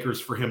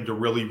playmakers for him to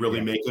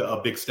really make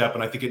a big step.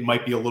 And I think it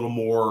might be a little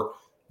more,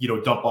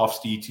 dump offs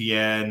to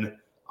ETN.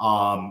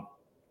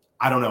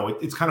 I don't know.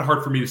 It's kind of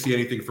hard for me to see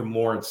anything from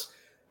Lawrence.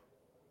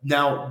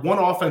 Now, one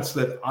offense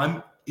that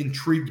I'm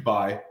intrigued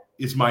by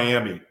is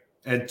Miami,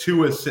 and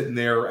Tua's sitting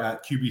there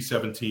at QB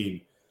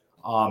 17.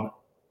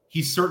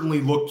 He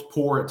certainly looked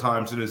poor at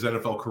times in his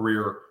NFL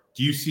career.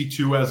 Do you see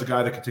Tua as a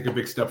guy that could take a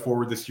big step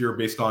forward this year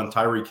based on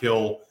Tyreek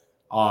Hill,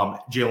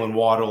 Jalen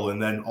Waddle,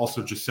 and then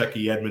also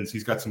Gesicki Edmonds?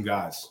 He's got some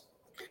guys.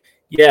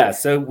 Yeah.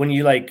 So when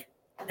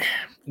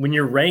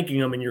you're ranking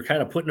them and you're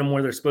kind of putting them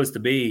where they're supposed to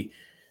be,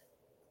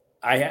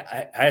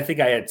 I think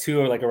I had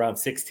Tua like around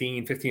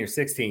 15 or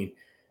 16.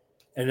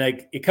 And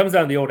like, it comes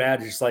down to the old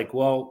adage. It's like,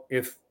 well,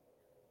 if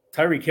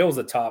Tyreek Hill's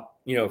a top,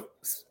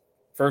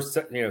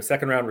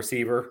 second round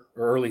receiver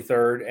or early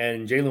third,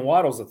 and Jalen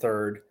Waddle's a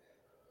third,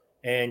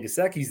 and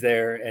Gesicki's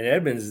there and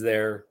Edmonds is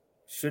there,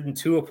 shouldn't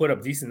Tua put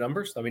up decent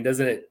numbers? I mean,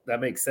 that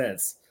makes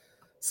sense.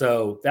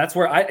 So that's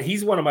where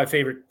he's one of my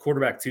favorite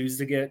quarterback twos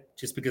to get,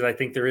 just because I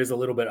think there is a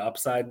little bit of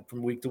upside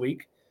from week to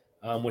week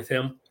with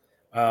him.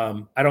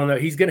 I don't know.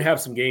 He's going to have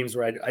some games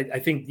where I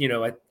think,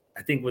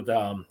 I think with,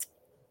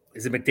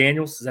 is it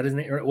McDaniels? Is that his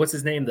name? Or what's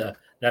his name?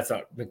 That's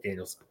not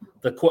McDaniels.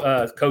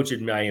 The coach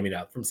in Miami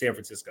now from San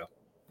Francisco.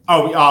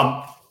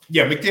 Oh,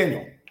 yeah,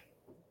 McDaniel.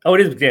 Oh,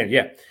 it is McDaniel.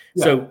 Yeah.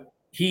 So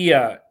he,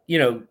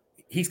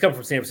 he's come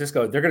from San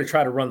Francisco. They're going to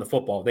try to run the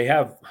football. They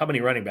have how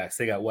many running backs?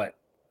 They got what?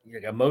 You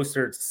got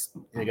Mostert.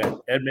 They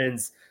got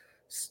Edmonds.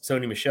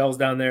 Sony Michel's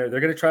down there. They're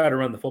going to try to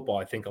run the football,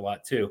 I think, a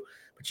lot too.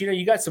 But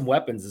you got some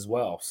weapons as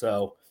well.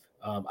 So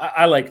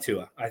I like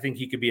Tua. I think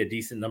he could be a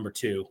decent number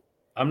 2.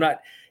 I'm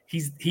not.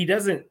 He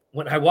doesn't.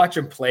 When I watch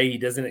him play, he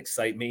doesn't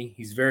excite me.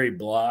 He's very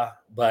blah.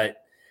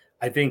 But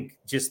I think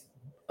just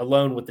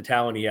alone with the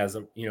talent he has,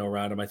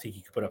 around him, I think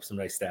he could put up some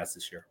nice stats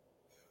this year.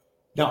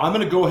 Now I'm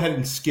going to go ahead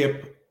and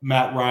skip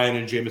Matt Ryan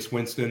and Jameis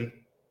Winston,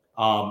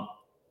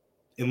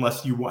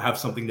 unless you have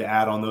something to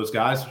add on those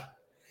guys.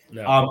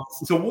 No.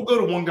 So we'll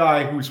go to one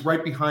guy who's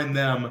right behind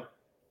them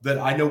that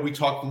I know we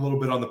talked a little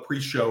bit on the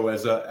pre-show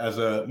as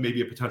a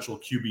maybe a potential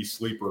QB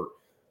sleeper.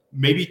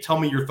 Maybe tell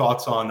me your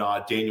thoughts on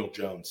Daniel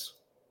Jones.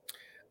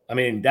 I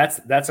mean,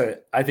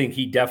 I think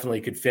he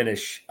definitely could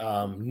finish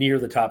near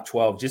the top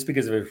 12 just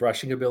because of his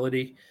rushing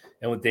ability.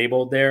 And with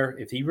Daboll there,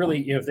 if he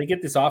really, if they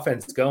get this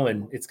offense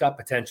going, it's got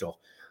potential.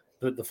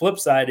 The flip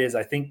side is,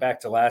 I think back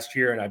to last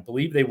year, and I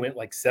believe they went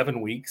like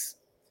 7 weeks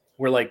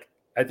where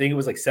I think it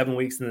was like 7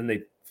 weeks. And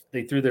then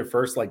they threw their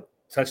first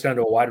touchdown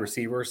to a wide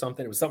receiver or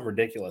something. It was something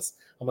ridiculous.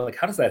 I'm like,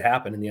 how does that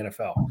happen in the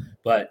NFL?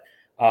 But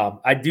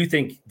I do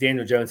think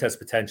Daniel Jones has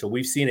potential.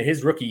 We've seen it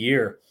his rookie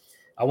year.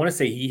 I want to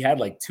say he had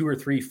like 2 or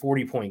 3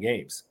 40-point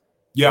games.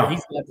 Yeah.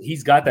 So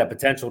he's got that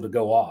potential to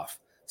go off.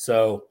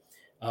 So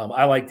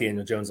I like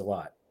Daniel Jones a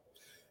lot.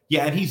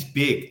 Yeah, and he's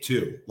big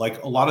too.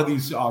 Like a lot of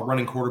these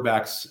running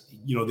quarterbacks,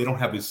 they don't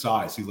have his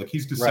size.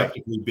 He's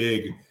deceptively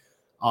big.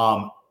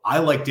 I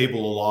like Daboll a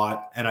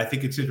lot, and I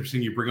think it's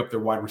interesting you bring up their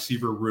wide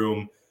receiver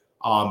room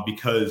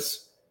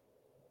because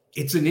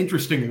it's an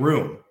interesting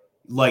room.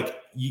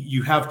 Like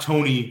you have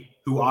Tony,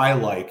 who I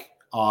like,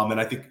 and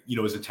I think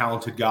is a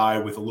talented guy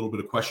with a little bit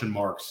of question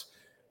marks.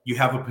 You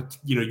have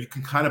you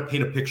can kind of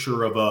paint a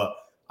picture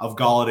of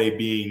Golladay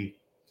being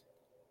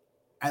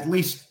at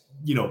least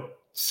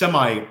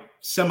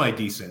semi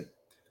decent.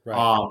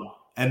 Right.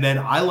 And then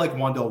I like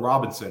Wan'Dale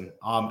Robinson.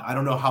 I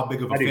don't know how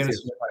big of a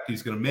fantasy impact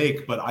he's going to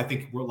make, but I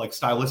think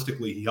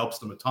stylistically he helps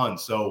them a ton.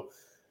 So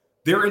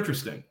they're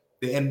interesting.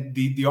 And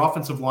the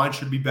offensive line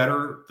should be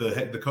better.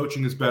 The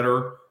coaching is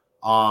better.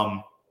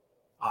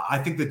 I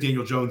think that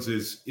Daniel Jones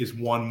is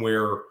one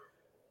where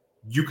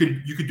you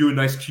could do a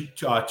nice 2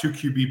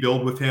 QB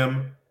build with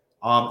him.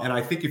 And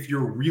I think if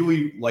you're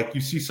really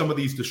you see some of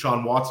these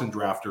Deshaun Watson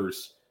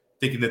drafters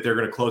thinking that they're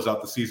going to close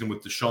out the season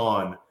with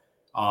Deshaun,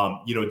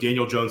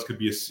 Daniel Jones could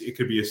be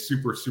a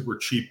super, super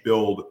cheap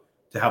build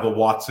to have a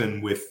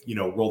Watson with,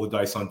 roll the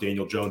dice on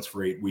Daniel Jones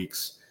for 8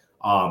 weeks.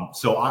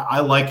 So I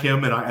like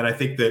him. And I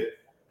think that,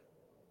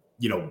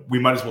 we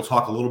might as well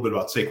talk a little bit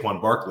about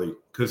Saquon Barkley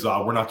because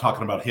we're not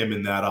talking about him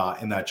in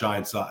that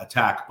Giants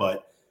attack,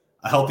 but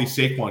a healthy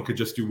Saquon could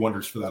just do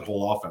wonders for that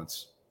whole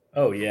offense.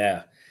 Oh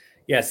yeah.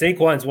 Yeah.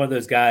 Saquon's one of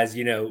those guys,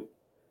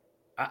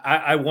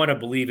 I want to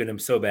believe in him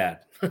so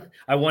bad.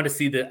 I want to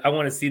see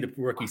the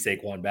rookie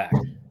Saquon back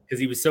because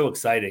he was so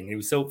exciting. He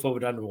was so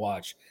fun to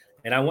watch.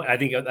 And I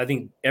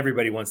think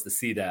everybody wants to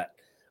see that.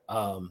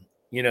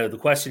 The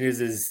question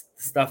is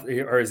stuff,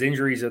 or his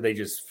injuries, are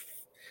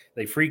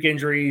they freak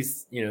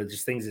injuries,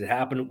 just things that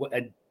happen.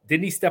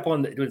 Didn't he step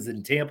on it was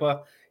in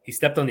Tampa? He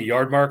stepped on the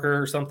yard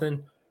marker or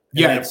something.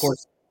 Yeah, of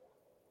course.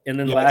 And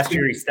then last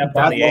year he stepped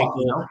on the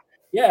ankle.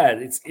 Yeah,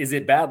 is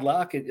it bad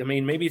luck? I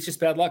mean, maybe it's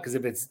just bad luck because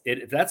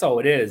if that's all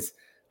it is,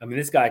 I mean,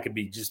 this guy could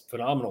be just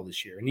phenomenal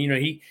this year. And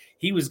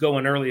he was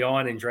going early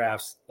on in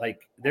drafts.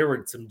 Like there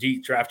were some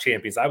deep draft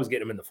champions. I was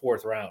getting him in the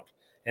 4th round,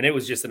 and it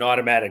was just an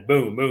automatic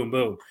boom, boom,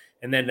 boom.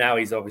 And then now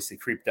he's obviously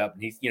creeped up,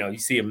 and he's, you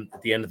see him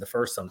at the end of the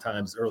first,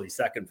 sometimes early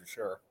second for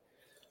sure.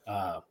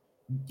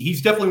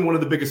 He's definitely one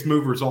of the biggest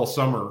movers all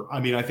summer. I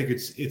mean, I think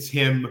it's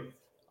him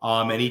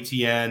and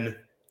ETN.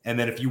 And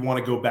then if you want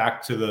to go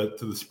back to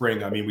the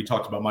spring, I mean, we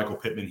talked about Michael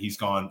Pittman. He's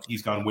gone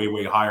way,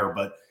 way higher.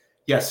 But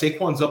yeah,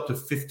 Saquon's up to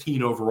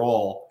 15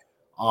 overall.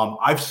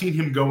 I've seen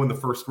him go in the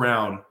first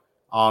round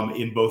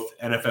in both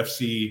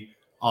NFFC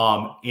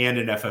and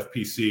in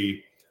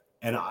FFPC.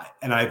 And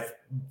I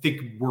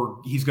think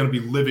he's going to be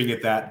living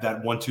at that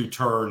 1-2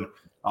 turn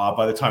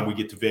by the time we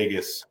get to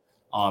Vegas,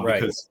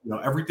 because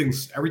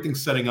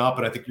everything's setting up,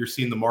 and I think you're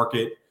seeing the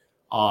market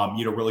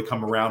really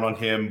come around on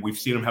him. We've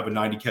seen him have a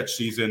 90 catch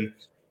season,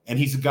 and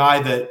he's a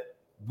guy that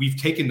we've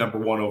taken number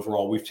 1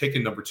 overall, we've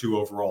taken number 2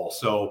 overall.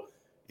 So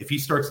if he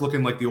starts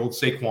looking like the old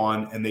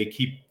Saquon, and they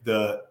keep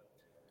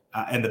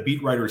and the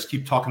beat writers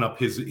keep talking up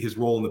his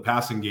role in the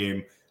passing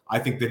game, I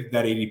think that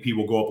ADP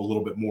will go up a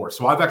little bit more.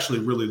 So I've actually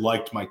really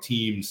liked my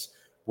teams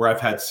where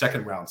I've had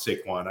second round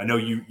Saquon. I know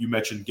you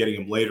mentioned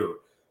getting him later,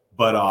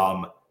 but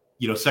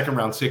second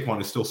round Saquon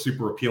is still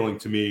super appealing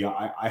to me.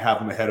 I have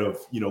him ahead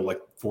of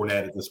like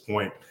Fournette at this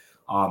point.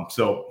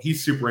 So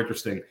he's super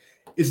interesting.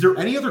 Is there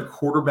any other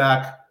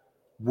quarterback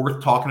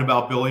worth talking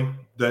about, Billy,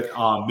 that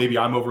maybe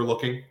I'm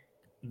overlooking?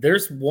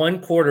 There's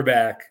one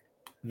quarterback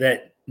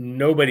that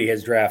nobody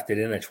has drafted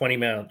in a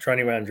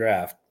 20-round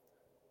draft.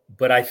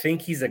 But I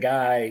think he's a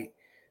guy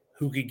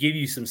who could give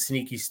you some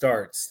sneaky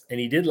starts. And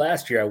he did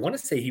last year. I want to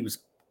say he was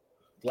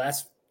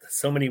last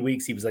so many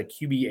weeks, he was like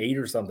QB8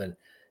 or something.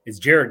 It's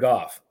Jared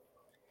Goff.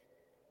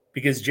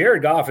 Because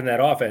Jared Goff in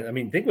that offense, I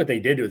mean, think what they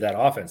did with that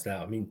offense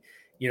now. I mean,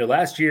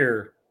 last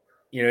year,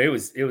 it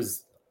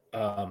was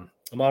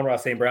Amon-Ra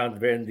St. Brown at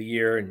the end of the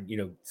year,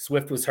 and,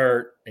 Swift was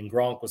hurt and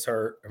Gronk was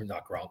hurt. I mean,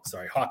 not Gronk,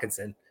 sorry,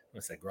 Hawkinson. I'm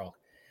going to say Gronk.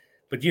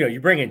 But, you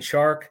bring in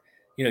Chark.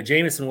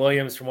 Jameson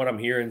Williams, from what I'm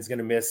hearing, is going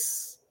to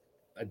miss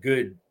a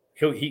good –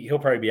 he'll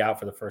probably be out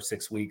for the first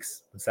 6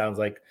 weeks, it sounds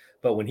like.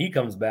 But when he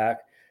comes back,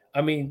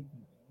 I mean,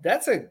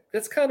 that's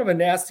kind of a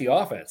nasty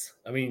offense.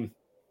 I mean,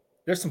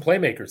 there's some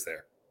playmakers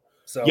there.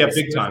 So yeah,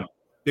 big time.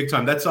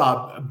 That's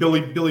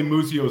Billy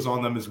Muzio's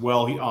on them as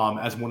well. He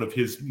as one of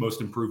his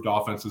most improved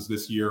offenses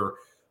this year.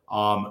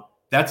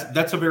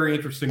 That's a very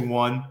interesting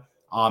one.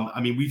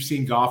 I mean, we've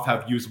seen Goff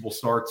have usable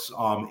starts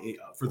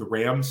for the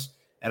Rams,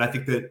 and I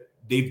think that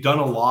they've done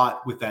a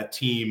lot with that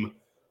team.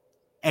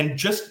 And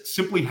just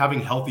simply having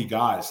healthy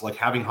guys, like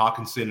having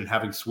Hawkinson and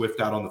having Swift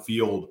out on the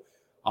field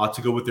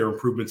to go with their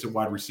improvements at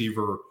wide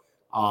receiver.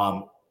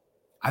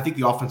 I think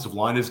the offensive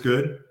line is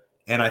good.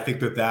 And I think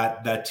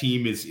that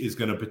team is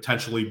going to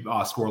potentially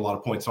score a lot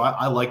of points. So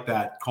I like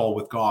that call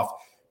with Goff.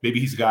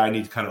 Maybe he's a guy I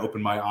need to kind of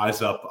open my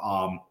eyes up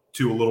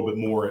to a little bit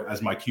more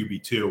as my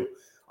QB2.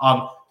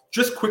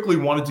 Just quickly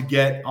wanted to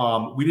get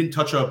we didn't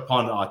touch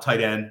upon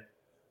tight end.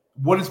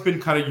 What has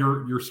been kind of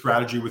your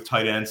strategy with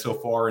tight end so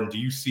far? And do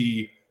you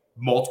see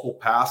multiple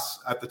paths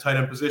at the tight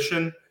end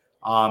position?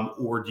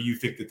 Or do you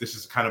think that this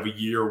is kind of a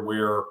year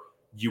where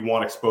you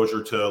want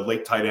exposure to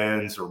late tight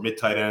ends or mid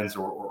tight ends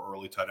or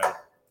early tight end?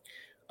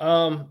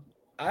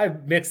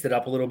 I've mixed it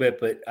up a little bit,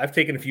 but I've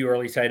taken a few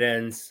early tight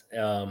ends.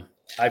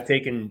 I've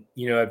taken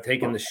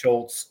the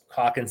Schultz,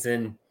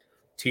 Hawkinson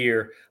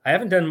tier. I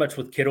haven't done much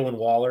with Kittle and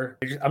Waller.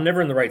 I'm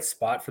never in the right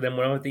spot for them.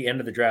 When I'm at the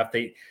end of the draft,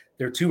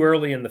 they're too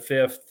early in the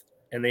 5th,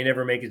 and they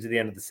never make it to the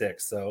end of the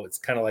 6th. So it's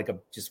kind of like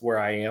just where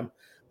I am,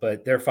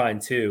 but they're fine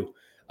too.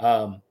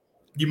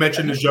 You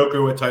mentioned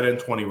Njoku at tight end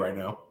 20 right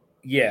now.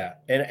 Yeah.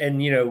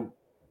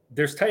 And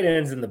there's tight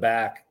ends in the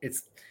back.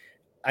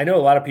 I know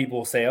a lot of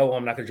people say, oh,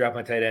 I'm not going to drop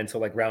my tight end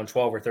until like round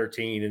 12 or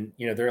 13. And,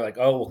 they're like,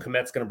 oh, well,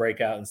 Komet's going to break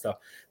out and stuff.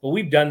 But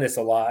we've done this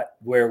a lot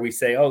where we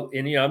say, oh,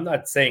 and, I'm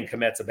not saying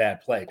Komet's a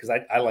bad play because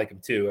I like him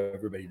too.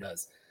 Everybody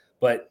does.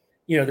 But,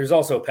 there's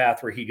also a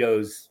path where he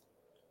goes,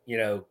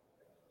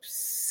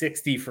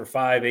 60 for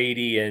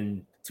 580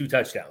 and 2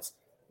 touchdowns.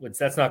 Which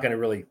that's not going to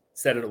really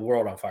set the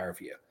world on fire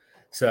for you.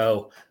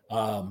 So,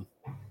 I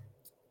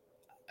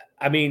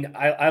mean,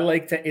 I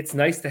like to. It's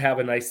nice to have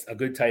a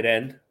good tight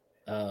end,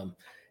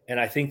 and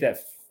I think that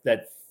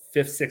 5th,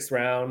 6th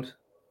round,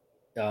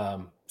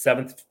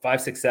 7th,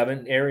 5, 6,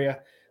 7 area,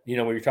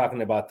 where you're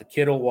talking about the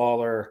Kittle,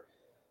 Waller,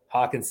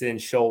 Hawkinson,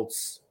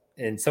 Schultz,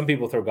 and some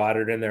people throw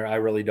Goddard in there. I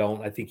really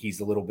don't. I think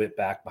he's a little bit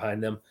back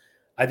behind them.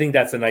 I think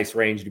that's a nice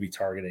range to be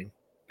targeting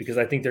because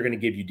I think they're going to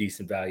give you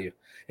decent value.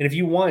 And if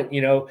you want,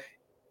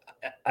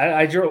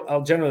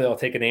 I'll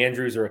take an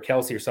Andrews or a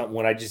Kelsey or something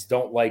when I just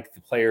don't like the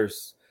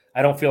players.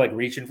 I don't feel like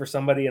reaching for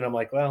somebody, and I'm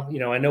like, well,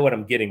 I know what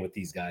I'm getting with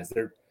these guys.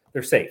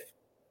 They're safe.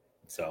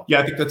 So yeah,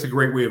 I think that's a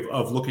great way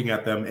of looking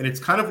at them, and it's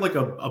kind of like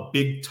a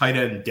big tight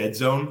end dead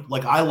zone.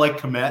 Like I like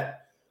Komet.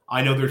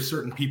 I know there's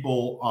certain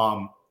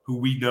people who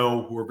we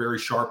know who are very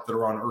sharp that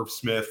are on Irv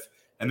Smith,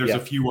 and there's a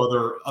few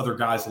other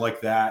guys like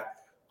that.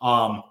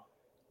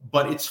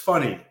 But it's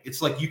funny.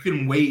 It's like you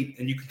can wait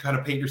and you can kind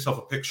of paint yourself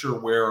a picture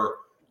where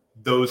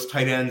those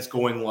tight ends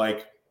going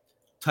like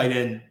tight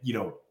end,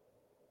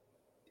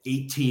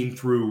 18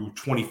 through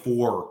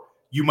 24,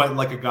 you might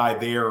like a guy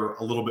there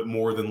a little bit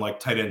more than like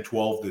tight end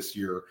 12 this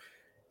year.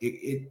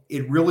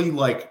 it really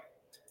like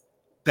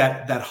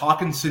that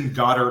Hawkinson,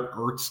 Goddard,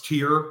 Ertz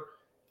tier,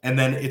 and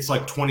then it's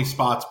like 20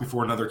 spots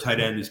before another tight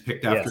end is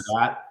picked after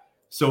that.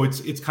 So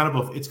it's kind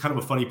of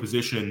a funny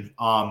position.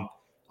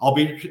 I'll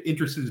be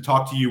interested to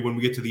talk to you when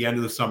we get to the end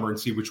of the summer and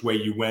see which way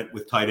you went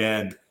with tight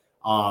end,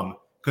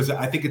 because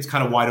I think it's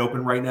kind of wide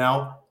open right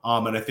now,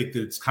 and I think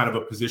that it's kind of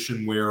a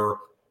position where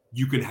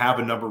you can have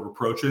a number of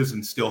approaches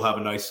and still have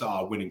a nice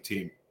winning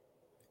team.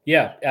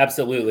 Yeah,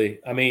 absolutely.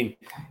 I mean,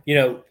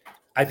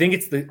 I think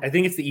it's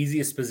the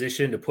easiest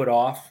position to put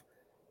off,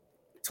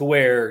 to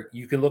where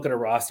you can look at a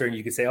roster and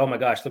you can say, "Oh my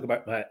gosh, look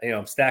at my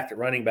I'm stacked at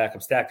running back,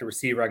 I'm stacked at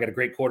receiver, I got a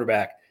great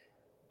quarterback,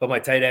 but my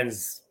tight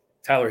end's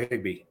Tyler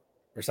Higbee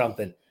or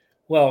something."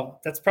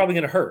 Well, that's probably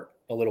going to hurt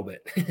a little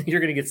bit.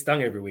 You're going to get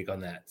stung every week on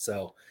that.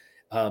 So,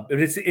 but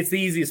it's the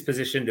easiest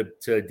position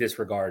to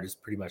disregard is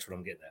pretty much what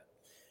I'm getting at.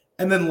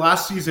 And then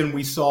last season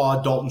we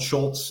saw Dalton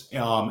Schultz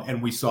and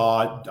we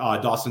saw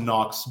Dawson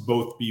Knox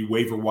both be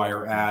waiver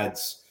wire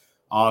ads.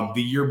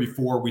 The year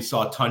before we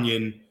saw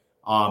Tunyon.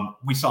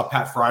 We saw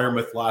Pat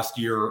Freiermuth last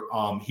year.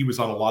 He was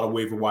on a lot of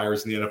waiver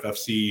wires in the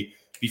NFFC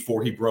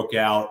before he broke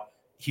out.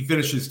 He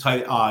finishes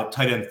tight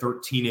end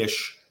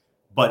 13-ish.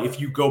 But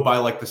if you go by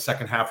like the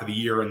second half of the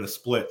year and the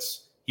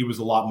splits, he was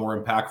a lot more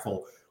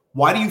impactful.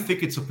 Why do you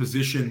think it's a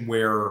position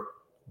where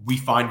we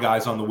find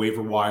guys on the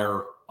waiver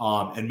wire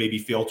and maybe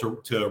fail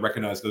to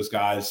recognize those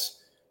guys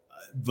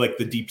like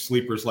the deep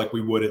sleepers like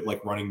we would at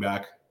like running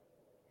back?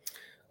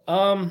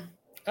 I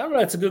don't know.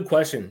 That's a good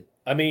question.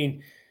 I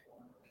mean,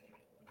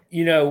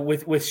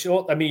 with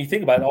Schultz, I mean, you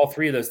think about all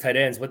three of those tight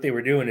ends, what they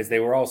were doing is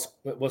they were all,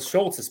 well,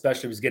 Schultz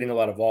especially was getting a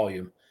lot of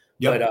volume.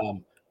 Yep. But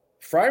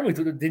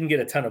Freiermuth didn't get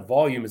a ton of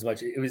volume as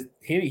much. It was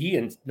he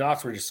and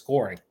Knox were just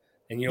scoring.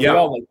 And, we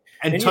all like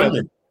 – and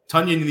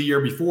Tunyon the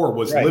year before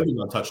was living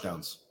on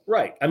touchdowns.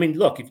 Right. I mean,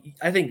 look,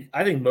 I think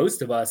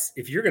most of us,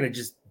 if you're going to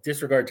just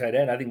disregard tight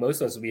end, I think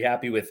most of us would be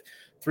happy with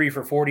 3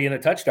 for 40 and a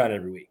touchdown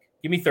every week.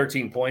 Give me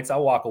 13 points,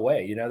 I'll walk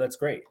away. That's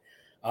great.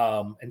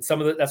 And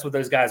that's what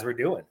those guys were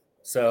doing.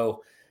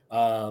 So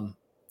I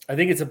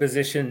think it's a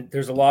position.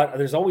 There's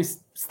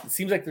always it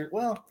seems like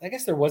I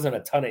guess there wasn't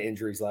a ton of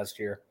injuries last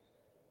year.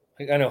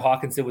 I know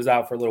Hawkinson was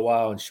out for a little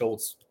while, and I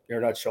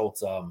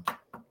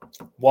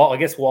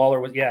guess Waller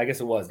was. Yeah, I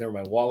guess it was. Never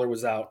mind. Waller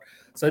was out.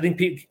 So I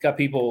think got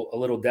people a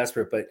little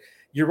desperate. But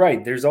you're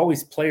right. There's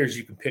always players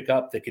you can pick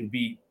up that can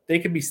be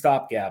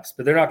stopgaps,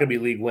 but they're not going to be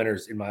league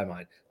winners in my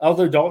mind.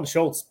 Although Dalton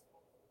Schultz,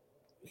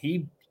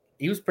 he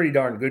was pretty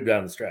darn good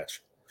down the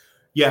stretch.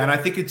 Yeah, and I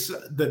think it's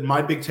that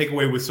my big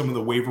takeaway with some of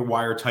the waiver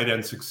wire tight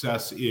end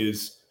success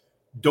is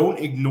don't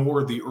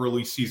ignore the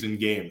early season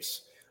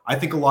games. I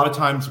think a lot of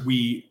times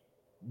we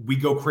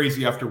go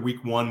crazy after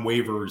week 1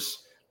 waivers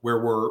where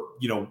we're,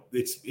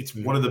 it's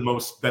one of the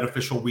most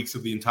beneficial weeks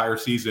of the entire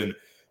season.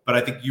 But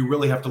I think you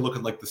really have to look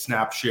at like the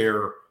snap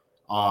share,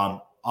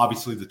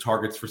 obviously the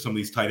targets for some of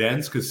these tight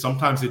ends, because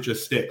sometimes it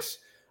just sticks.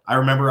 I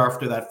remember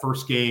after that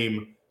first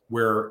game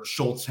where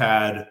Schultz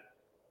had,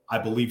 I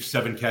believe,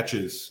 7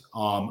 catches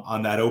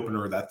on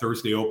that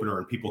Thursday opener,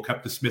 and people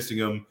kept dismissing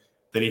him.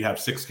 Then he'd have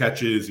 6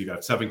 catches, he'd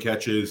have 7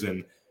 catches,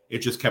 and it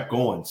just kept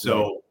going.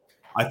 So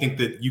I think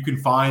that you can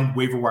find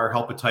waiver wire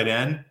help at tight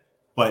end,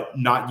 but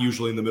not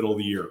usually in the middle of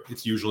the year.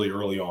 It's usually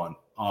early on.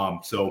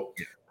 So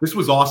this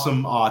was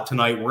awesome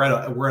tonight. We're at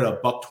a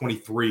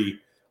 $1.23.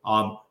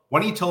 Why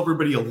don't you tell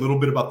everybody a little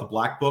bit about the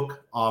Black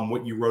Book,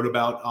 what you wrote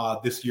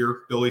about this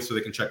year, Billy, so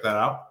they can check that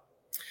out?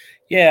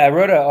 Yeah, I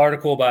wrote an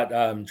article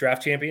about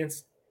draft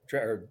champions,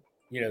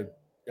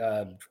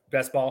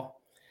 best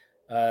ball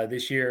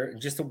this year.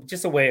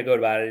 Just a way to go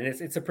about it,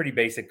 and it's a pretty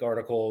basic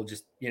article,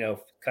 just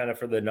kind of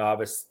for the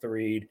novice to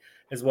read,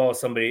 as well as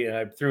somebody. And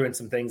I threw in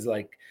some things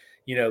like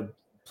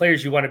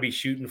players you want to be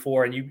shooting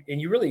for, and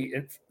you really.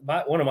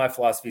 One of my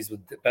philosophies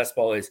with best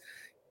ball is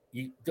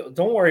you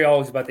don't worry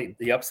always about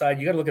the upside.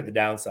 You got to look at the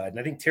downside. And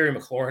I think Terry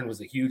McLaurin was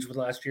a huge one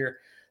last year.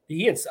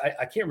 He had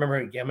I can't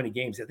remember how many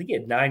games. I think he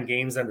had 9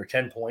 games under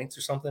 10 points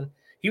or something.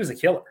 He was a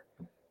killer,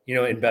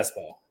 in best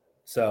ball.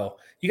 So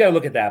you got to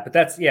look at that. But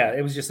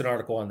it was just an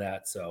article on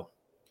that. So.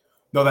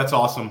 No, that's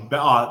awesome.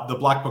 The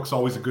Black Book's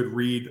always a good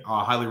read.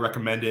 Highly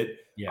recommend it,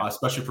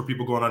 especially for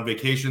people going on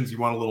vacations. You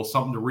want a little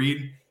something to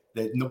read.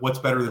 What's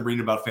better than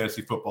reading about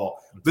fantasy football?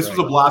 This was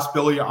a blast,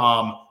 Billy.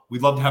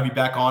 We'd love to have you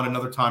back on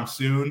another time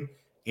soon.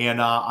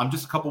 And I'm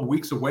just a couple of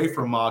weeks away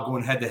from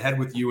going head-to-head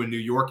with you in New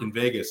York and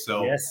Vegas.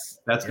 So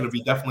that's going to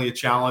be definitely a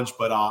challenge,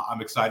 but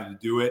I'm excited to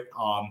do it.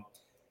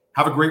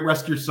 Have a great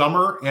rest of your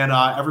summer, and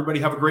everybody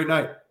have a great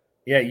night.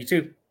 Yeah, you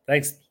too.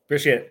 Thanks.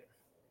 Appreciate it.